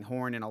Echoing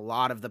Horn in a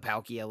lot of the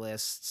Palkia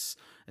lists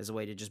as a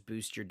way to just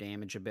boost your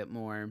damage a bit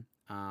more.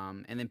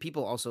 And then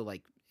people also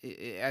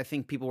I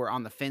think people were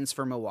on the fence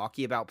for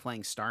Milwaukee about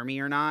playing Starmie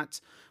or not,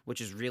 which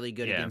is really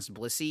good against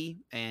Blissey.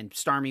 And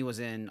Starmie was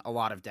in a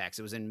lot of decks.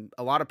 It was in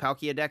a lot of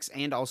Palkia decks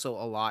and also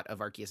a lot of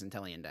Arceus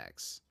Inteleon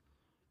decks.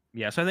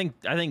 Yeah, so I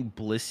think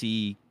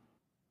Blissey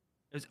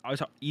is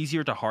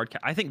easier to hard.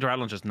 I think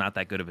Duraludon's just not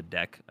that good of a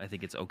deck. I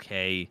think it's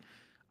okay.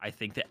 I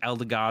think the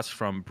Eldegoss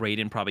from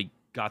Braden probably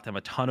got them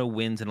a ton of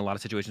wins in a lot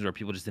of situations where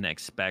people just didn't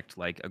expect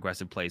like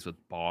aggressive plays with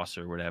Boss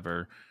or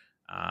whatever.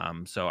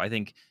 So I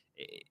think.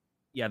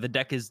 Yeah, the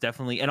deck is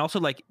definitely, and also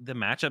like the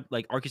matchup,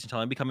 like Arceus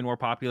Inteleon becoming more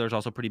popular is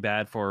also pretty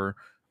bad for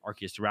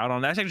Arceus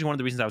Duraludon. That's actually one of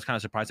the reasons I was kind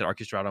of surprised that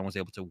Arceus Duraludon was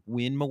able to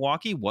win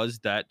Milwaukee, was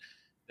that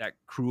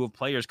crew of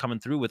players coming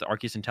through with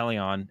Arceus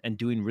Inteleon and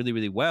doing really,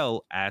 really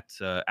well at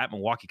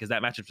Milwaukee, because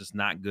that matchup's just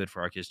not good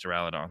for Arceus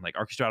Duraludon. Like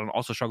Arceus Duraludon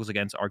also struggles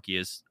against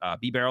Arceus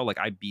B-Barrel. Like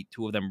I beat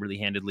two of them really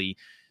handedly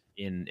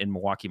in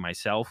Milwaukee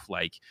myself.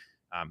 Like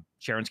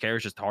Sharon's Care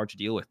is just hard to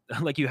deal with.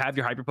 Like you have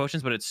your hyper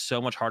potions, but it's so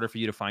much harder for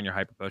you to find your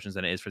hyper potions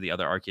than it is for the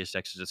other Arceus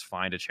decks to just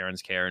find a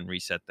Sharon's Care and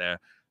reset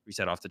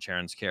off the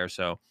Sharon's Care.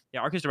 So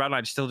yeah, Arceus Duraludon,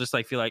 I still just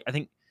like feel like, I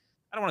don't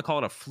want to call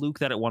it a fluke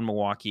that it won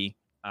Milwaukee,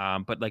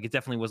 but like it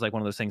definitely was like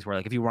one of those things where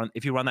like if you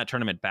run that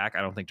tournament back,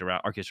 I don't think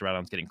Arceus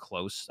Duraludon's getting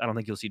close. I don't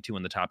think you'll see two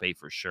in the top 8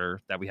 for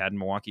sure that we had in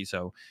Milwaukee.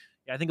 So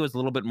yeah, I think it was a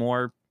little bit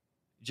more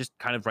just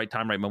kind of right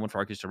time, right moment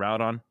for Arceus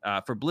Duraludon.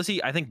 For Blissey,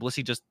 I think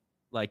Blissey just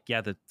like,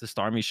 yeah, the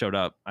Starmie showed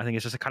up. I think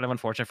it's just kind of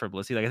unfortunate for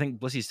Blissey. Like I think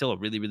Blissey is still a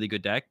really, really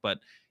good deck, but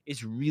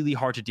it's really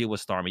hard to deal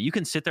with Starmie. You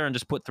can sit there and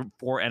just put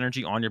 4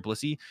 energy on your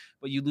Blissey,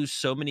 but you lose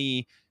so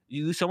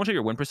much of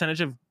your win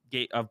percentage of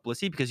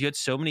Blissey because you had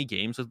so many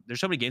games there's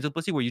so many games with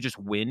Blissey where you just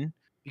win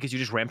because you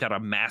just ramped out a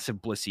massive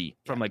Blissey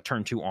from like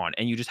turn 2 on,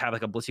 and you just have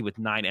like a Blissey with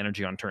 9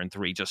 energy on turn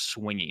 3 just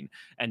swinging,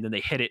 and then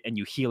they hit it and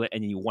you heal it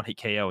and then you one hit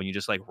KO and you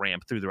just like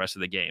ramp through the rest of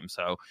the game.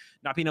 So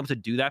not being able to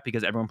do that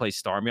because everyone plays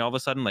Starmie all of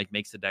a sudden like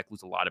makes the deck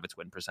lose a lot of its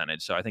win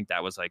percentage. So I think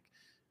that was like,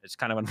 it's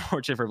kind of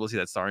unfortunate for Blissey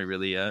that Starmie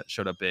really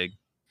showed up big.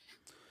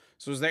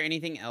 So is there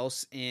anything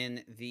else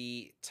in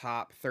the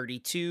top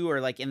 32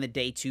 or like in the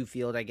day 2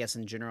 field, I guess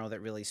in general,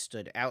 that really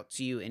stood out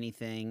to you?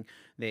 Anything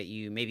that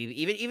you maybe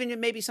even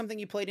maybe something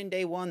you played in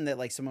day 1 that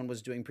like someone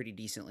was doing pretty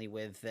decently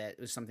with that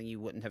was something you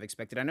wouldn't have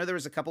expected? I know there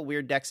was a couple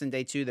weird decks in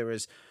day 2. There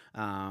was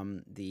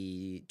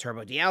the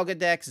Turbo Dialga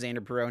deck. Xander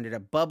Perot ended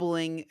up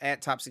bubbling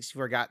at top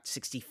 64, got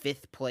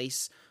 65th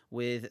place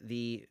with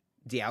the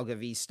Dialga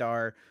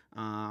V-Star.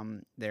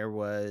 There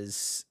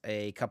was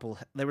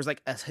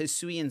like a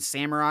Hisuian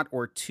Samurott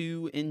or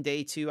 2 in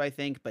day 2, I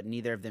think, but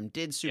neither of them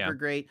did super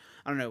great.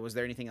 I don't know. Was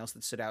there anything else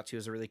that stood out to you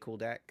as a really cool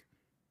deck?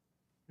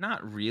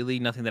 Not really.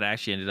 Nothing that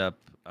actually ended up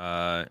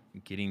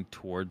getting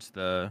towards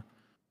the.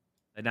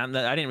 I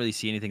didn't really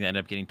see anything that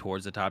ended up getting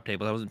towards the top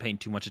table. I wasn't paying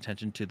too much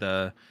attention to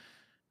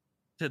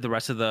the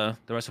rest of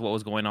what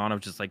was going on. I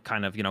was just like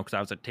kind of, because I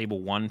was at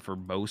table 1 for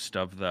most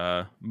of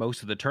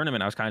the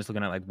tournament. I was kind of just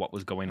looking at like what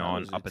was going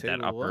on up at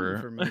that upper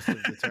for most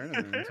of the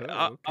tournament. Okay.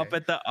 Up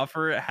at the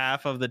upper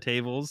half of the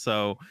tables.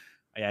 So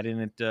I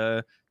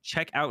didn't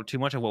check out too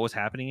much of what was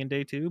happening in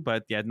day 2,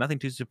 but yeah, nothing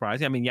too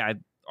surprising. I mean, yeah,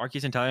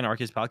 Arceus Inteleon and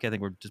Arceus Palkia, I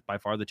think were just by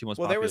far the two most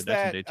popular decks in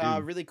day 2. There was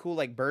that really cool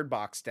like Bird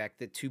Box deck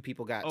that 2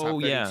 people got top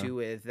 32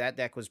 with. That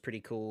deck was pretty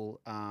cool.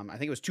 I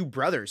think it was 2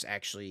 brothers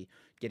actually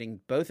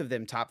getting both of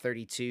them top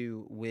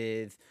 32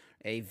 with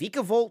a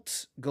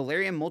Vikavolt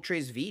Galarian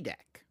Moltres V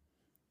deck.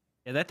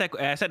 Yeah, that deck,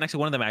 I sat next to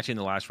one of them actually in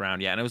the last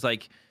round. Yeah, and it was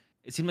like,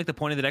 it seemed like the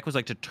point of the deck was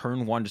like to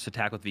turn 1 just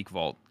attack with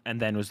Vikavolt, and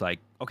then was like,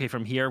 okay,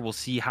 from here we'll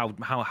see how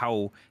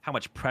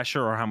much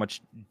pressure or how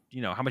much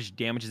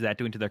damage is that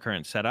doing to their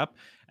current setup,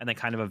 and then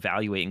kind of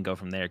evaluate and go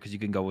from there, because you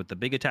can go with the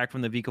big attack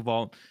from the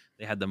Vikavolt.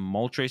 They had the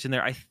Moltres in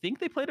there. I think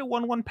they played a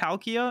 1/1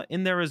 Palkia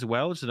in there as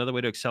well. It's another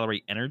way to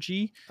accelerate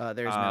energy.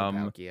 There's no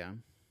Palkia.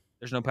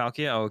 There's no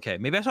Palkia? Oh, okay.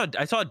 Maybe I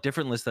saw a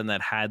different list than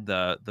that had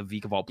the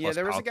Vikavolt plus Palkia. Yeah,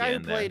 there was a guy who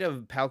played a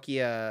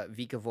Palkia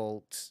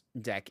Vikavolt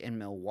deck in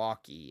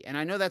Milwaukee. And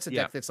I know that's a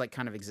deck that's like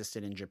kind of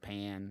existed in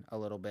Japan a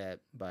little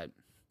bit, but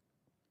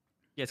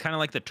yeah, it's kind of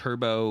like the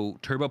Turbo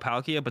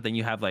Palkia, but then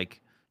you have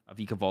like a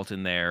Vikavolt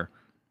in there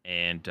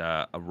and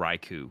a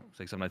Raikou.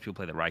 It's like sometimes people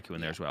play the Raikou in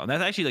there as well. And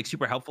that's actually like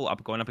super helpful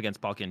going up against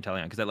Palkia and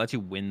Inteleon, because that lets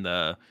you win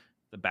the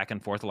back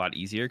and forth a lot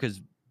easier,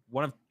 because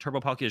one of Turbo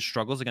Palkia's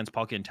struggles against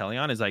Palkia and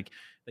Teleon is like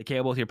they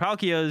KO both your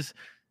Palkias.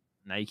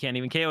 Now you can't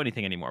even KO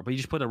anything anymore. But you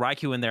just put a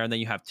Raikou in there, and then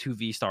you have 2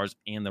 V-Stars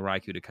and the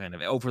Raikou to kind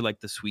of over like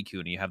the Suicune,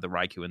 and you have the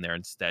Raikou in there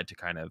instead to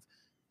kind of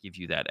give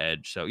you that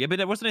edge. So yeah, but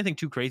it wasn't anything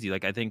too crazy.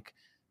 Like I think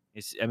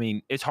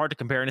it's hard to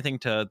compare anything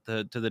to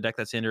the deck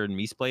that Sander and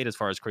Mies played as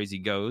far as crazy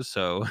goes.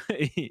 So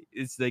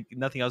it's like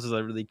nothing else is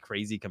really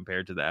crazy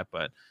compared to that.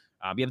 But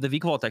yeah, the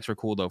Vikavolt decks were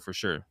cool though for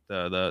sure.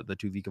 The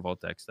 2 Vikavolt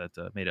decks that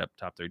made up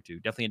top 32.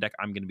 Definitely a deck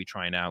I'm going to be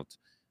trying out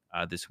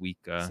this week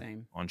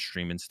on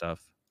stream and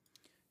stuff.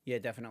 Yeah,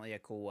 definitely a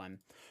cool one.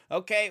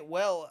 Okay,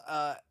 well,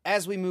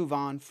 as we move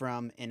on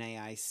from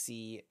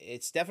NAIC,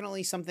 it's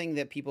definitely something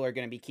that people are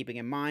going to be keeping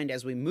in mind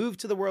as we move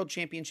to the World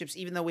Championships,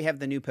 even though we have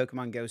the new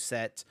Pokemon Go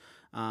set.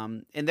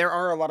 And there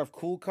are a lot of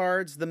cool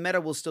cards. The meta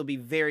will still be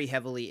very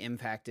heavily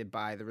impacted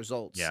by the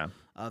results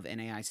of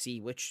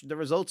NAIC, which the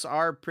results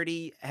are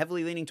pretty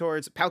heavily leaning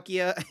towards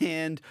Palkia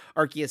and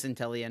Arceus and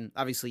Teleon.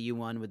 Obviously, you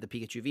won with the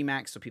Pikachu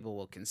VMAX, so people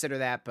will consider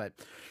that, but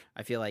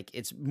I feel like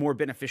it's more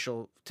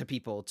beneficial to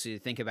people to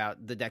think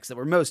about the decks that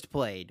were most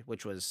played,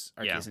 which was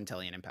Arceus and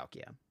Teleon and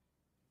Palkia.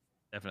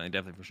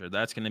 Definitely for sure.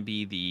 That's going to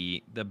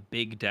be the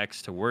big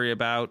decks to worry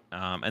about.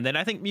 And then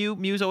I think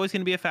Mew's always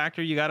going to be a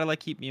factor. You got to like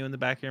keep Mew in the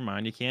back of your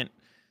mind. You can't.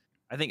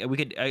 I think we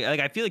could.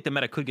 I feel like the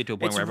meta could get to a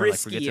point where everyone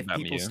forgets about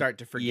Mew. People start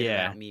to forget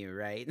about Mew,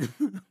 right?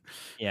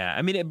 Yeah,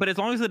 I mean, but as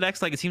long as the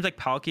decks it seems like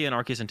Palkia and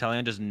Arceus and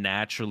Teleon just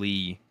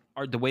naturally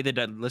are the way the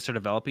lists are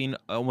developing,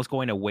 almost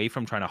going away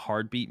from trying to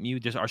hard beat Mew,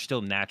 just are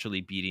still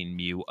naturally beating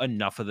Mew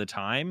enough of the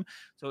time.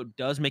 So it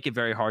does make it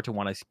very hard to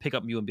want to pick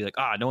up Mew and be like,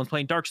 no one's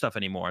playing dark stuff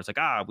anymore. It's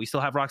like, we still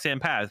have Roxanne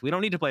Path. We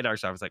don't need to play dark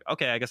stuff. It's like,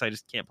 okay, I guess I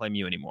just can't play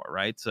Mew anymore,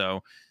 right?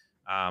 So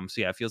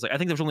yeah, it feels like I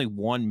think there's only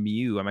one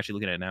Mew. I'm actually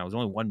looking at it now. There's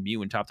only one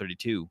Mew in top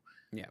 32.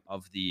 Yeah.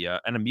 Of the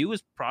and a Mew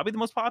is probably the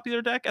most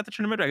popular deck at the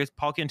tournament. I guess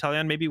Palkia and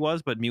Teleon maybe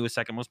was, but Mew is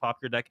second most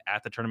popular deck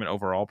at the tournament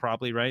overall,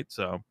 probably, right?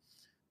 So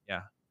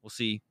yeah, we'll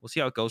see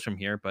how it goes from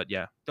here. But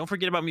yeah, don't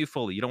forget about Mew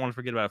fully. You don't want to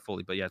forget about it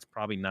fully, but yeah, it's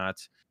probably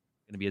not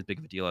going to be as big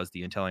of a deal as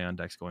the Inteleon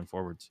decks going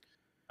forwards.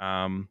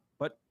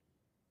 But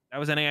that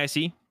was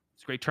NAIC.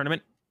 It's a great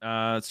tournament.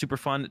 Super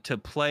fun to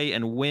play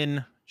and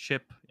win.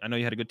 Chip, I know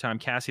you had a good time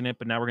casting it,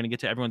 but now we're going to get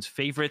to everyone's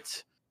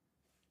favorite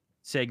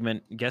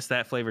segment, guess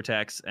that flavor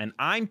text, and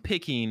I'm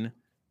picking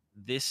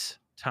this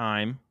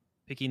time,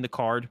 picking the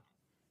card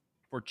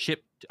for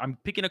Chip. I'm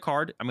picking a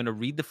card. I'm going to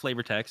read the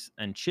flavor text,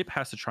 and Chip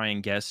has to try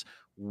and guess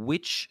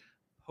which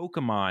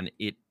Pokemon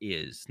it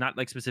is. Not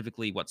like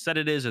specifically what set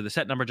it is or the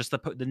set number, just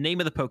the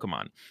name of the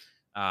Pokemon.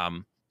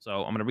 So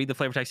I'm going to read the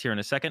flavor text here in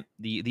a second.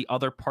 The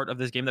other part of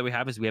this game that we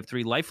have is we have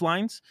 3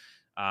 lifelines,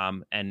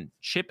 and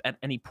Chip at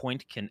any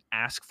point can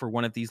ask for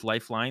one of these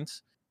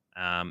lifelines.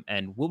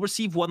 And we'll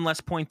receive 1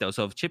 less point though.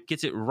 So if Chip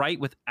gets it right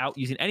without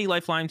using any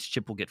lifelines,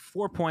 Chip will get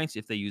 4 points.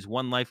 If they use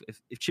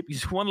if Chip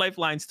uses 1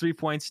 lifelines, 3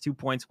 points, 2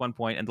 points, 1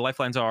 point. And the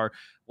lifelines are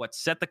what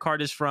set the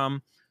card is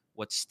from,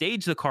 what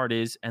stage the card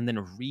is, and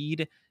then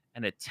read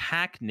an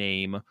attack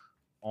name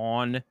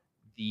on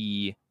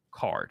the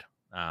card.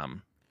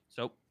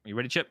 So are you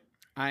ready, Chip?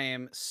 I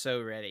am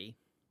so ready.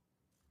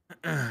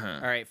 All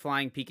right,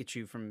 Flying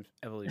Pikachu from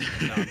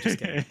Evolution. No, I'm just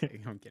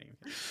kidding. I'm kidding.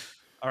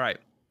 All right.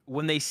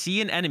 When they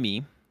see an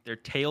enemy, their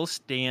tails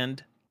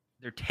stand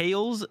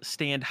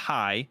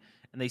high,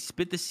 and they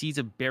spit the seeds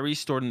of berries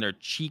stored in their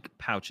cheek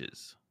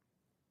pouches.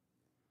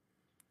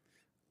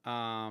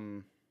 I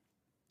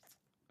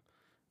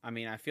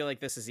mean, I feel like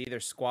this is either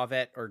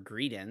Squavette or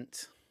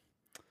Greedent.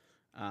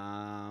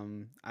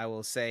 I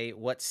will say,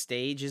 what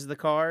stage is the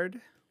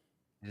card?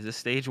 It is a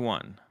stage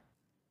 1.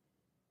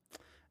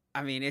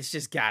 I mean, it's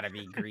just gotta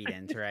be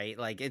Greedent, right?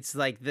 Like, it's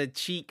like the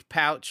cheek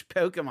pouch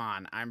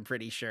Pokemon, I'm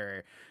pretty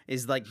sure,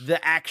 is like the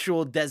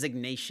actual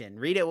designation.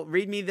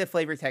 Read me the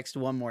flavor text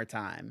one more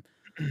time.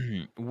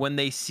 When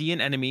they see an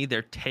enemy,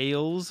 their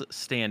tails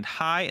stand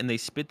high, and they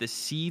spit the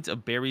seeds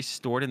of berries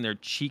stored in their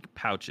cheek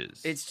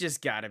pouches. It's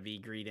just gotta be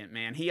Greedent,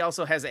 man. He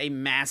also has a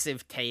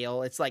massive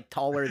tail. It's like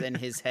taller than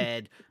his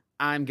head.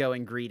 I'm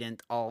going Greedent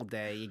all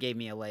day. You gave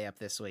me a layup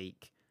this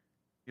week.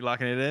 You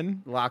locking it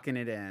in? Locking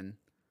it in.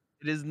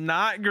 It is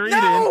not Greedent.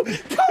 No!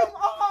 Come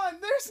on!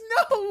 There's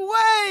no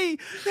way!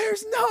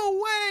 There's no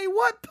way!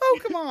 What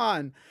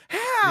Pokemon?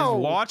 How? It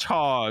is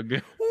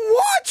Watchog.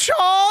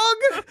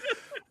 Watchog?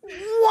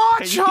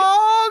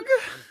 Watchog?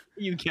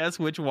 You guess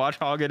which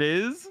Watchog it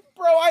is?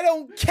 Bro, I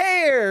don't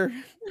care.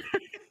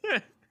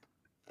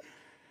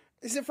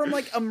 Is it from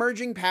like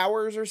Emerging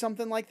Powers or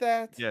something like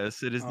that?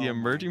 Yes, it is the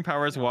Emerging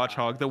Powers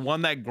Watchog, the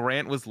one that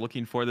Grant was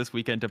looking for this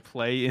weekend to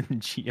play in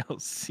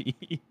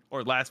GLC,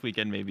 or last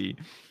weekend maybe.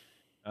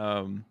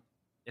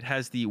 It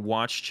has the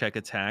watch check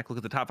attack. Look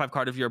at the top 5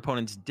 card of your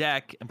opponent's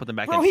deck and put them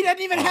back in. Bro, he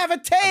doesn't even have a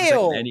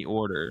tail. In any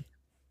order.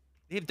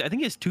 I think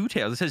he has 2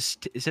 tails.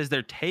 It says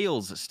their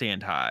tails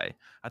stand high.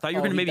 I thought you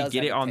were going to maybe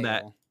get it on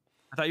that.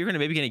 I thought you were going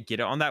to maybe get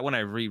it on that when I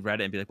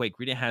reread it and be like, wait,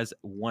 Greedent has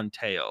 1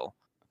 tail.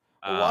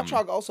 Well,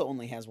 Watchog also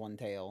only has 1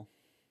 tail.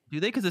 Do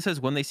they? Because it says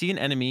when they see an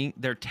enemy,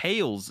 their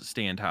tails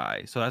stand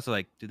high. So that's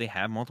like, do they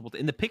have multiple?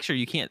 In the picture,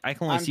 you can't. I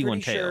can only see 1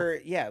 tail. Sure.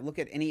 Yeah, look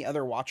at any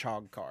other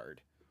Watchog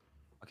card.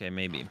 Okay,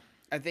 maybe.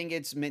 I think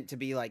it's meant to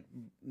be like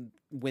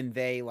when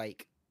they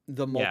like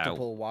the Yeah.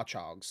 multiple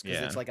Watchhogs because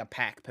Yeah. it's like a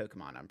pack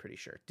Pokemon. I'm pretty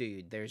sure,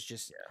 dude. There's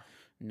just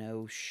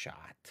no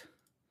shot.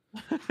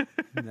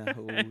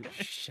 No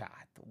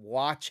shot.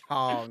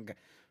 Watchhog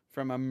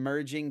from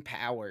Emerging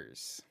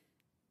Powers.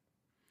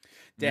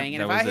 Dang,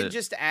 Yep, and if that I was had it.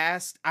 just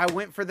asked, I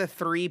went for the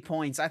 3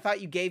 points. I thought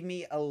you gave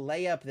me a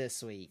layup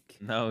this week.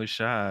 No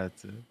shot.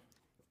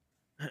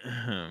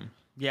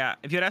 Yeah,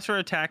 if you had asked for an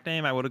attack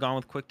name, I would have gone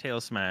with Quick Tail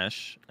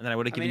Smash, and then I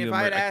would have I given mean, you if a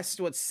I had asked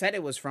what set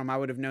it was from, I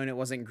would have known it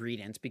wasn't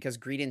Greedent because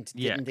Greedent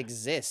Yeah. didn't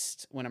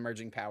exist when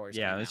Emerging Powers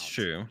came out. Yeah, that's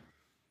true.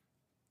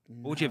 No.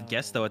 What would you have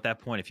guessed, though, at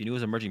that point? If you knew it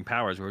was Emerging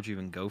Powers, where would you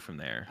even go from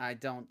there? I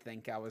don't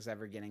think I was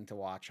ever getting to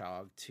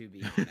Watchhog, to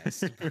be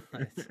honest. But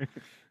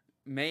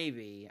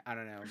maybe, I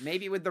don't know.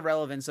 Maybe with the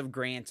relevance of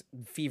Grant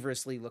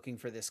feverishly looking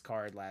for this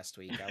card last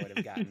week, I would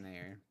have gotten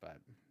there. But,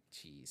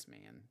 jeez,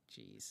 man.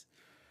 Jeez.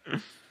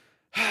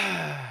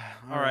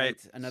 All right.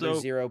 Another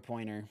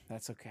 0-pointer.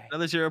 That's okay.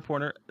 Another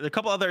 0-pointer. A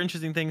couple other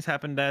interesting things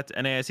happened at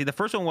NAIC. The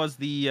first one was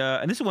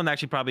and this is one that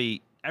actually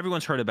probably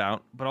everyone's heard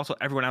about, but also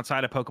everyone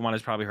outside of Pokemon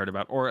has probably heard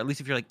about, or at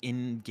least if you're like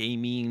in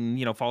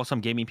gaming, follow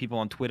some gaming people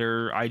on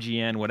Twitter,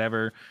 IGN,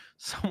 whatever.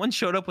 Someone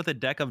showed up with a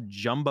deck of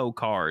jumbo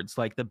cards,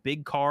 like the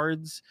big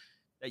cards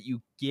that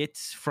you get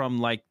from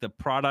like the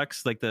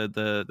products, like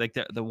the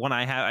one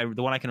I have,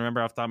 the one I can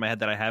remember off the top of my head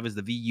that I have is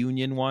the V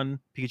Union one,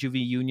 Pikachu V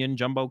Union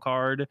jumbo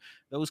card.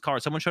 Those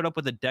cards, someone showed up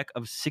with a deck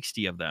of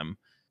 60 of them.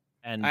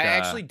 And I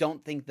actually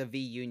don't think the V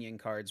Union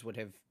cards would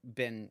have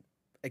been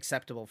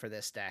acceptable for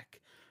this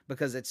deck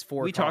because it's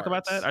 4 cards. We talk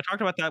about that? I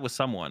talked about that with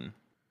someone.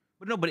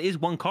 But no, but it is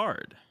 1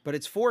 card. But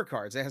it's 4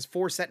 cards. It has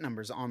 4 set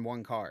numbers on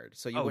 1 card.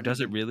 So you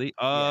does it really?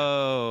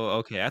 Oh,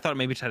 okay. I thought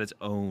maybe it had its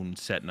own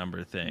set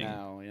number thing.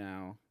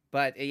 No.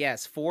 But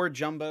yes, 4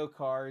 jumbo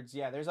cards.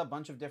 Yeah, there's a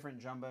bunch of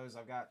different jumbos.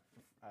 I've got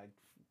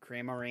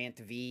Cramorant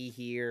V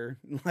here.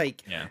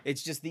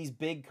 It's just these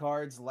big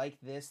cards like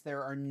this.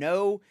 There are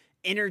no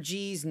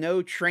energies,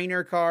 no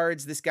trainer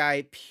cards. This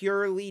guy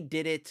purely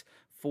did it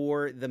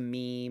for the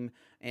meme.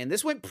 And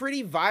this went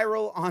pretty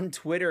viral on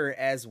Twitter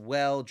as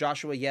well.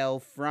 Joshua Yell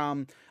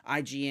from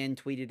IGN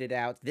tweeted it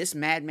out. This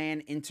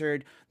madman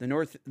entered the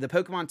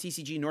Pokemon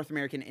TCG North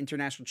American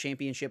International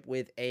Championship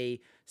with a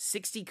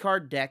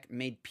 60-card deck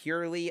made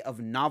purely of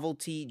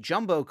novelty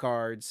jumbo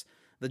cards.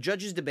 The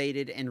judges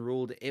debated and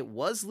ruled it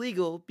was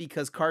legal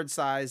because card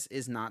size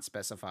is not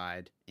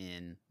specified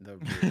in the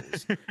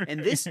rules. And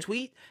this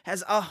tweet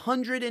has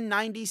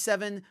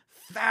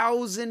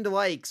 197,000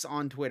 likes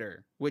on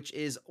Twitter, which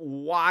is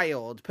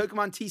wild.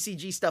 Pokemon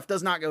TCG stuff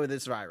does not go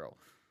this viral.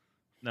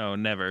 No,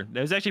 never. It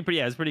was actually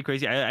it's pretty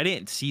crazy. I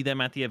didn't see them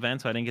at the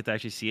event, so I didn't get to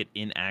actually see it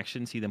in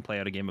action, see them play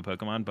out a game of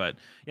Pokemon. But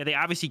yeah,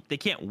 they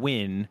can't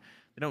win.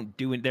 They don't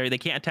do it there. They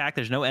can't attack.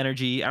 There's no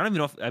energy. I don't even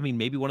know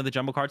maybe one of the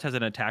jumbo cards has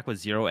an attack with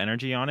 0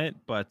 energy on it,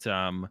 but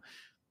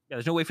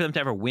there's no way for them to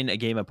ever win a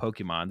game of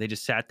Pokemon. They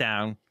just sat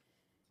down,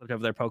 looked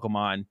over their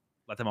Pokemon,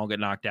 let them all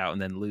get knocked out,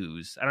 and then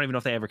lose. I don't even know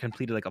if they ever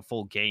completed like a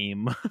full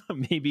game,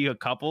 maybe a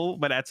couple,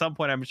 but at some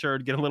point I'm sure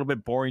it'd get a little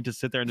bit boring to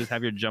sit there and just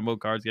have your jumbo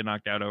cards get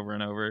knocked out over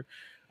and over.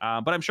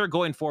 But I'm sure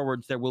going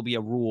forwards there will be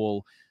a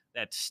rule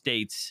that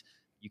states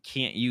you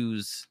can't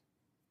use,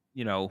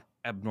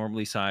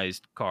 abnormally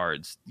sized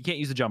cards. You can't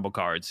use the jumbo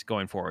cards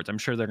going forwards. I'm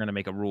sure they're going to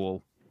make a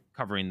rule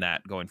covering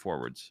that going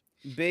forwards.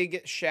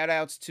 Big shout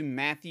outs to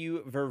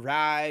Matthew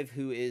Verive,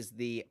 who is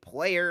the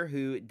player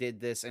who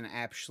did this, an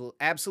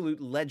absolute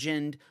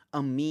legend,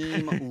 a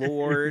meme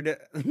lord,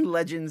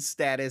 legend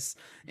status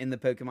in the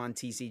Pokemon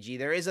TCG.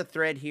 There is a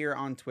thread here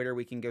on Twitter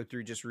we can go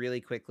through just really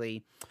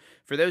quickly.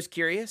 For those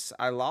curious,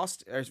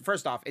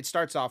 first off, it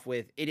starts off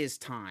with, "It is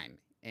time."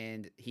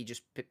 And he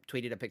just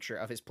tweeted a picture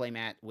of his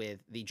playmat with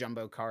the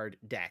jumbo card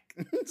deck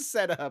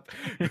set up,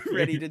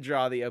 ready to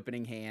draw the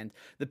opening hand.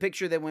 The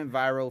picture that went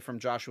viral from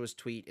Joshua's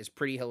tweet is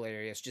pretty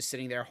hilarious. Just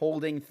sitting there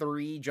holding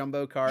 3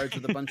 jumbo cards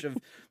with a bunch of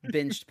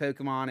benched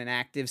Pokemon and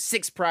active,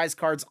 6 prize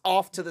cards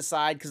off to the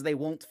side because they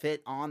won't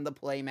fit on the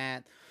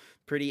playmat.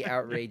 Pretty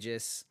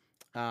outrageous.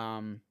 Yeah,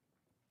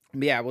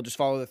 we'll just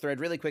follow the thread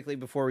really quickly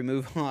before we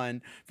move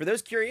on. For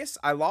those curious,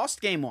 I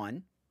lost game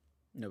 1.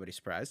 Nobody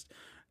surprised.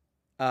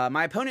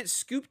 My opponent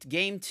scooped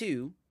game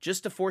 2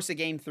 just to force a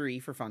game 3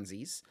 for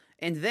funsies.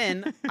 And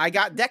then I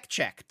got deck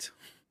checked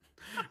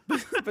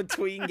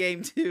between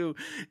game 2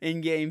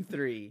 and game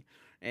 3.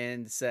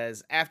 And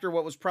says, after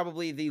what was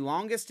probably the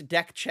longest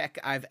deck check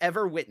I've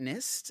ever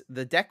witnessed,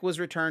 the deck was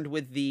returned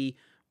with the,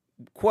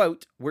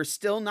 quote, "We're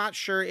still not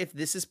sure if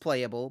this is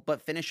playable,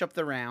 but finish up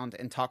the round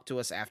and talk to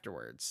us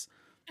afterwards."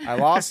 I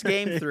lost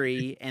game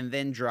 3 and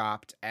then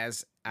dropped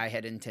as I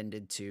had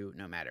intended to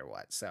no matter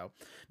what. So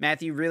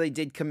Matthew really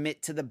did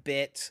commit to the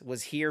bit,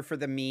 was here for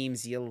the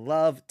memes. You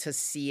love to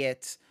see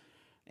it.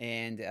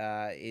 And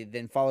it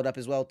then followed up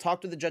as well.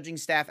 Talked to the judging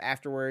staff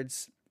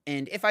afterwards.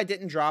 And if I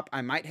didn't drop,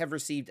 I might have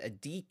received a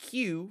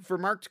DQ for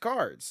marked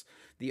cards.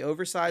 The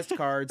oversized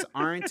cards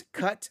aren't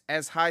cut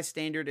as high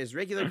standard as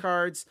regular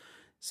cards,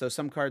 so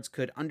some cards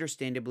could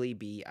understandably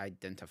be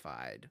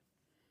identified.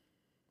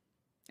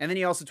 And then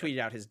he also tweeted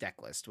out his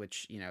deck list,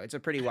 which, it's a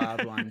pretty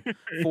wild one.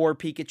 4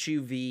 Pikachu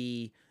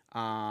V,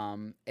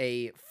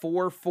 a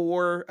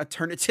 4/4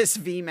 Eternatus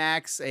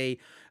VMAX, a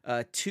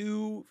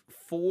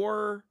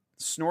 2/4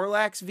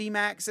 Snorlax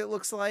VMAX, it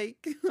looks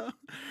like.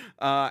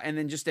 And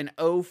then just an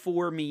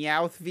 0/4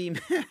 Meowth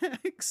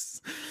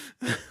VMAX.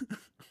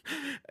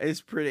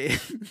 It's pretty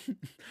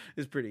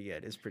it's pretty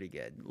good. It's pretty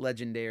good.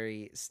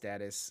 Legendary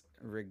status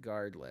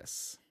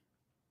regardless.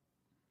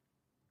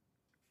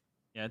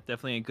 Yeah,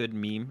 definitely a good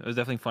meme. It was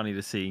definitely funny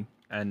to see.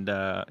 And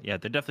yeah,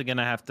 they're definitely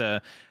gonna have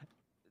to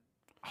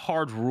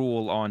hard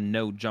rule on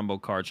no jumbo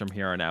cards from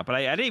here on out. But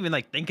I didn't even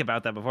like think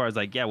about that before. I was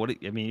like, yeah,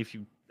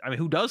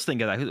 who does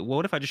think of that?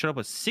 What if I just showed up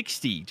with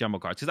 60 jumbo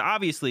cards? Because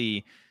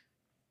obviously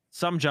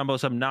some jumbo,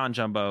 some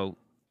non-jumbo,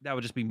 that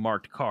would just be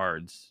marked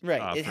cards.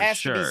 Right. It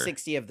has to be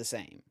 60 of the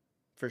same,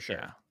 for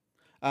sure.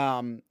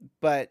 Yeah.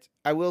 But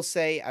I will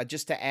say,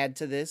 just to add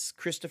to this,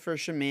 Christopher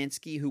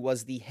Szymanski, who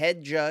was the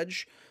head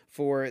judge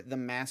for the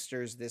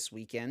Masters this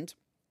weekend,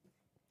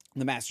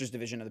 the Masters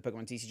division of the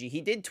Pokemon TCG,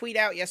 he did tweet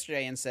out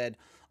yesterday and said,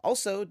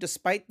 also,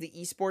 despite the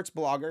esports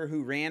blogger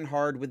who ran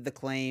hard with the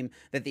claim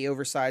that the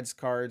oversized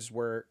cards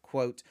were,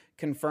 quote,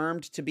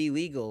 confirmed to be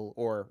legal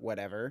or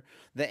whatever,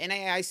 the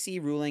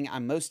NAIC ruling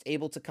I'm most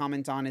able to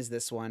comment on is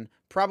this one,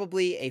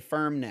 probably a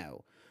firm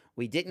no.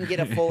 We didn't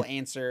get a full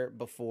answer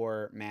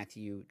before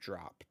Matthew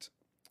dropped.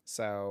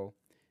 So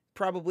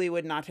probably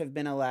would not have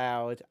been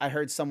allowed. I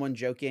heard someone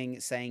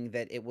joking saying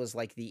that it was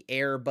like the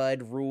Air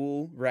Bud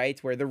rule,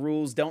 right? Where the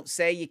rules don't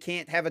say you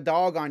can't have a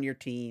dog on your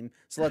team,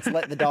 so let's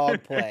let the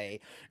dog play.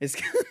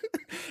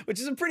 Which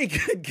is a pretty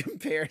good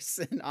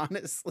comparison,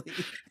 honestly.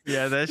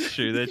 Yeah, that's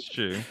true. That's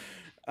true.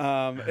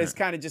 It's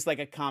kind of just like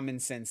a common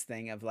sense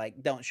thing of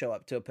like, don't show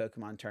up to a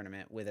Pokemon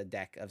tournament with a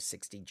deck of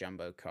 60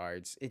 jumbo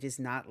cards. It is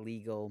not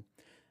legal.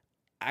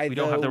 We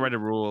don't have to write a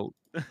rule.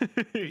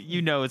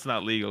 It's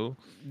not legal.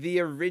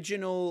 The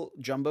original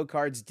jumbo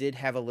cards did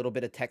have a little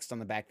bit of text on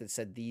the back that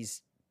said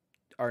these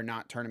are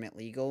not tournament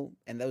legal,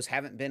 and those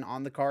haven't been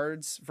on the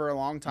cards for a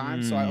long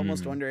time. So I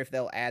almost wonder if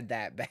they'll add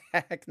that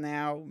back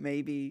now.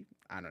 Maybe,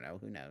 I don't know.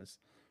 Who knows?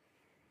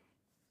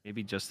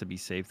 Maybe just to be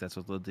safe, that's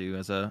what they'll do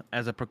as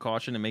a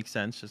precaution. It makes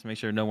sense. Just make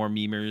sure no more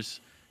memers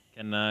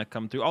can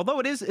come through.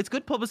 Although it's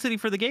good publicity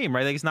for the game,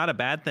 right? Like it's not a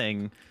bad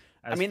thing.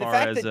 The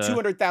fact that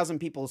 200,000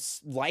 people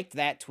liked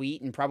that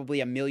tweet and probably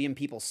 1 million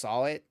people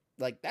saw it,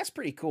 like, that's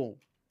pretty cool.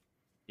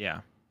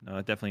 Yeah, no,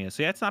 it definitely is.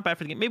 So yeah, it's not bad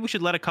for the game. Maybe we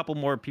should let a couple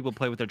more people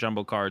play with their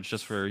jumbo cards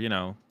just for,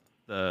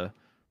 the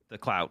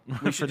clout.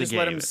 We should just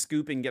let them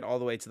scoop and get all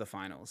the way to the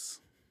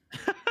finals.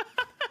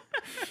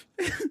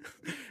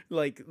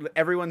 Like,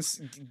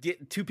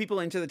 get 2 people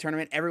into the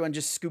tournament, everyone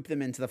just scoop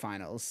them into the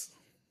finals.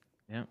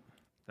 Yeah,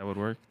 that would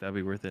work. That'd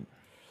be worth it.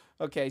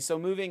 Okay, so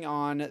moving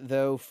on,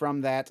 though,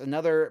 from that,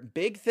 another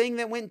big thing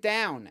that went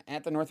down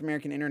at the North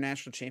American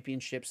International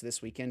Championships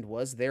this weekend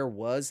was there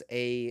was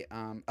a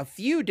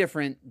few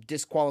different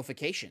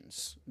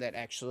disqualifications that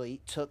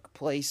actually took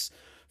place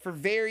for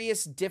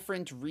various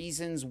different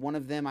reasons. One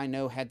of them I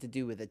know had to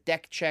do with a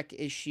deck check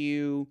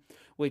issue,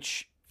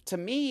 which to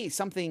me,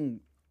 someone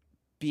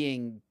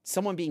being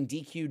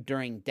DQ'd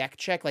during deck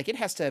check, like it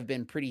has to have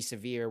been pretty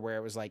severe where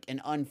it was like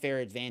an unfair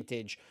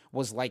advantage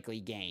was likely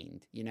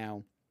gained,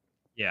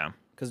 Yeah.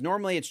 Because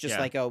normally it's just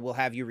like, oh, we'll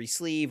have you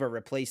re-sleeve or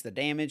replace the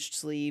damaged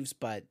sleeves,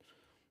 but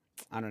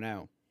I don't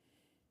know.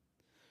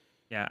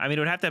 Yeah, it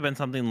would have to have been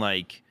something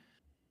like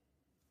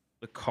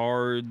the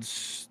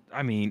cards.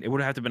 It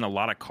would have to have been a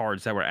lot of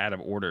cards that were out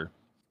of order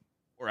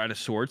or out of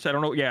sorts. I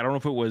don't know. Yeah, I don't know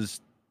if it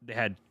was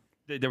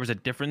there was a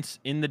difference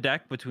in the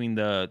deck between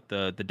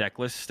the deck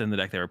list and the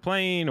deck they were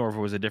playing, or if it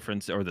was a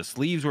difference, or the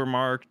sleeves were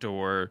marked,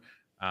 or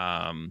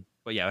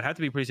but yeah, it would have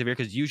to be pretty severe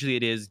because usually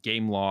it is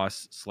game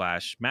loss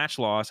 / match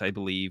loss, I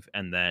believe.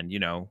 And then,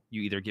 you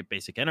either get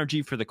basic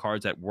energy for the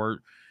cards that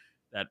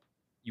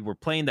you were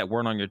playing that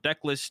weren't on your deck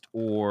list,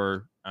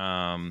 or,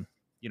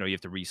 you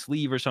have to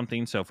re-sleeve or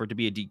something. So for it to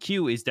be a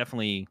DQ is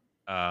definitely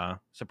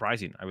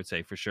surprising, I would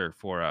say, for sure,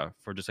 for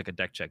just like a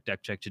deck check.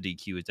 Deck check to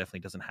DQ, it definitely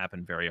doesn't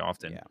happen very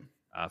often.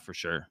 Yeah. For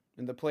sure.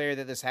 And the player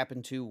that this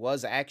happened to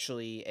was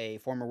actually a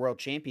former world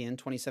champion,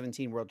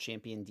 2017 world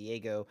champion,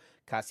 Diego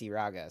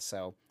Casiraga.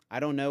 So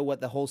I don't know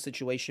what the whole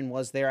situation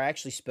was there. I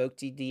actually spoke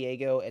to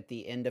Diego at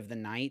the end of the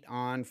night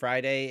on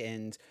Friday,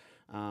 and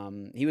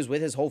he was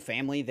with his whole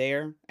family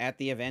there at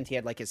the event. He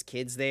had like his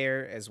kids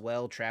there as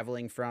well,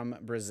 traveling from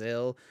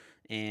Brazil.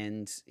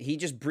 And he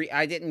just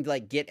I didn't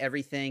like get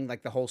everything,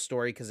 like the whole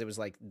story, because it was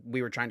like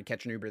we were trying to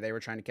catch an Uber, they were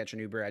trying to catch an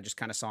Uber. I just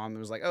kind of saw him and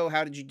was like, oh,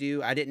 how did you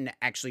do? I didn't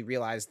actually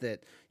realize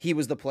that he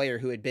was the player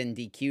who had been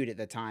DQ'd at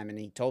the time. And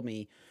he told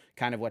me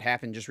kind of what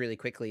happened just really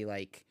quickly,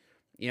 like,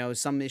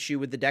 some issue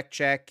with the deck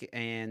check,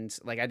 and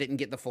like I didn't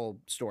get the full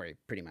story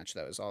pretty much.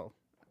 That was all,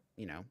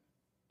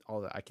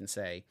 all that I can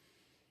say.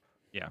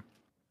 Yeah.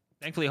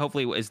 Thankfully,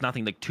 hopefully, it's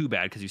nothing like too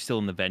bad because he's still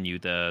in the venue.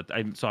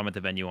 I saw him at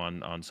the venue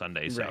on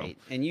Sunday. So. Right,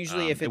 and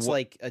usually if it's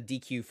like a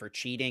DQ for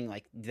cheating,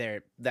 like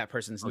that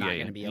person's not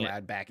going to be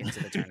allowed back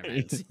into the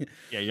tournament.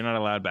 Yeah, you're not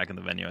allowed back in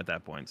the venue at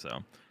that point.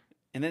 So,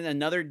 And then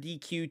another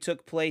DQ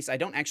took place. I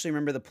don't actually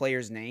remember the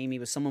player's name. He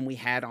was someone we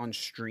had on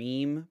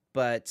stream,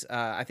 but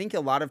I think a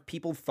lot of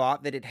people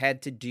thought that it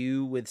had to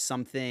do with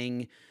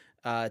something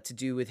to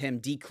do with him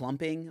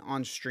declumping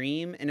on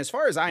stream. And as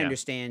far as I Yeah.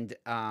 understand,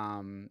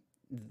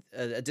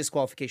 a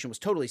disqualification was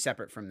totally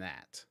separate from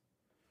that.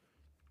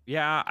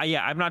 Yeah,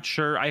 I'm not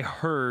sure. I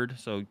heard,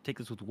 so take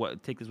this with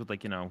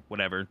like,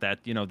 whatever,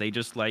 that, they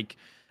just like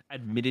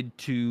admitted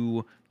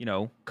to,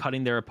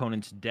 cutting their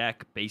opponent's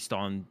deck based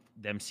on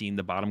them seeing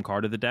the bottom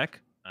card of the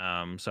deck.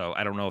 So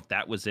I don't know if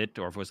that was it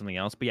or if it was something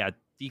else. But yeah,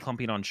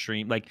 declumping on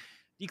stream, like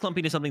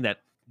declumping is something that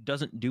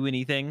doesn't do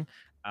anything,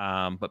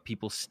 but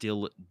people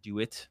still do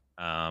it.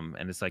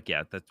 And it's like,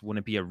 yeah, that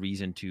wouldn't be a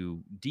reason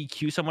to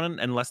DQ someone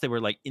unless they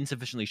were like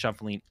insufficiently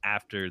shuffling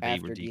after they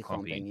were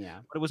declumping. Yeah.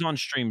 But it was on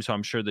stream, so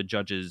I'm sure the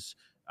judges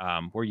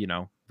were,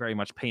 very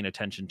much paying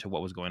attention to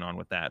what was going on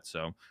with that.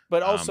 So,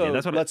 but also, yeah,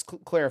 that's what let's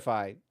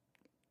clarify: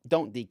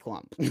 don't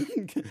declump,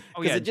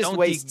 because it just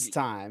wastes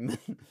time.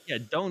 Yeah,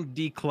 don't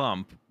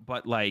declump,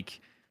 but like,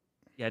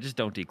 yeah, just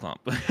don't declump.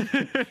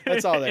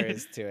 That's all there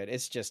is to it.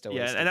 It's just a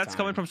waste and that's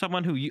coming from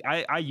someone who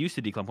I used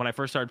to declump when I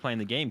first started playing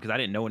the game because I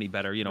didn't know any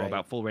better, Right.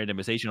 about full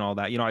randomization and all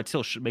that. I'd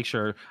still make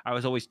sure I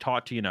was always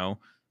taught to,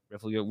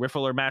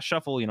 riffle or mash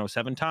shuffle,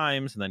 7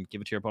 times and then give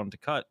it to your opponent to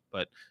cut.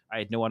 But I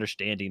had no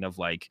understanding of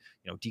like,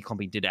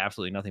 declumping did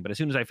absolutely nothing. But as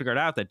soon as I figured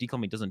out that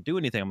declumping doesn't do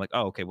anything, I'm like,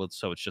 oh, okay, well,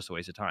 so it's just a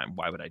waste of time.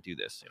 Why would I do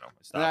this?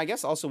 And I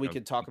guess also we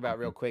could talk about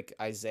real quick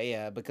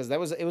Isaiah, because it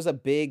was a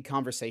big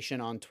conversation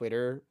on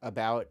Twitter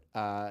about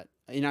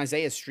in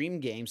Isaiah's stream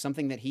game.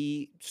 Something that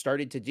he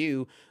started to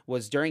do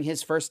was during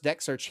his first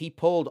deck search, he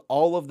pulled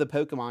all of the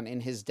Pokemon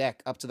in his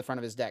deck up to the front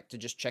of his deck to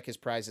just check his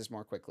prizes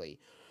more quickly.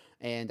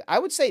 And I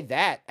would say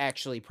that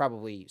actually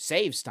probably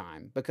saves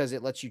time because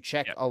it lets you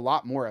check a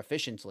lot more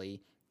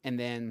efficiently. And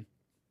then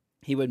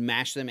he would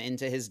mash them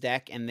into his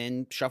deck and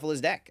then shuffle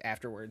his deck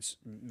afterwards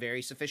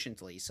very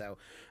sufficiently. So,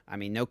 I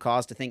mean, no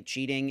cause to think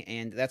cheating.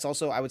 And that's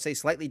also, I would say,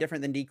 slightly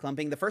different than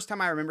declumping. The first time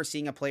I remember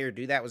seeing a player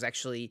do that was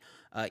actually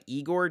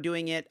Igor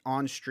doing it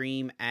on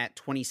stream at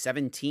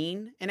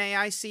 2017 in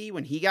NAIC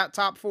when he got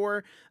top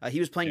 4. He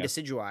was playing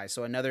Decidueye,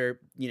 so another,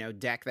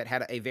 deck that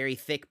had a very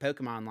thick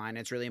Pokemon line.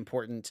 It's really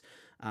important.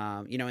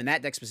 In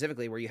that deck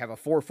specifically, where you have a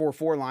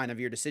 4/4/4 line of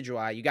your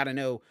Decidueye, you got to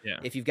know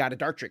if you've got a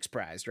Dartrix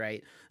prized,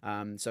 right?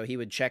 So he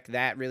would check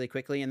that really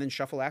quickly and then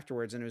shuffle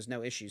afterwards, and it was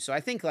no issue. So I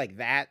think like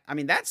that, I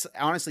mean, that's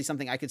honestly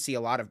something I could see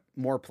a lot of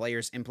more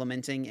players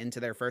implementing into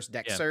their first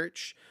deck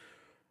search,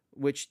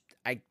 which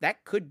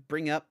that could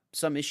bring up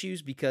some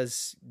issues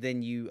because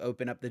then you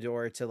open up the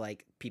door to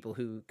like people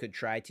who could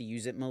try to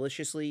use it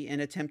maliciously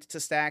and attempt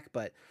to stack.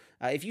 But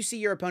if you see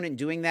your opponent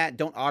doing that,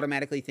 don't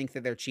automatically think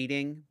that they're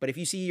cheating. But if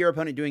you see your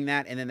opponent doing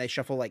that and then they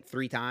shuffle like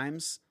 3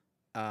 times,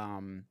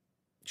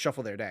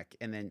 shuffle their deck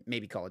and then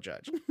maybe call a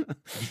judge.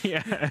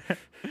 Yeah.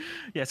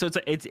 So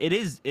it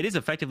is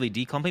effectively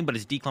declumping, but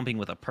it's declumping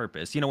with a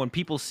purpose. When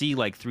people see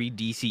like 3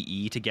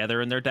 DCE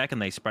together in their deck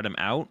and they spread them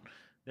out,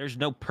 there's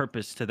no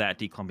purpose to that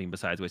declumping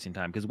besides wasting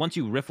time. Because once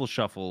you riffle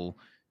shuffle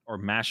or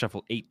mash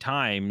shuffle 8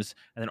 times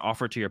and then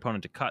offer it to your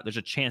opponent to cut, there's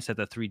a chance that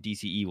the 3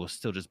 DCE will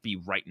still just be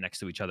right next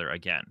to each other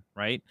again,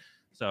 right?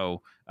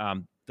 So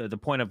the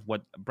point of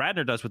what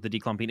Bradner does with the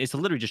declumping is to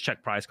literally just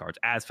check prize cards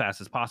as fast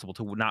as possible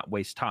to not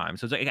waste time.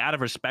 So it's like out of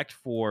respect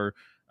for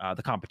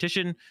the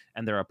competition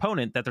and their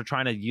opponent that they're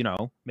trying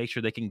to, make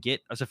sure they can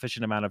get a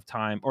sufficient amount of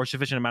time or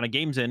sufficient amount of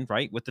games in,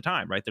 right, with the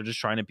time, right? They're just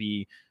trying to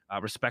be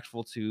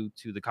respectful to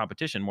the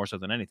competition more so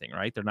than anything,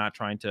 right? They're not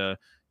trying to,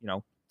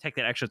 take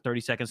that extra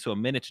 30 seconds to a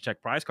minute to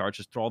check prize cards.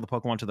 Just throw all the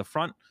Pokemon to the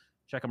front,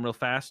 check them real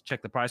fast,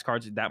 check the prize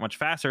cards that much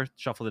faster,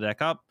 shuffle the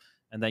deck up,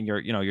 and then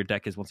your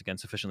deck is once again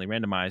sufficiently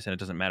randomized, and it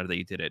doesn't matter that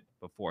you did it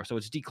before. So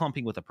it's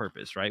declumping with a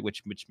purpose, right?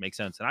 Which makes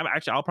sense. And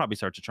I'll probably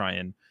start to try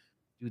and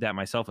do that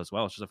myself as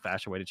well. It's just a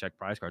faster way to check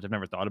prize cards. I've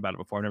never thought about it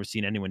before. I've never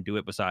seen anyone do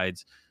it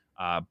besides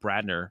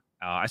Bradner.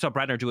 I saw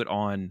Bradner do it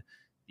on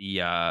the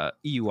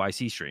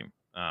EUIC stream.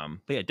 But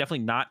yeah,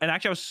 definitely not. And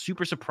actually, I was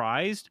super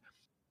surprised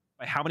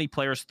by how many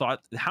players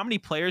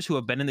who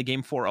have been in the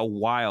game for a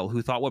while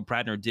who thought what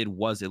Bradner did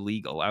was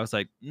illegal. I was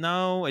like,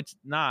 no, it's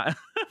not.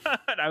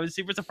 I was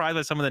super surprised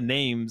by some of the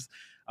names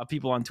of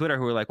people on Twitter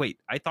who were like, wait,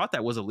 I thought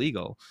that was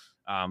illegal.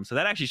 So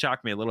that actually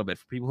shocked me a little bit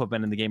for people who have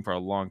been in the game for a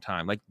long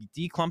time. Like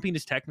declumping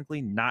is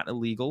technically not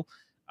illegal,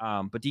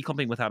 but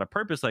declumping without a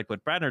purpose, like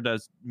what Bradner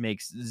does,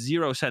 makes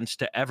 0 sense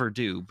to ever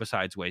do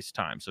besides waste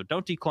time. So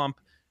don't declump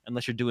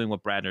unless you're doing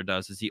what Bradner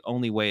does. Is the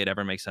only way it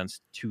ever makes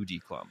sense to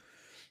declump.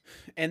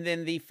 And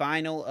then the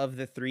final of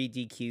the 3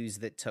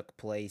 DQs that took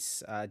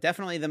place,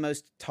 definitely the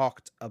most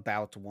talked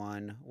about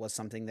one, was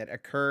something that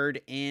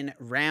occurred in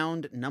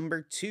round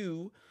number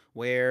 2,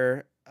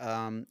 where,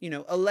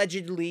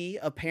 allegedly,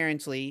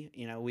 apparently,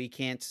 we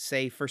can't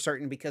say for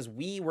certain because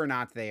we were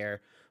not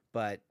there,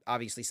 but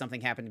obviously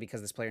something happened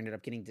because this player ended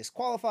up getting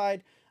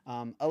disqualified.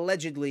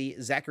 Allegedly,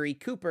 Zachary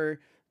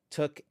Cooper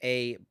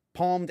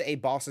palmed a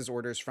boss's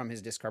orders from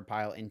his discard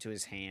pile into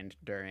his hand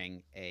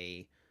during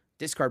a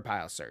discard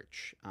pile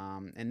search.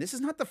 And this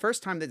is not the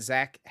first time that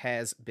Zach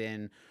has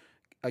been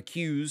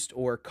accused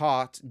or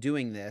caught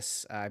doing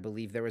this. I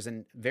believe there was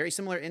a very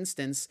similar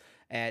instance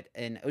at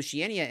an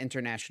Oceania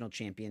International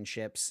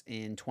Championships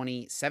in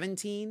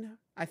 2017,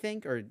 I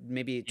think, or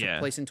maybe it took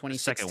place in the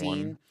second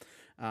one.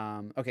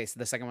 2016. Okay, so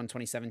the second one,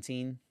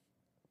 2017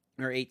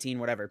 or 18,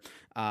 whatever,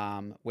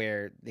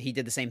 where he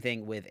did the same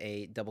thing with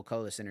a double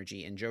colorless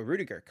energy, and Joe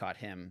Rudiger caught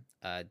him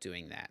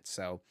doing that.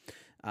 So,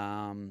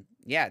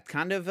 yeah,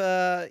 kind of,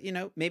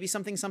 maybe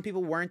something some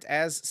people weren't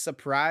as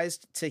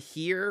surprised to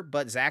hear,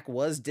 but Zach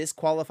was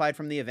disqualified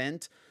from the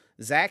event.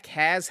 Zach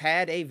has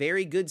had a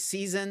very good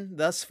season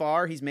thus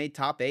far. He's made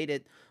top 8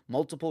 at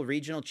multiple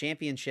regional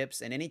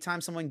championships, and anytime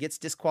someone gets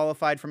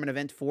disqualified from an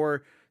event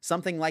for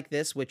something like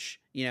this,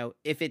 which,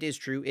 if it is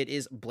true, it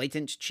is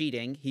blatant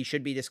cheating, he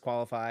should be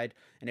disqualified.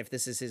 And if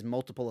this is his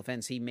multiple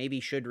offense, he maybe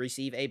should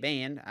receive a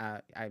ban.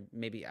 I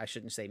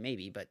shouldn't say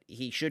maybe, but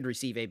he should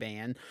receive a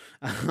ban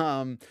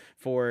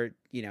for,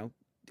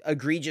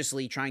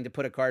 egregiously trying to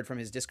put a card from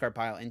his discard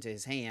pile into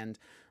his hand.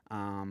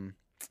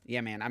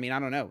 Yeah, man. I mean, I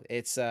don't know.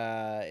 It's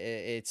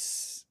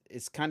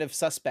kind of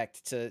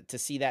suspect to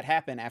see that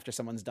happen after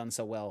someone's done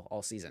so well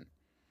all season.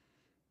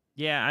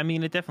 Yeah, I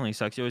mean, it definitely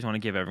sucks. You always want to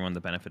give everyone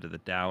the benefit of the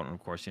doubt, and of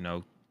course,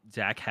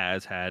 Zach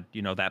has had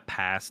that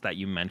past that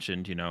you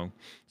mentioned. The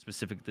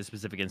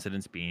specific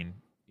incidents being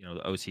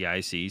the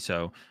OCIC.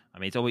 So I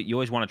mean, you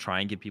always want to try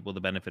and give people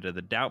the benefit of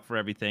the doubt for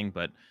everything,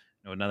 but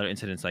another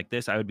incidents like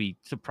this, I would be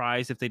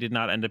surprised if they did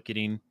not end up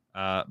getting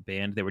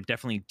banned. They were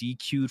definitely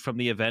DQ'd from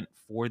the event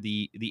for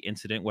the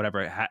incident,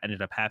 whatever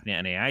ended up happening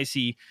at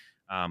NAIC.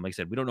 Like I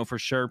said, we don't know for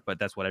sure, but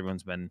that's what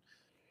everyone's been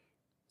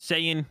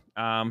saying.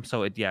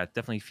 So it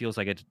definitely feels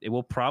like it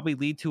will probably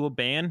lead to a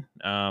ban.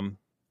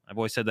 I've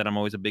always said that I'm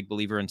always a big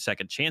believer in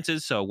second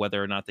chances. So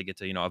whether or not they get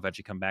to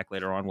eventually come back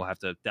later on,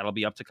 that'll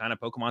be up to kind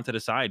of Pokemon to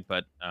decide.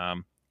 But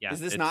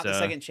is this not the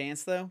second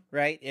chance though?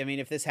 Right? I mean,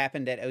 if this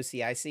happened at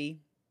OCIC,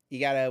 you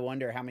gotta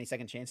wonder how many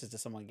second chances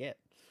does someone get.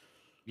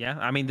 Yeah,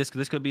 I mean, this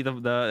could be the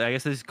I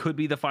guess this could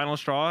be the final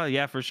straw.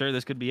 Yeah, for sure,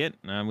 this could be it.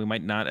 We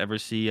might not ever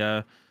see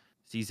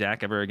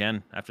Zach ever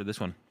again after this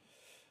one.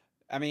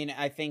 I mean,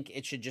 I think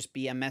it should just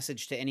be a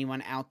message to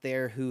anyone out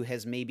there who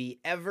has maybe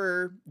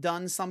ever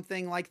done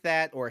something like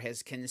that or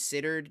has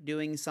considered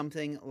doing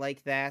something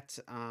like that.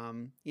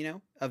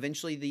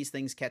 Eventually these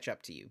things catch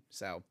up to you.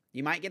 So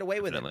you might get away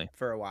with it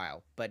for a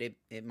while, but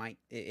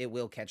it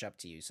will catch up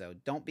to you. So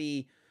don't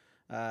be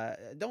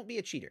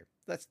a cheater.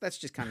 That's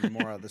just kind of the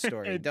moral of the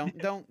story.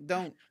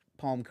 Don't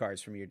palm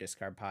cards from your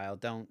discard pile.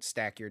 Don't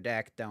stack your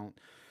deck. Don't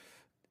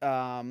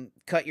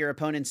cut your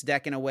opponent's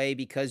deck in a way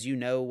because you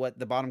know what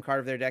the bottom card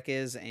of their deck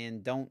is,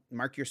 and don't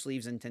mark your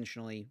sleeves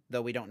intentionally,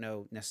 though we don't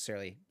know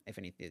necessarily if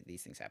any of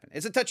these things happen.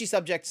 It's a touchy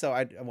subject, so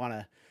I want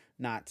to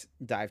not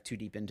dive too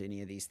deep into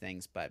any of these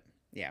things, but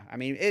yeah, I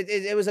mean,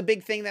 it was a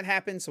big thing that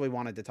happened, so we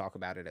wanted to talk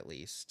about it at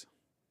least.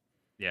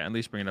 Yeah, at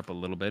least bring it up a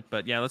little bit,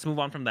 but yeah, let's move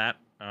on from that,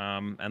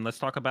 and let's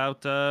talk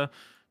about the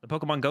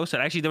Pokemon Go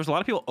set. Actually, there was a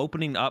lot of people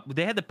opening up.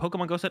 They had the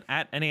Pokemon Go set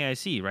at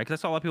NAIC, right? Because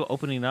I saw a lot of people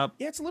opening up.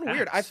 Yeah, it's a little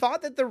weird. I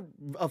thought that the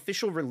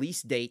official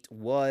release date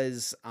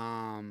was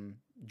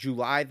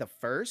July the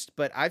 1st,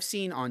 but I've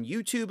seen on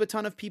YouTube a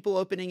ton of people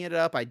opening it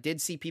up. I did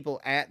see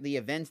people at the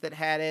event that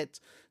had it,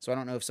 so I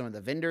don't know if some of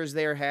the vendors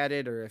there had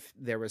it or if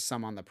there was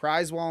some on the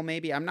prize wall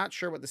maybe. I'm not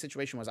sure what the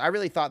situation was. I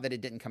really thought that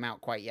it didn't come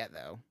out quite yet,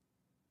 though.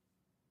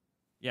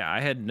 Yeah,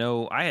 I had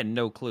no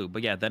clue.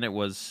 But yeah, then it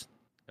was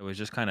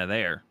just kind of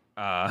there.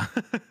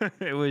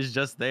 It was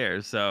just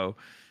there. So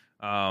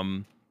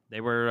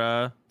they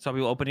were saw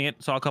people opening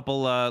it, saw a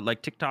couple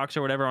like TikToks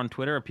or whatever on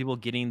Twitter of people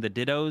getting the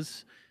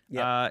Dittos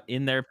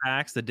in their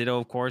packs. The Ditto,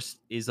 of course,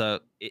 is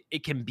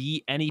it can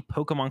be any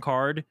Pokemon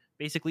card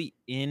basically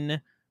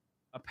in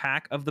a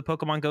pack of the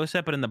Pokemon Go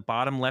set, but in the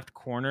bottom left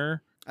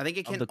corner, I think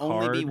it can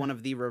only be one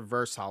of the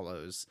reverse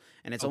holos,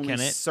 and it's only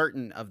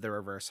certain of the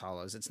reverse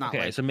holos. It's not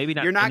so maybe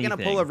not. You're not going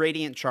to pull a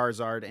Radiant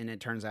Charizard and it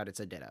turns out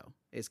it's a Ditto.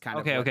 It's kind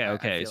of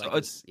okay. So like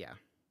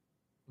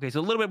okay, so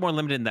a little bit more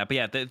limited than that, but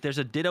yeah, there's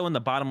a Ditto in the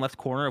bottom left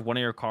corner of one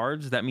of your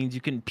cards. That means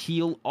you can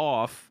peel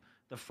off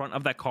the front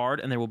of that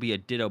card, and there will be a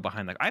Ditto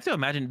behind that. I have to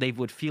imagine they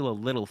would feel a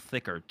little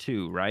thicker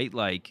too, right?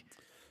 Like,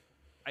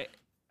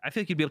 I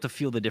feel like you'd be able to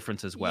feel the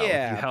difference as well.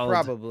 Yeah, if you held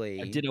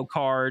probably a Ditto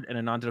card and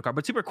a non-Ditto card,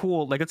 but super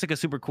cool. Like it's like a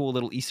super cool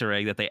little Easter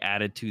egg that they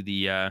added to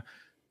the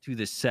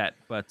set.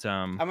 But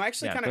I'm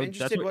actually kind of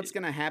interested what's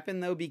going to happen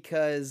though,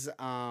 because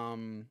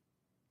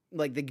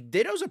like the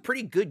Ditto's a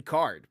pretty good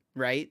card,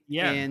 right?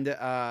 Yeah, and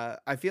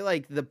I feel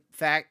like the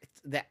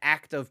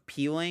act of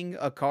peeling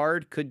a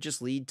card could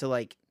just lead to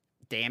like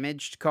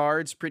damaged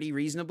cards pretty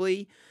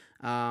reasonably.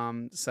 So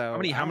how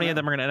many of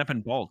them are gonna end up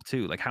in bulk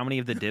too? Like how many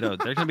of the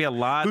Dittos? There's gonna be a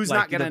lot. Who's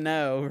not gonna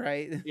know,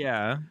 right?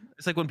 Yeah,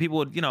 it's like when people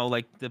would,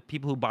 like the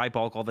people who buy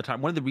bulk all the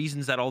time. One of the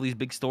reasons that all these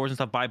big stores and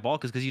stuff buy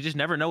bulk is because you just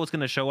never know what's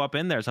gonna show up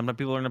in there. Sometimes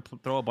people are gonna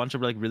throw a bunch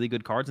of like really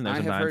good cards in there.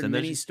 Sometimes. I have heard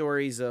many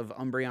stories of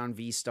Umbreon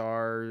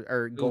V-Star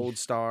or Gold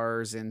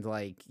Stars and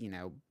like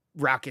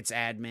Rockets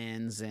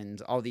admins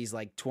and all these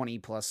like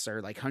 20+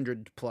 or like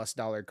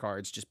 $100+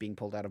 cards just being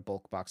pulled out of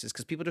bulk boxes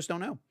because people just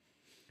don't know.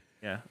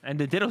 Yeah, and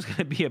the Ditto's going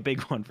to be a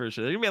big one for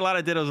sure. There's going to be a lot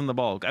of Dittos in the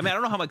bulk. I mean, I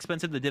don't know how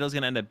expensive the Ditto's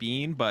going to end up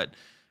being, but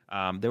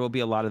there will be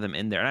a lot of them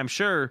in there. And I'm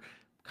sure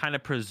kind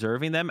of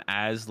preserving them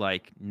as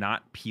like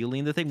not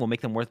peeling the thing will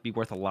make them be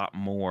worth a lot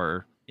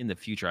more in the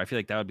future. I feel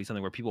like that would be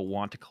something where people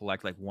want to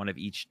collect like one of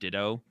each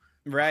Ditto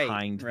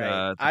behind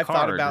the I've card,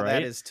 thought about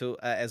right?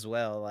 that as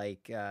well.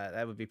 Like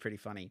that would be pretty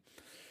funny.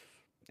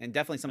 And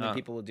definitely something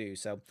people will do.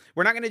 So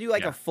we're not going to do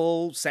like a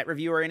full set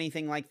review or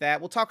anything like that.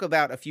 We'll talk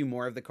about a few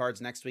more of the cards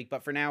next week.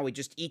 But for now, we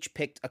just each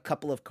picked a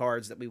couple of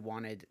cards that we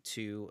wanted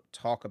to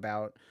talk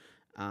about.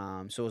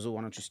 So Azul,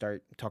 why don't you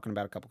start talking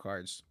about a couple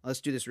cards? Let's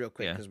do this real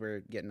quick because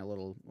we're getting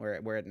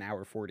we're at an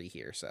hour 40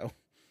 here. So.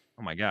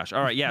 Oh my gosh.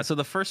 All right. Yeah. So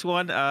the first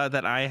one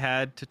that I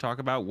had to talk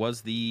about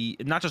was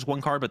not just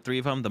one card, but three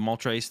of them, the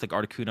Moltres, the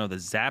Articuno, the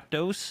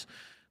Zapdos.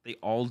 They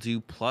all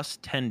do plus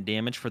 10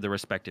 damage for the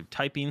respective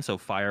typing. So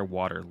fire,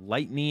 water,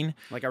 lightning.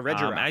 Like a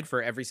Regirock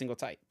for every single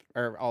type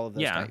or all of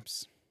those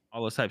types.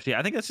 All those types. Yeah.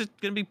 I think that's just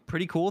going to be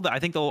pretty cool. I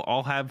think they'll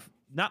all have,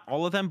 not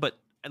all of them, but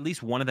at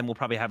least one of them will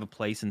probably have a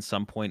place in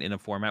some point in a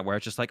format where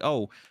it's just like,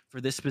 oh, for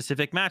this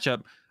specific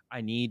matchup, I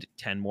need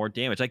 10 more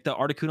damage. Like the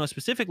Articuno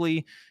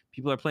specifically,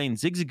 people are playing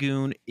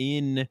Zigzagoon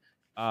in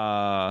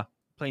the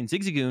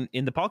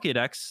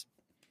Pokédex.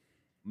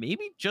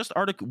 Maybe just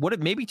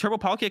maybe Turbo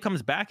Palkia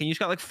comes back and you just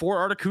got like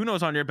 4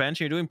 Articunos on your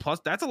bench and you're doing plus.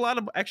 That's a lot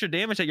of extra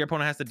damage that your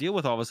opponent has to deal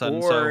with all of a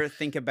sudden. Or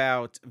think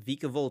about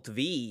Vikavolt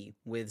V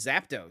with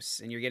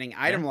Zapdos and you're getting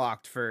item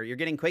locked you're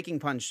getting Quaking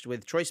Punched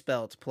with Choice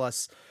Belt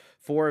plus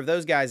 4 of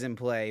those guys in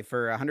play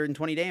for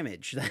 120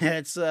 damage.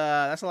 That's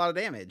a lot of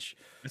damage.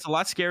 It's a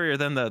lot scarier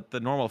than the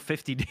normal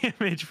 50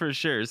 damage for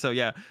sure. So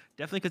yeah,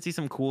 definitely could see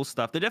some cool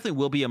stuff. There definitely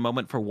will be a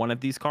moment for one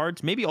of these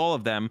cards, maybe all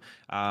of them.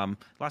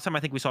 Last time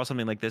I think we saw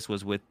something like this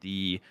was with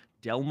the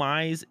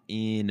Delmise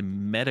in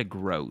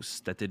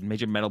Metagross that did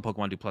major metal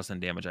Pokemon do plus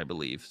 10 damage, I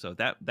believe. So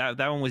that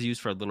one was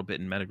used for a little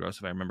bit in Metagross,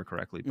 if I remember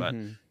correctly. But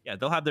yeah,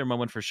 they'll have their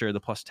moment for sure. The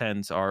plus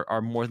 10s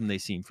are more than they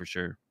seem for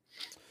sure.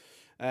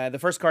 The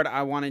first card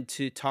I wanted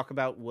to talk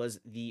about was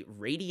the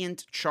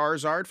Radiant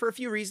Charizard for a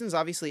few reasons.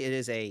 Obviously, it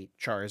is a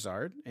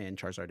Charizard, and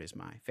Charizard is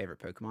my favorite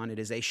Pokemon. It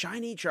is a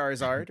shiny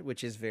Charizard,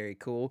 which is very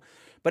cool,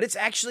 but it's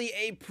actually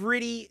a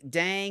pretty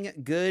dang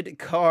good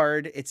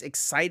card. Its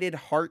Excited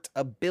Heart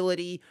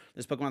ability.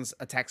 This Pokemon's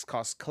attacks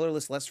cost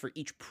colorless less for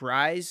each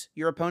prize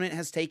your opponent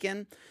has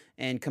taken,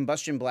 and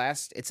Combustion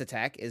Blast, its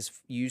attack, is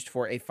used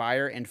for a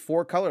fire and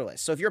 4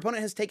 colorless. So if your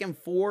opponent has taken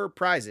 4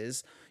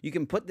 prizes, you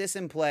can put this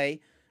in play,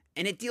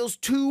 and it deals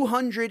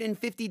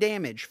 250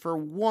 damage for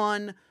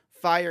 1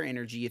 fire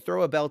energy. You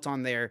throw a belt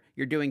on there,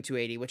 you're doing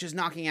 280, which is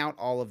knocking out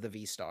all of the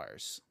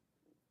V-Stars.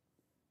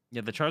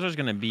 Yeah, the Charizard's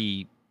going to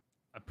be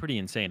pretty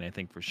insane, I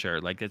think, for sure.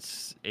 Like,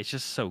 it's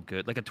just so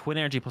good. Like, a Twin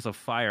Energy plus a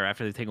fire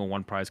after they've taken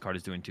 1 prize card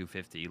is doing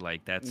 250.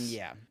 Like, that's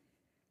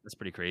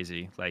pretty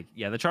crazy. Like,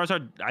 yeah, the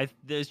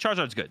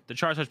Charizard's good. The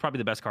Charizard's probably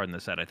the best card in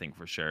the set, I think,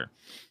 for sure.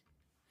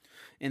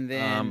 And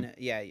then,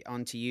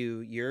 on to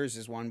you. Yours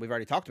is one we've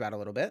already talked about a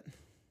little bit.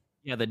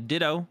 Yeah, the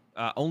Ditto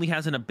only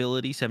has an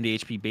ability, 70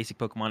 HP basic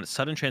Pokemon,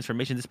 Sudden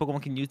Transformation. This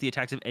Pokemon can use the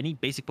attacks of any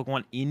basic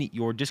Pokemon in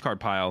your discard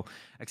pile,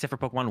 except for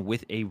Pokemon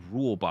with a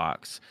rule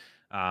box.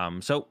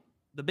 So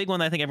the big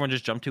one that I think everyone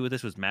just jumped to with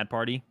this was Mad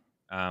Party.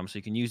 So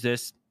you can use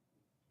this,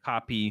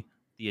 copy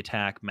the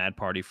attack Mad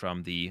Party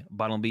from the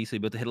Bunnelby, so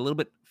you'll be able to hit a little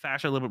bit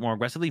faster, a little bit more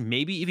aggressively,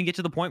 maybe even get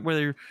to the point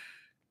where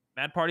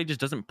Mad Party just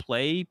doesn't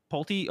play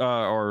Pulti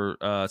or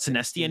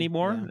Sinesti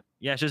anymore.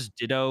 Yeah, it's just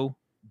Ditto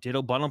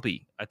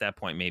Bunnelby at that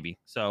point, maybe.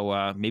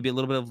 So maybe a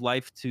little bit of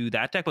life to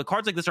that deck. But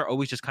cards like this are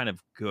always just kind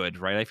of good,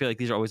 right? I feel like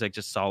these are always like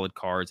just solid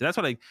cards. And that's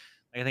what I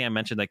think I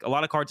mentioned. Like a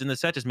lot of cards in the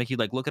set just make you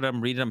like look at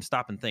them, read them,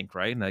 stop and think,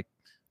 right? And like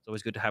it's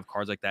always good to have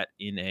cards like that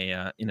in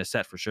a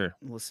set for sure.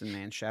 Listen,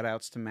 man, shout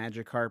outs to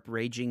Magikarp,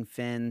 Raging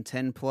Finn,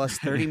 10 plus,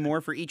 30 more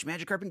for each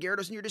Magikarp and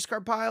Gyarados in your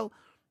discard pile.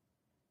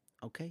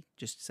 Okay,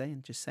 just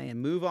saying.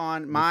 Move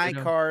on. My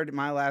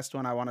last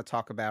one I want to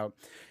talk about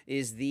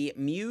is the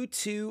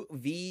Mewtwo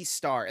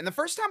V-Star. And the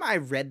first time I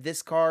read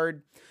this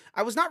card,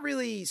 I was not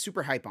really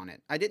super hype on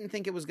it. I didn't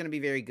think it was going to be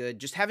very good.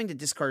 Just having to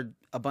discard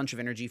a bunch of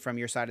energy from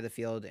your side of the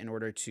field in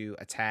order to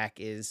attack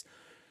is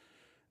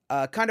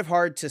kind of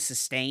hard to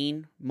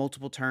sustain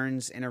multiple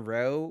turns in a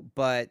row.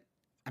 But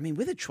I mean,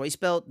 with a Choice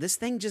Belt, this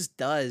thing just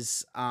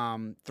does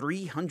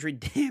 300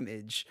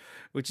 damage,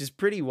 which is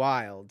pretty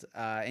wild.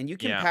 And you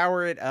can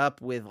power it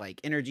up with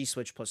like Energy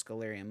Switch plus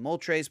Galarian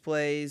Moltres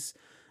plays.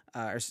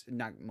 Or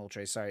not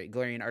Moltres, sorry,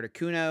 Galarian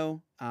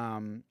Articuno.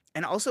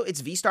 And also its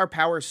V-Star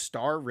Power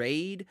Star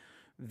Raid,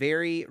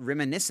 very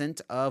reminiscent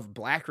of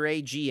Black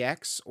Ray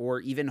GX or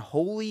even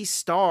Holy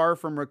Star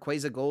from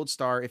Rayquaza Gold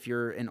Star if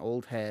you're an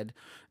old head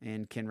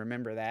and can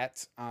remember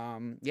that.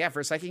 For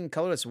a Psychic and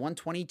Colorless,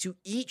 120 to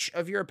each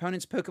of your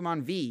opponent's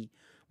Pokemon V,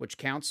 which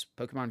counts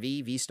Pokemon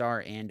V,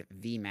 V-Star, and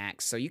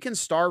V-Max. So you can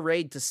Star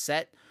Raid to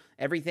set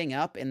everything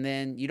up, and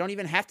then you don't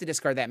even have to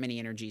discard that many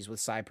energies with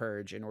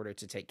Psy-Purge in order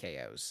to take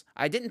KOs.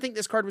 I didn't think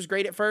this card was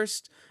great at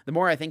first. The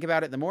more I think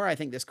about it, the more I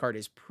think this card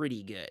is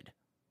pretty good.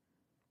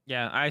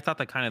 Yeah, I thought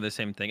that kind of the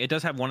same thing. It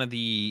does have one of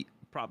the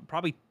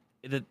probably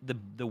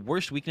the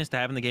worst weakness to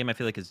have in the game, I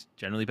feel like, has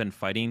generally been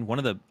fighting. One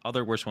of the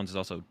other worst ones is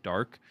also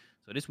dark.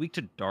 So it is weak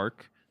to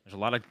dark. There's a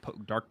lot of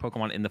dark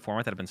Pokemon in the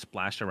format that have been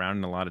splashed around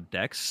in a lot of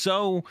decks.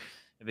 So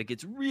if it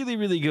gets really,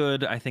 really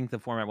good, I think the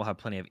format will have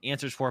plenty of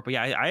answers for it. But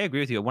yeah, I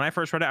agree with you. When I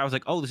first read it, I was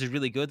like, oh, this is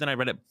really good. Then I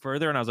read it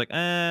further and I was like,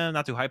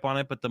 not too hype on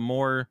it. But the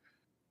more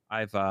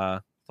I've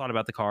thought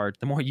about the card,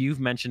 the more you've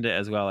mentioned it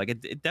as well. Like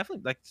it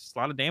definitely, like, it's a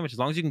lot of damage. As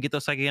long as you can get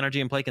those Psychic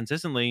Energy and play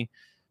consistently,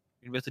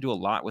 you're gonna be able to do a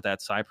lot with that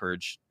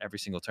Psypurge every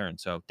single turn.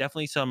 So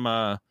definitely some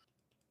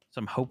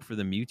hope for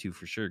the Mewtwo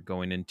for sure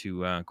going into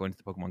the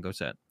Pokemon Go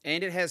set.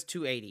 And it has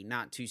 280,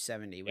 not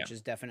 270, which Yeah.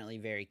 is definitely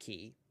very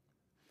key.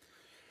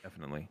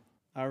 Definitely.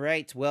 All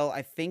right. Well,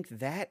 I think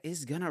that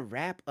is going to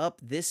wrap up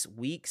this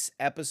week's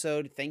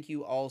episode. Thank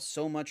you all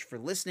so much for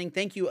listening.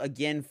 Thank you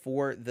again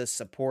for the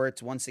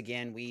support. Once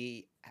again,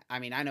 I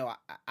know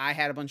I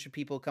had a bunch of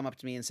people come up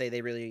to me and say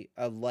they really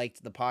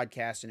liked the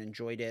podcast and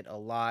enjoyed it a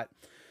lot.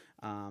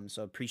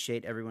 So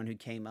appreciate everyone who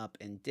came up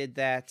and did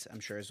that. I'm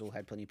sure Azul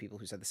had plenty of people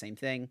who said the same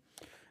thing.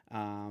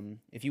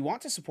 If you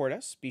want to support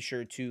us, be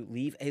sure to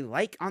leave a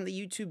like on the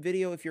YouTube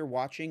video if you're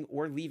watching,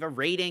 or leave a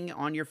rating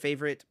on your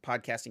favorite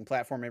podcasting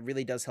platform. It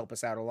really does help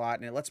us out a lot,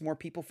 and it lets more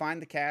people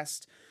find the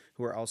cast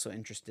who are also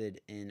interested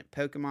in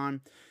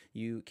Pokemon.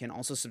 You can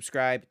also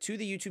subscribe to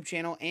the YouTube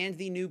channel and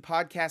the new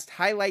podcast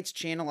highlights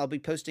channel. I'll be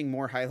posting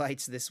more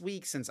highlights this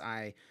week since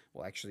I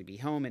will actually be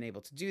home and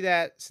able to do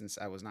that, since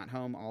I was not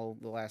home all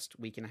the last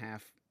week and a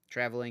half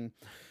traveling.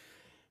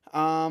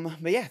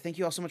 But yeah, thank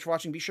you all so much for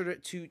watching. Be sure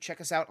to check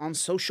us out on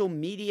social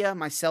media.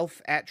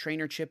 Myself at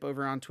Trainer Chip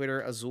over on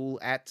Twitter, Azul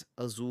at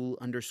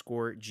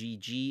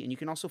Azul_GG. And you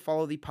can also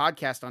follow the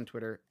podcast on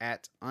Twitter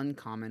at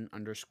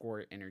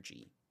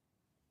Uncommon_Energy.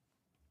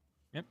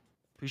 Yep.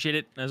 Appreciate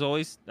it as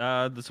always.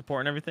 The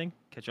support and everything.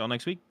 Catch you all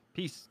next week.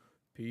 Peace.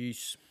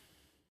 Peace.